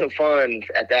it wasn't fun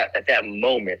at that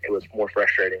moment. It was more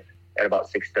frustrating at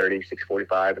about 6:30,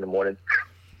 6:45 in the morning.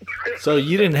 So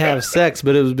you didn't have sex,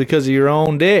 but it was because of your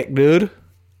own dick, dude.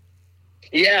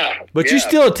 Yeah. But you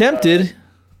still attempted.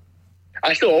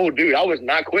 Dude, I was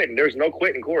not quitting. There's no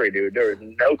quitting, Corey, dude. There was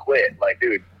no quit. Like,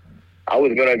 dude, I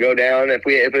was gonna go down if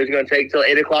it was gonna take till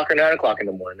 8 o'clock or 9 o'clock in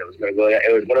the morning. It was gonna go.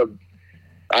 It was gonna.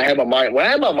 I had my mind. When I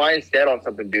have my mind set on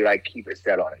something, dude, I keep it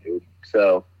set on it, dude.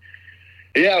 So,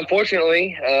 yeah,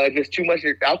 unfortunately, just too much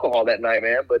alcohol that night,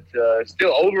 man. But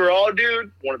still, overall,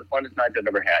 dude, one of the funnest nights I've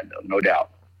ever had, though, no doubt.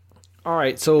 All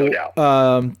right, so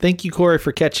thank you, Corey,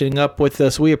 for catching up with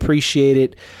us. We appreciate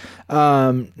it.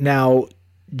 Now,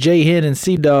 J Hen and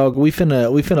C Dog, we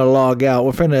finna log out.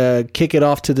 We're finna kick it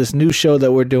off to this new show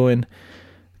that we're doing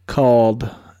called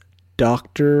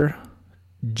Dr.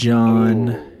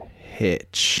 John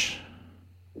Hitch.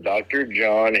 Dr.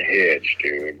 John Hitch,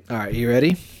 dude. All right, you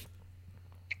ready?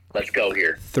 Let's go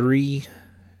here. 3,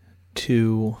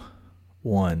 2,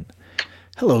 1.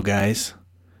 Hello, guys.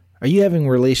 Are you having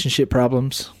relationship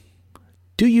problems?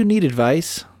 Do you need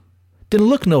advice? Then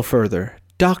look no further.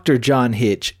 Dr. John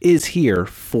Hitch is here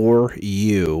for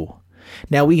you.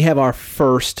 Now we have our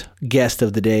first guest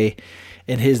of the day,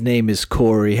 and his name is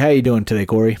Corey. How you doing today,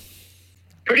 Corey?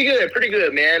 Pretty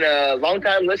good, man.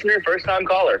 Long-time listener, first-time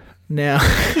caller. Now,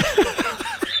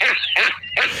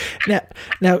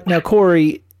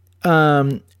 Corey,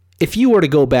 if you were to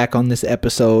go back on this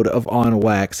episode of On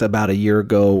Wax about a year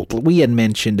ago, we had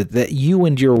mentioned that you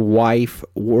and your wife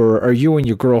or you and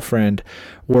your girlfriend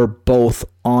were both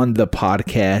on the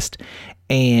podcast,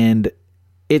 and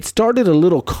it started a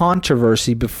little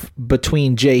controversy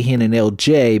between J Hen and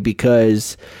LJ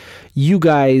because you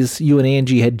and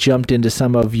Angie had jumped into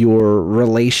some of your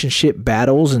relationship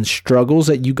battles and struggles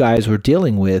that you guys were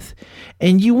dealing with,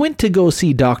 and you went to go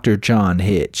see Dr. John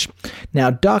Hitch.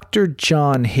 Now, Dr.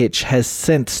 John Hitch has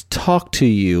since talked to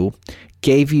you,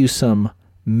 gave you some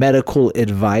medical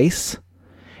advice,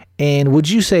 and would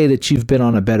you say that you've been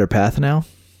on a better path now?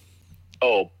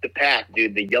 Oh, the path,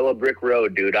 dude. The yellow brick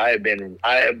road, dude. I have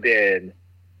been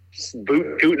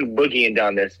scooting boogieing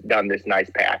down this nice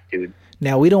path, dude.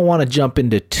 Now, we don't want to jump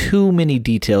into too many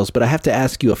details, but I have to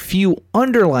ask you a few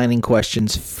underlining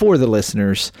questions for the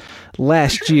listeners.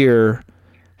 Last year,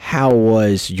 how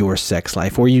was your sex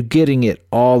life? Were you getting it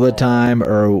all the time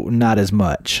or not as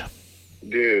much?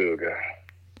 Dude,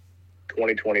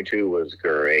 2022 was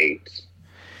great.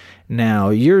 Now,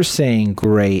 you're saying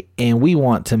great, and we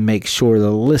want to make sure the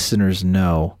listeners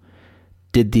know,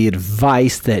 did the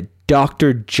advice that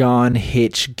Dr. John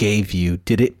Hitch gave you,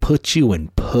 did it put you in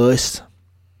puss?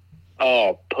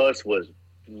 Oh, puss was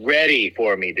ready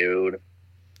for me, dude.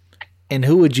 And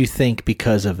who would you think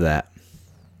because of that?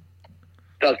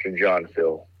 Dr. John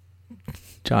Phil.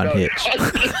 John Hitch.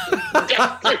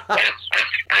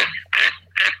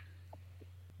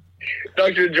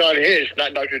 Dr. John Hitch,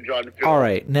 not Dr. John Phil. All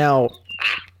right, now...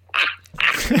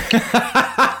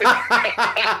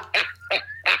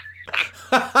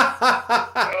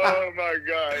 Oh, my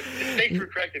God. Thanks for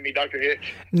correcting me, Dr.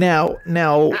 Hitch. Now,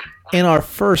 in our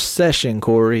first session,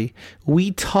 Corey,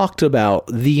 we talked about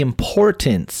the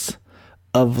importance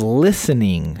of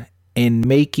listening and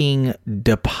making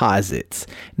deposits.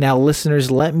 Now,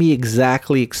 listeners, let me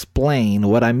exactly explain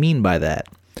what I mean by that.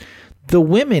 The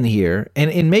women here,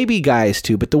 and maybe guys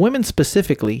too, but the women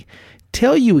specifically,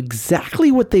 tell you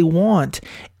exactly what they want,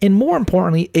 and more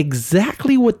importantly,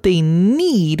 exactly what they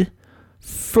need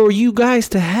for you guys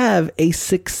to have a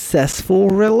successful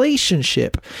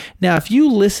relationship. Now, if you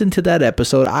listen to that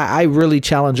episode, I really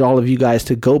challenge all of you guys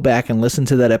to go back and listen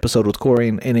to that episode with Corey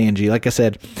and Angie. Like I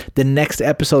said, the next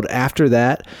episode after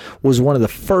that was one of the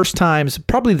first times,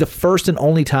 probably the first and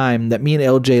only time that me and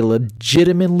LJ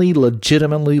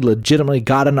legitimately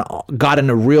got in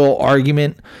a real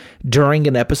argument during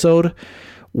an episode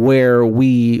where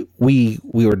we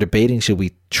were debating, should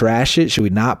we trash it? Should we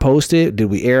not post it? Did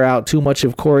we air out too much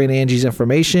of Corey and Angie's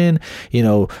information? You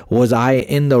know, was I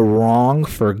in the wrong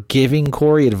for giving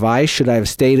Corey advice? Should I have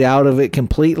stayed out of it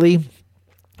completely?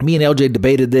 Me and LJ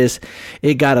debated this.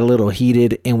 It got a little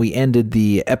heated, and we ended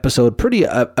the episode pretty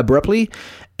abruptly.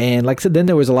 And like I said, then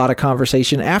there was a lot of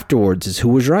conversation afterwards. Is who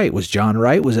was right? Was John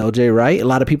right? Was LJ right? A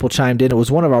lot of people chimed in. It was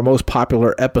one of our most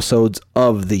popular episodes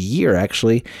of the year,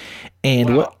 actually.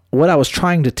 And wow. What I was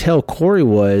trying to tell Corey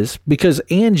was, because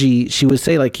Angie, she would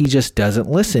say, like, he just doesn't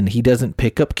listen. He doesn't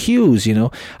pick up cues, you know.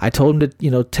 I told him to,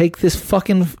 you know, take this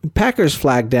fucking Packers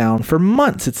flag down for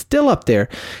months. It's still up there.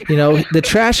 You know, the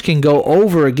trash can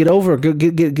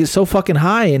get so fucking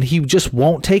high, and he just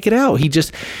won't take it out.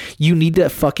 You need to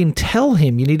fucking tell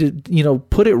him. You need to, you know,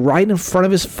 put it right in front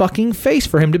of his fucking face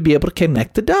for him to be able to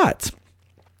connect the dots.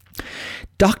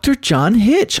 Dr. John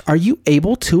Hitch, are you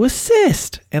able to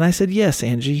assist? And I said, yes,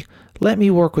 Angie, let me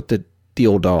work with the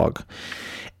old dog.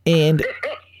 And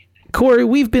Corey,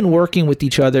 we've been working with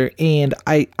each other, and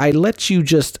I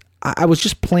was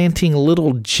just planting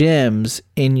little gems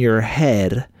in your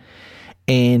head,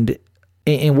 and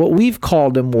what we've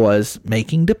called them was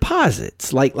making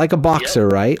deposits, like a boxer,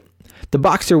 yep. Right? The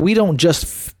boxer, we don't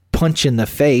just punch in the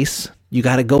face. You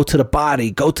got to go to the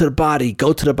body, go to the body,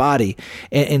 go to the body.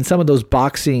 And some of those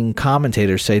boxing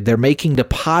commentators say they're making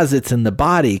deposits in the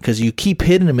body because you keep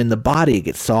hitting them in the body. It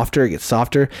gets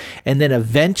softer, and then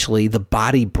eventually the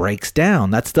body breaks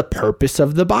down. That's the purpose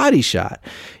of the body shot.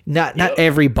 Not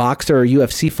every boxer or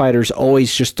UFC fighter is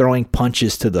always just throwing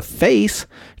punches to the face.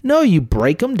 No, you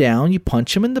break them down, you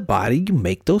punch them in the body, you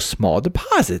make those small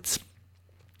deposits.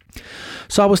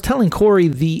 So I was telling Corey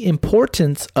the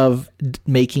importance of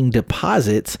making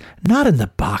deposits, not in the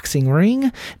boxing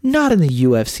ring, not in the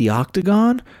UFC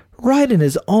octagon, right in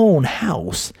his own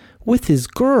house with his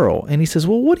girl. And he says,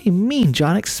 well, what do you mean,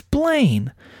 John?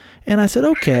 Explain. And I said,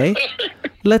 okay,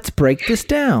 let's break this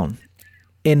down.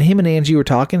 And him and Angie were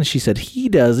talking, and she said, he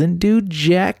doesn't do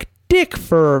jack dick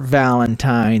for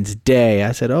Valentine's Day.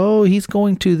 I said, oh, he's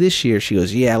going to this year. She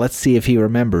goes, yeah, let's see if he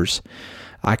remembers.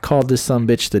 I called this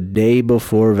sumbitch the day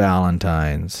before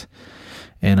Valentine's.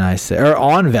 And I said, or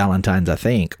on Valentine's, I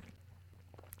think.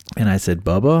 And I said,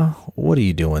 Bubba, what are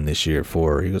you doing this year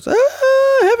for? He goes,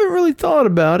 I haven't really thought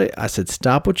about it. I said,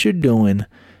 stop what you're doing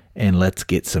and let's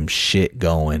get some shit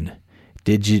going.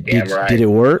 Did it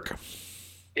work?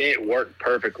 It worked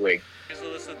perfectly.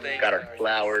 Got her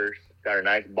flowers. Got a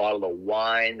nice bottle of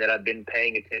wine that I've been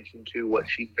paying attention to, what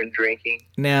she's been drinking.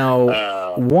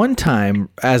 Now, one time,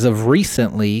 as of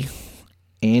recently,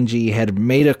 Angie had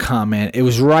made a comment. It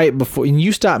was right before, and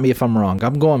you stop me if I'm wrong.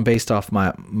 I'm going based off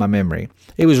my memory.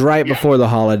 It was right before the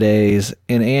holidays,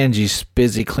 and Angie's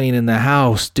busy cleaning the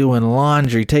house, doing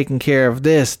laundry, taking care of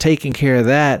this, taking care of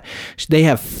that. They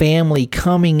have family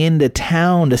coming into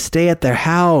town to stay at their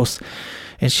house.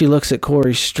 And she looks at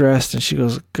Corey stressed, and she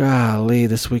goes, golly,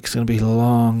 this week's going to be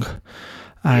long.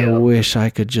 I wish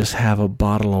I could just have a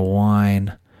bottle of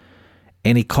wine.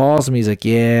 And he calls me. He's like,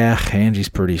 yeah, Angie's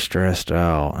pretty stressed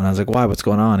out. And I was like, why? What's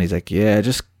going on? He's like, yeah,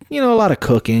 just, a lot of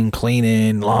cooking,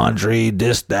 cleaning, laundry,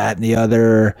 this, that, and the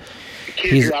other.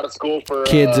 Kids are out of school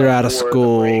Kids are out of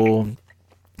school.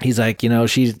 He's like,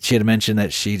 she had mentioned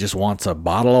that she just wants a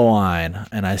bottle of wine.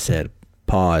 And I said,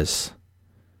 pause.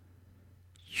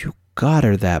 You got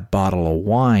her that bottle of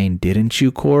wine, didn't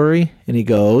you, Corey? And he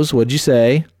goes, what'd you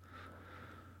say?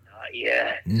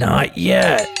 Not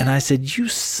yet. And I said, you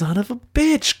son of a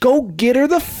bitch, go get her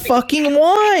the fucking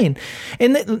wine.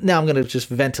 And now I'm going to just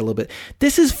vent a little bit.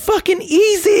 This is fucking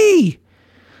easy.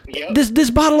 Yep. This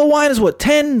bottle of wine is what,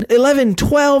 $10, $11,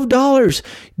 $12.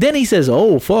 Then he says,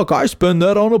 oh, fuck, I spend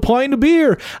that on a pint of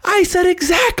beer. I said,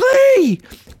 exactly.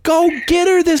 Go get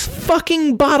her this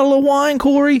fucking bottle of wine,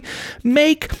 Corey.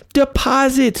 Make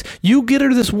deposits. You get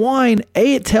her this wine.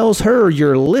 A, it tells her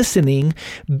you're listening.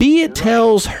 B, it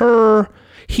tells her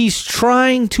he's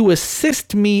trying to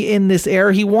assist me in this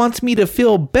area. He wants me to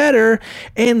feel better.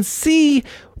 And C,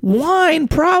 wine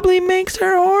probably makes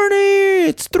her horny.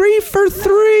 It's 3 for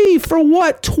 3 for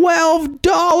what?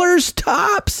 $12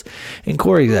 tops. And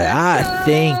Corey's like, I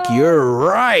think you're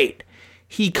right.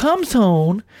 He comes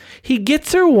home, he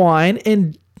gets her wine,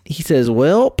 and he says,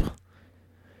 welp,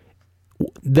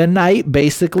 the night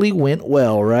basically went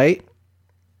well, right?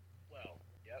 Well,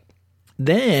 yep.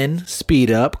 Then,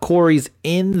 speed up, Corey's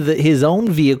in his own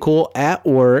vehicle at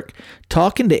work,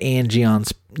 talking to Angie on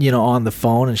the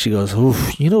phone, and she goes,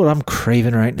 oof, you know what I'm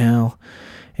craving right now?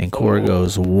 And Corey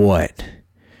goes, what?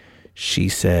 She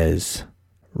says,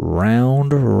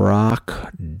 Round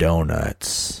Rock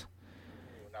Donuts.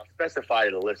 Specify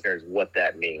to the listeners what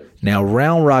that means. Now,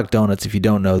 Round Rock Donuts, if you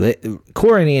don't know,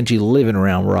 Corey and Angie live in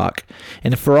Round Rock.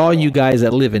 And for all you guys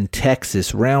that live in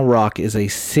Texas, Round Rock is a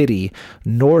city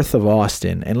north of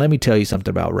Austin. And let me tell you something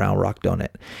about Round Rock Donut.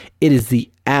 It is the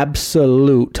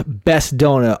absolute best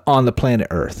donut on the planet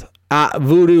Earth.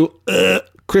 Voodoo,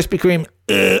 Krispy Kreme,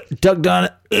 Duck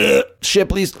Donut,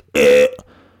 Shipley's,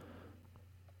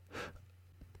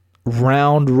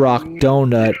 Round Rock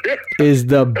Donut is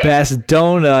the best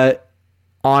donut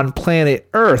on planet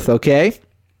Earth, okay?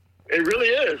 It really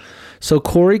is. So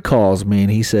Corey calls me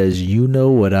and he says, you know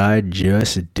what I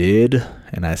just did?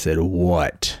 And I said,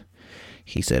 what?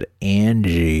 He said,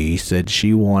 Angie said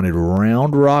she wanted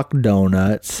Round Rock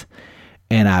Donuts,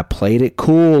 and I played it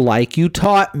cool like you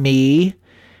taught me.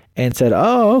 And said,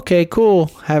 oh, okay, cool.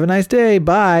 Have a nice day.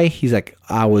 Bye. He's like,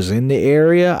 I was in the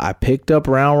area. I picked up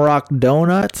Round Rock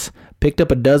Donuts, picked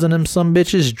up a dozen of them some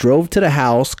bitches, drove to the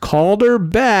house, called her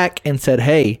back, and said,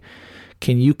 hey,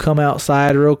 can you come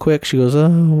outside real quick? She goes,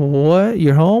 what?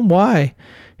 You're home? Why?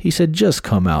 He said, just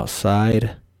come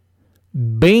outside.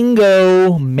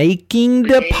 Bingo. Making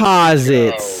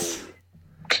deposits.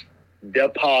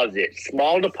 Deposits.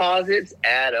 Small deposits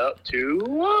add up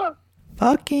to...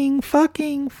 Fucking, puss.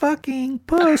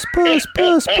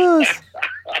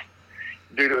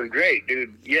 Dude, it was great,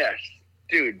 dude. Yes,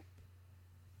 dude.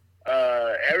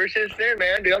 Ever since then,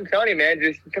 man, dude, I'm telling you, man,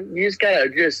 you just gotta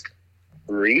just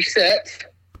reset.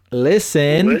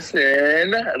 Listen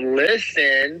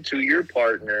to your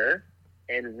partner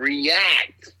and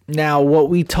react. Now, what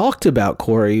we talked about,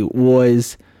 Corey,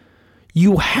 was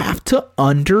you have to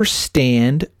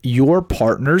understand your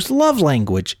partner's love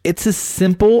language. It's as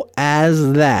simple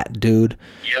as that, dude.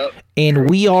 Yep. And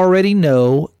we already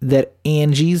know that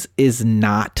Angie's is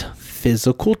not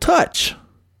physical touch.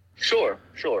 Sure.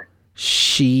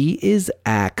 She is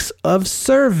acts of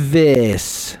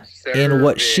service. And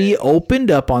what she opened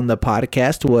up on the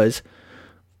podcast was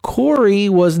Corey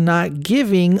was not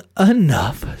giving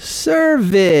enough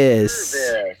service.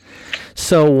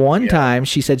 So one time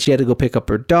she said she had to go pick up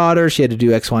her daughter. She had to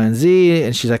do X, Y, and Z.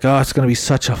 And she's like, oh, it's going to be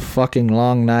such a fucking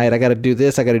long night. I got to do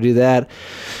this. I got to do that.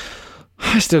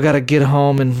 I still got to get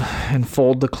home and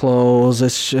fold the clothes.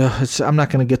 I'm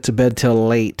not going to get to bed till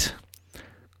late.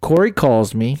 Corey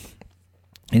calls me.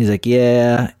 And he's like,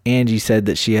 yeah, Angie said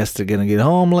that she has to get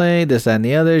home late, this, that, and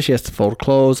the other. She has to fold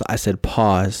clothes. I said,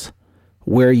 pause.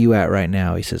 Where are you at right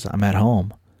now? He says, I'm at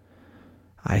home.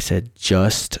 I said,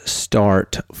 just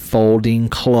start folding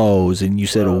clothes. And you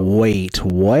said, wait,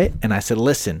 what? And I said,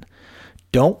 listen,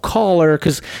 Don't call her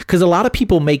because a lot of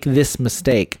people make this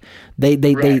mistake.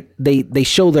 They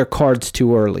show their cards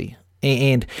too early.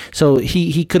 And so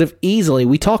he could have easily,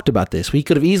 we talked about this, he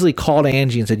could have easily called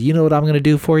Angie and said, you know what I'm going to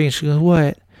do for you? And she goes,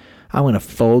 what? I'm going to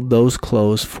fold those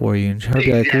clothes for you. And her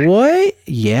be like, what?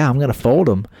 Yeah, I'm going to fold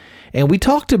them. And we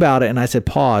talked about it, and I said,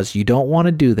 pause. You don't want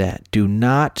to do that. Do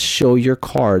not show your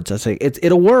cards. I say,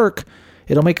 it'll work.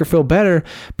 It'll make her feel better.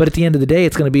 But at the end of the day,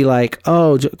 it's going to be like,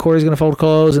 oh, Corey's going to fold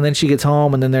clothes, and then she gets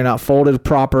home, and then they're not folded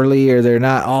properly, or they're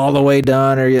not all the way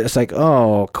done. Or it's like,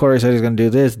 oh, Corey said he's going to do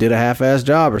this, did a half-assed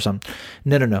job or something.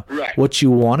 No. Right. What you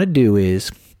want to do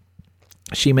is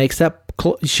she makes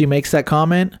that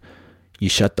comment. You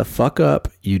shut the fuck up,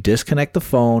 you disconnect the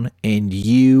phone, and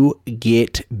you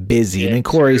get busy. And then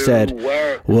Corey said,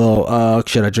 well,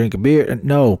 should I drink a beer?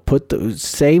 No,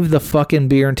 save the fucking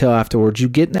beer until afterwards. You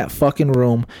get in that fucking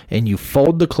room, and you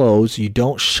fold the clothes. You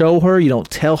don't show her, you don't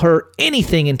tell her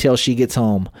anything until she gets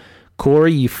home.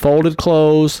 Corey, you folded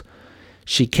clothes.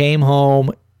 She came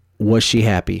home. Was she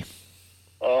happy?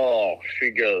 Oh, she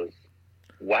goes,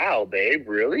 wow, babe,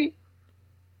 really?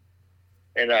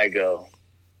 And I go,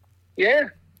 yeah.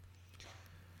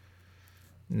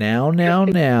 Now we're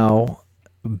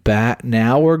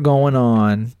going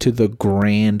on to the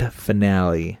grand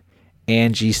finale.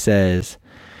 Angie says,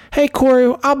 hey,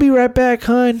 Corey, I'll be right back,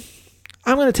 hon.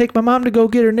 I'm going to take my mom to go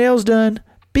get her nails done.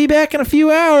 Be back in a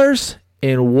few hours.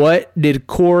 And what did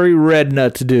Corey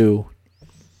Rednuts do?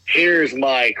 Here's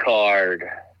my card.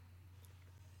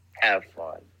 Have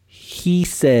fun. He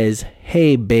says,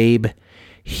 hey, babe,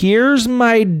 here's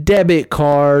my debit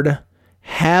card.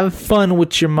 Have fun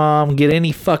with your mom. Get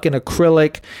any fucking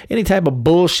acrylic, any type of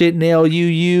bullshit nail you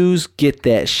use, get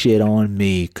that shit on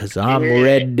me, because I'm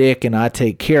Red Dick and I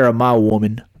take care of my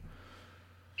woman.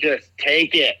 Just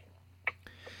take it.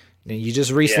 And you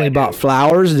just recently bought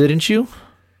flowers, didn't you?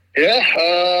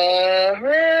 Yeah,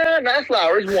 not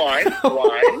flowers, wine.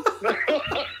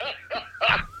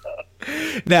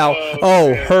 Now,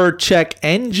 her check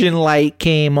engine light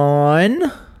came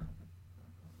on.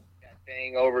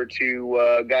 Over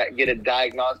to get a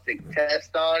diagnostic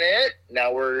test on it.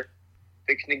 Now we're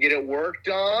fixing to get it worked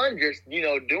on. Just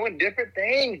doing different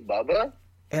things, Bubba.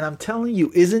 And I'm telling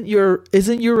you, isn't your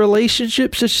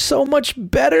relationship just so much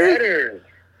better?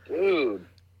 Dude.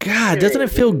 God, doesn't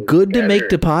it feel good to make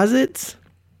deposits?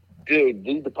 Dude,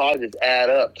 these deposits add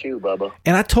up too, Bubba.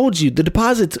 And I told you, the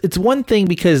deposits, it's one thing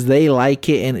because they like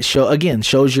it and it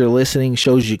shows you're listening,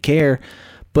 shows you care.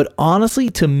 But honestly,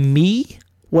 to me,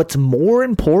 what's more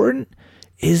important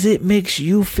is it makes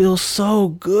you feel so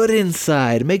good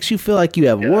inside. It makes you feel like you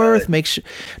have worth.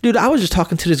 Dude, I was just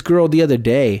talking to this girl the other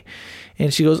day,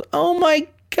 and she goes, oh my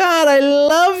God, I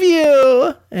love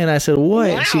you. And I said, what?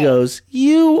 Wow. And she goes,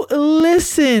 you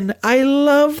listen. I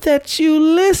love that you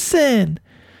listen.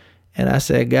 And I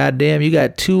said, God damn, you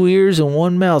got 2 ears and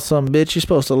 1 mouth, some bitch. You're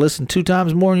supposed to listen 2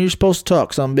 times more than you're supposed to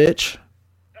talk, some bitch.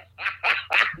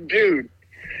 Dude.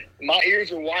 My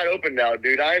ears are wide open now,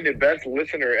 dude. I am the best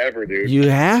listener ever, dude. You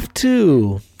have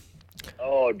to.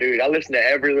 Oh, dude. I listen to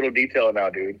every little detail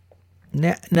now, dude.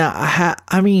 Now,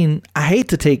 I mean, I hate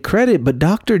to take credit, but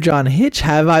Dr. John Hitch,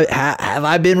 have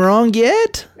I been wrong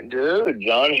yet? Dude,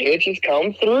 John Hitch has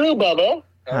come through, Bubba.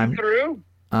 Come through.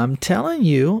 I'm telling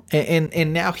you.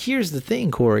 And now here's the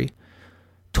thing, Corey.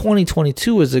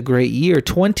 2022 is a great year.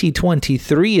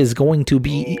 2023 is going to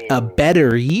be a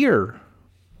better year.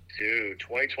 Dude,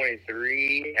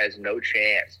 2023 has no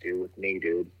chance, dude, with me,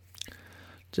 dude.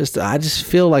 I just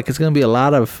feel like it's going to be a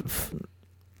lot of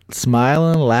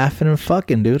smiling, laughing, and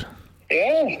fucking, dude.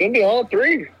 Yeah, it's going to be all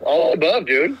three. All above,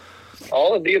 dude.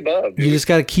 All of the above, dude. You just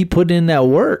got to keep putting in that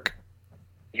work.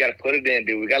 You got to put it in,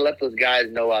 dude. We got to let those guys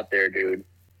know out there, dude.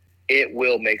 It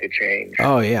will make a change.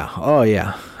 Oh,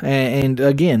 yeah. And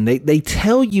again, they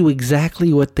tell you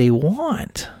exactly what they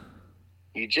want.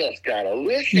 You just gotta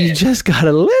listen.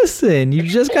 You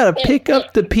just gotta pick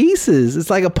up the pieces. It's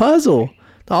like a puzzle.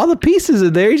 All the pieces are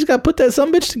there. You just gotta put that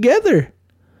sumbitch together.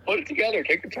 Put it together.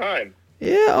 Take the time.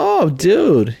 Yeah. Oh,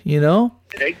 dude.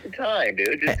 Take the time,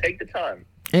 dude. Just take the time.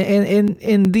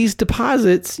 And these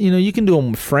deposits, you can do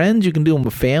them with friends. You can do them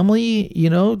with family.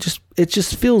 It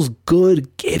just feels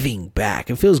good giving back.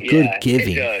 It feels good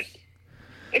giving. It does.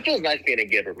 It feels nice being a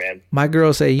giver, man. My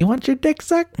girl say, you want your dick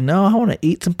sucked? No, I want to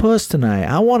eat some puss tonight.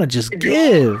 I want to just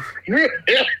give.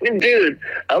 Dude,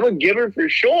 I'm a giver for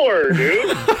sure,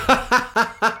 dude.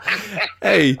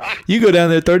 Hey, you go down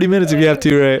there 30 minutes if you have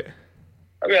to, right?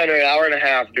 I'll be down there an hour and a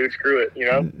half, dude. Screw it,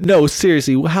 No,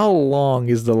 seriously. How long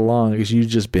is the longest you've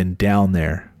just been down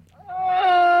there?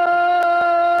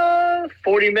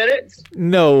 40 minutes.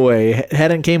 No way.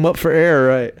 Hadn't came up for air,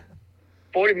 right?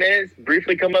 40 minutes,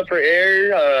 briefly come up for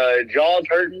air. Jaws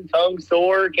hurting, tongue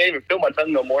sore. Can't even feel my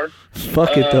tongue no more.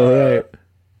 Fuck it though, right?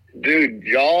 Dude,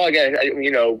 jaw,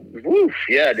 woof,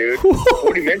 yeah, dude.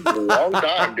 40 minutes is a long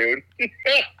time, dude.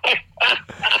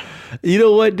 You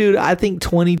know what, dude? I think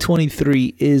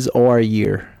 2023 is our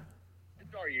year.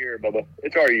 It's our year, Bubba.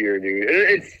 It's our year, dude.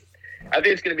 I think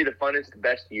it's going to be the funnest,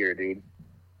 best year, dude.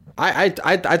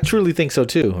 I truly think so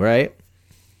too, right?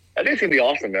 I think it's going to be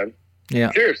awesome, man.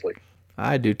 Yeah. Seriously.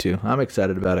 I do too. I'm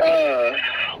excited about it.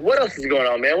 What else is going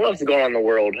on, man? What else is going on in the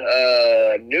world?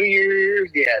 New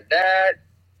Year's, you had that.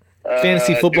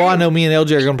 Fantasy football. I know me and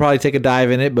LJ are going to probably take a dive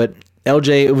in it, but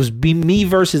LJ, it was me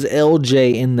versus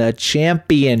LJ in the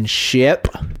championship.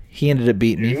 He ended up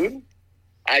beating me. Dude,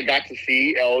 I got to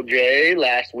see LJ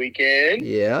last weekend.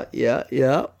 Yeah.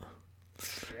 Yep,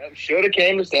 should have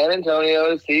came to San Antonio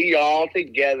to see y'all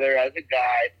together as a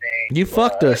guy thing. You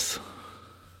fucked us.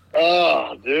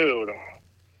 Oh, dude.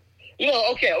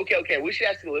 Okay. We should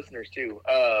ask the listeners, too,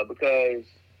 because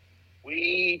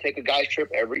we take a guy's trip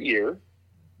every year,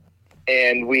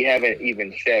 and we haven't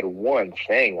even said one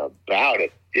thing about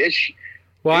it this year.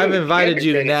 Well, I've invited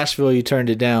you to Nashville. You turned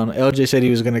it down. LJ said he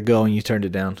was going to go, and you turned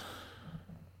it down.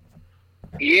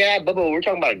 Yeah, Bubba, we're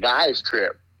talking about a guy's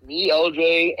trip. Me,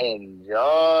 LJ, and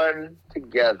John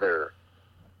together.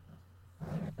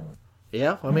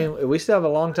 Yeah, I mean, we still have a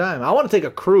long time. I want to take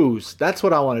a cruise. That's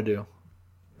what I want to do.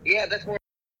 Yeah, that's more.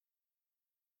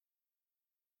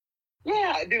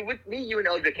 Yeah, dude, with me, you and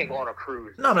LJ can't go on a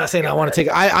cruise. No, I'm not saying I want to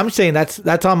take. I'm saying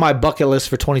that's on my bucket list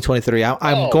for 2023.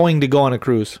 I'm going to go on a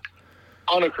cruise.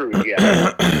 On a cruise,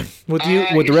 yeah. With you,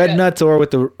 with Red Nuts or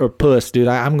with the Puss, dude.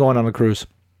 I'm going on a cruise.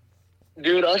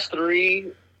 Dude, us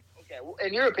three. Okay, well,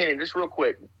 in your opinion, just real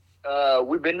quick,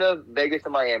 we've been to Vegas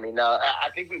and Miami. Now, I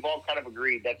think we've all kind of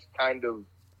agreed that's kind of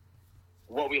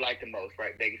what we like the most,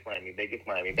 right? Vegas, Miami,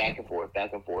 back and forth.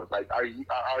 Like,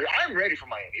 I'm ready for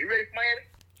Miami. You ready for Miami?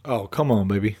 Oh, come on,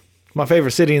 baby. My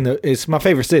favorite city it's my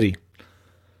favorite city.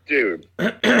 Dude.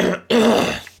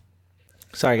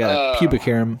 Sorry, I got a pubic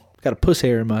hair. Got a puss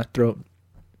hair in my throat.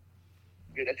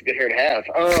 Dude, that's a good hair to have.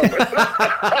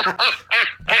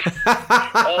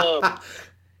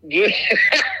 Dude.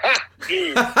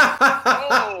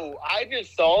 Oh, I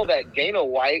just saw that Dana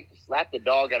White slapped the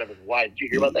dog out of his wife. Did you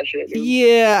hear about that shit, dude?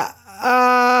 Yeah.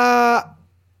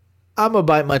 I'm going to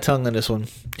bite my tongue on this one.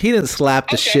 He didn't slap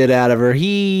the shit out of her.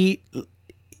 He I haven't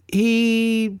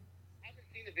seen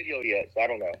the video yet, so I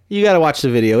don't know. You got to watch the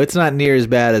video. It's not near as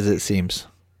bad as it seems.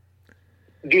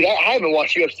 Dude, I haven't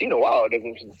watched UFC in a while. It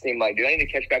doesn't seem like. Dude, I need to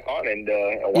catch back on and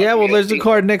watch. Yeah, well, UFC. there's the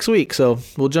card next week, so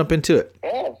we'll jump into it.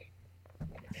 Oh.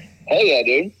 Hell yeah,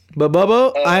 dude. But,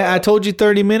 Bubba, I told you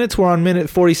 30 minutes. We're on minute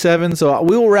 47, so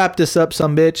we will wrap this up,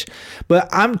 some bitch. But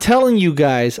I'm telling you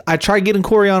guys, I try getting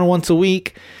Corey on once a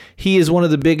week. He is one of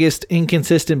the biggest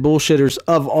inconsistent bullshitters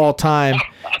of all time.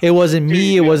 It wasn't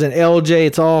me. It wasn't LJ.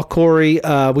 It's all Corey.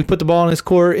 We put the ball in his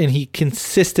court, and he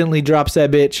consistently drops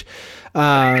that bitch.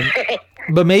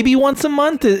 But maybe once a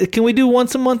month. Can we do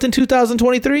once a month in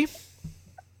 2023?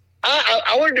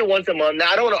 I want to do once a month.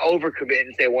 Now, I don't want to overcommit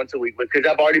and say once a week because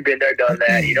I've already been there, done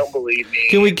that. You don't believe me.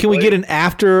 Can we get an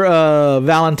after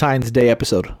Valentine's Day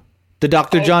episode? The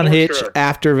Dr. John Hitch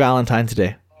after Valentine's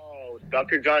Day. Oh,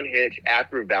 Dr. John Hitch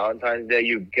after Valentine's Day.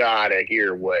 You gotta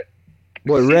hear what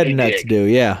Red Nuts do.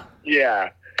 Yeah. Yeah.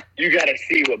 You got to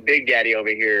see what Big Daddy over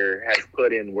here has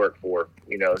put in work for,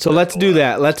 you know. So let's do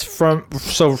that.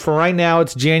 So for right now,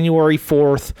 it's January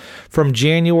 4th. From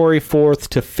January 4th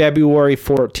to February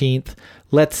 14th,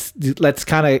 let's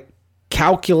kind of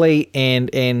calculate and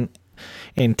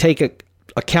take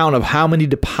account of how many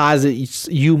deposits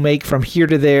you make from here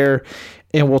to there,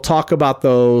 and we'll talk about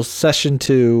those session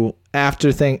 2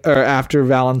 after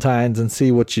Valentine's and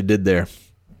see what you did there.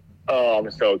 Oh,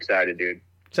 I'm so excited, dude.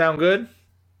 Sound good?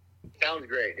 Sounds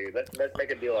great, dude. Let's make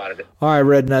a deal out of it. All right,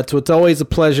 Red Nuts. Well, it's always a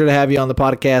pleasure to have you on the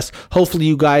podcast. Hopefully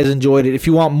you guys enjoyed it. If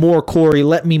you want more Corey,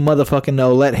 let me motherfucking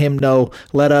know. Let him know.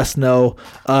 Let us know.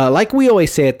 Like we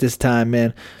always say at this time,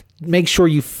 man, make sure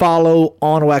you follow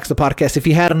On Wax the Podcast. If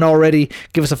you hadn't already,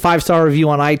 give us a 5-star review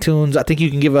on iTunes. I think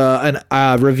you can give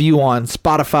a review on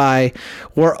Spotify,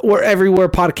 where everywhere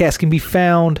podcasts can be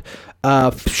found.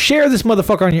 Share this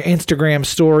motherfucker on your Instagram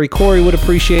story. Corey would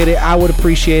appreciate it. I would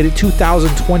appreciate it.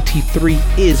 2023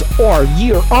 is our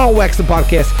year. On Wax the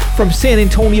Podcast from San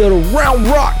Antonio to Round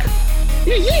Rock.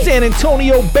 San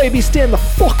Antonio, baby, stand the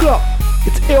fuck up.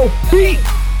 It's LP.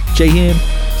 J-Him,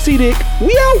 C-Dick,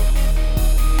 we out.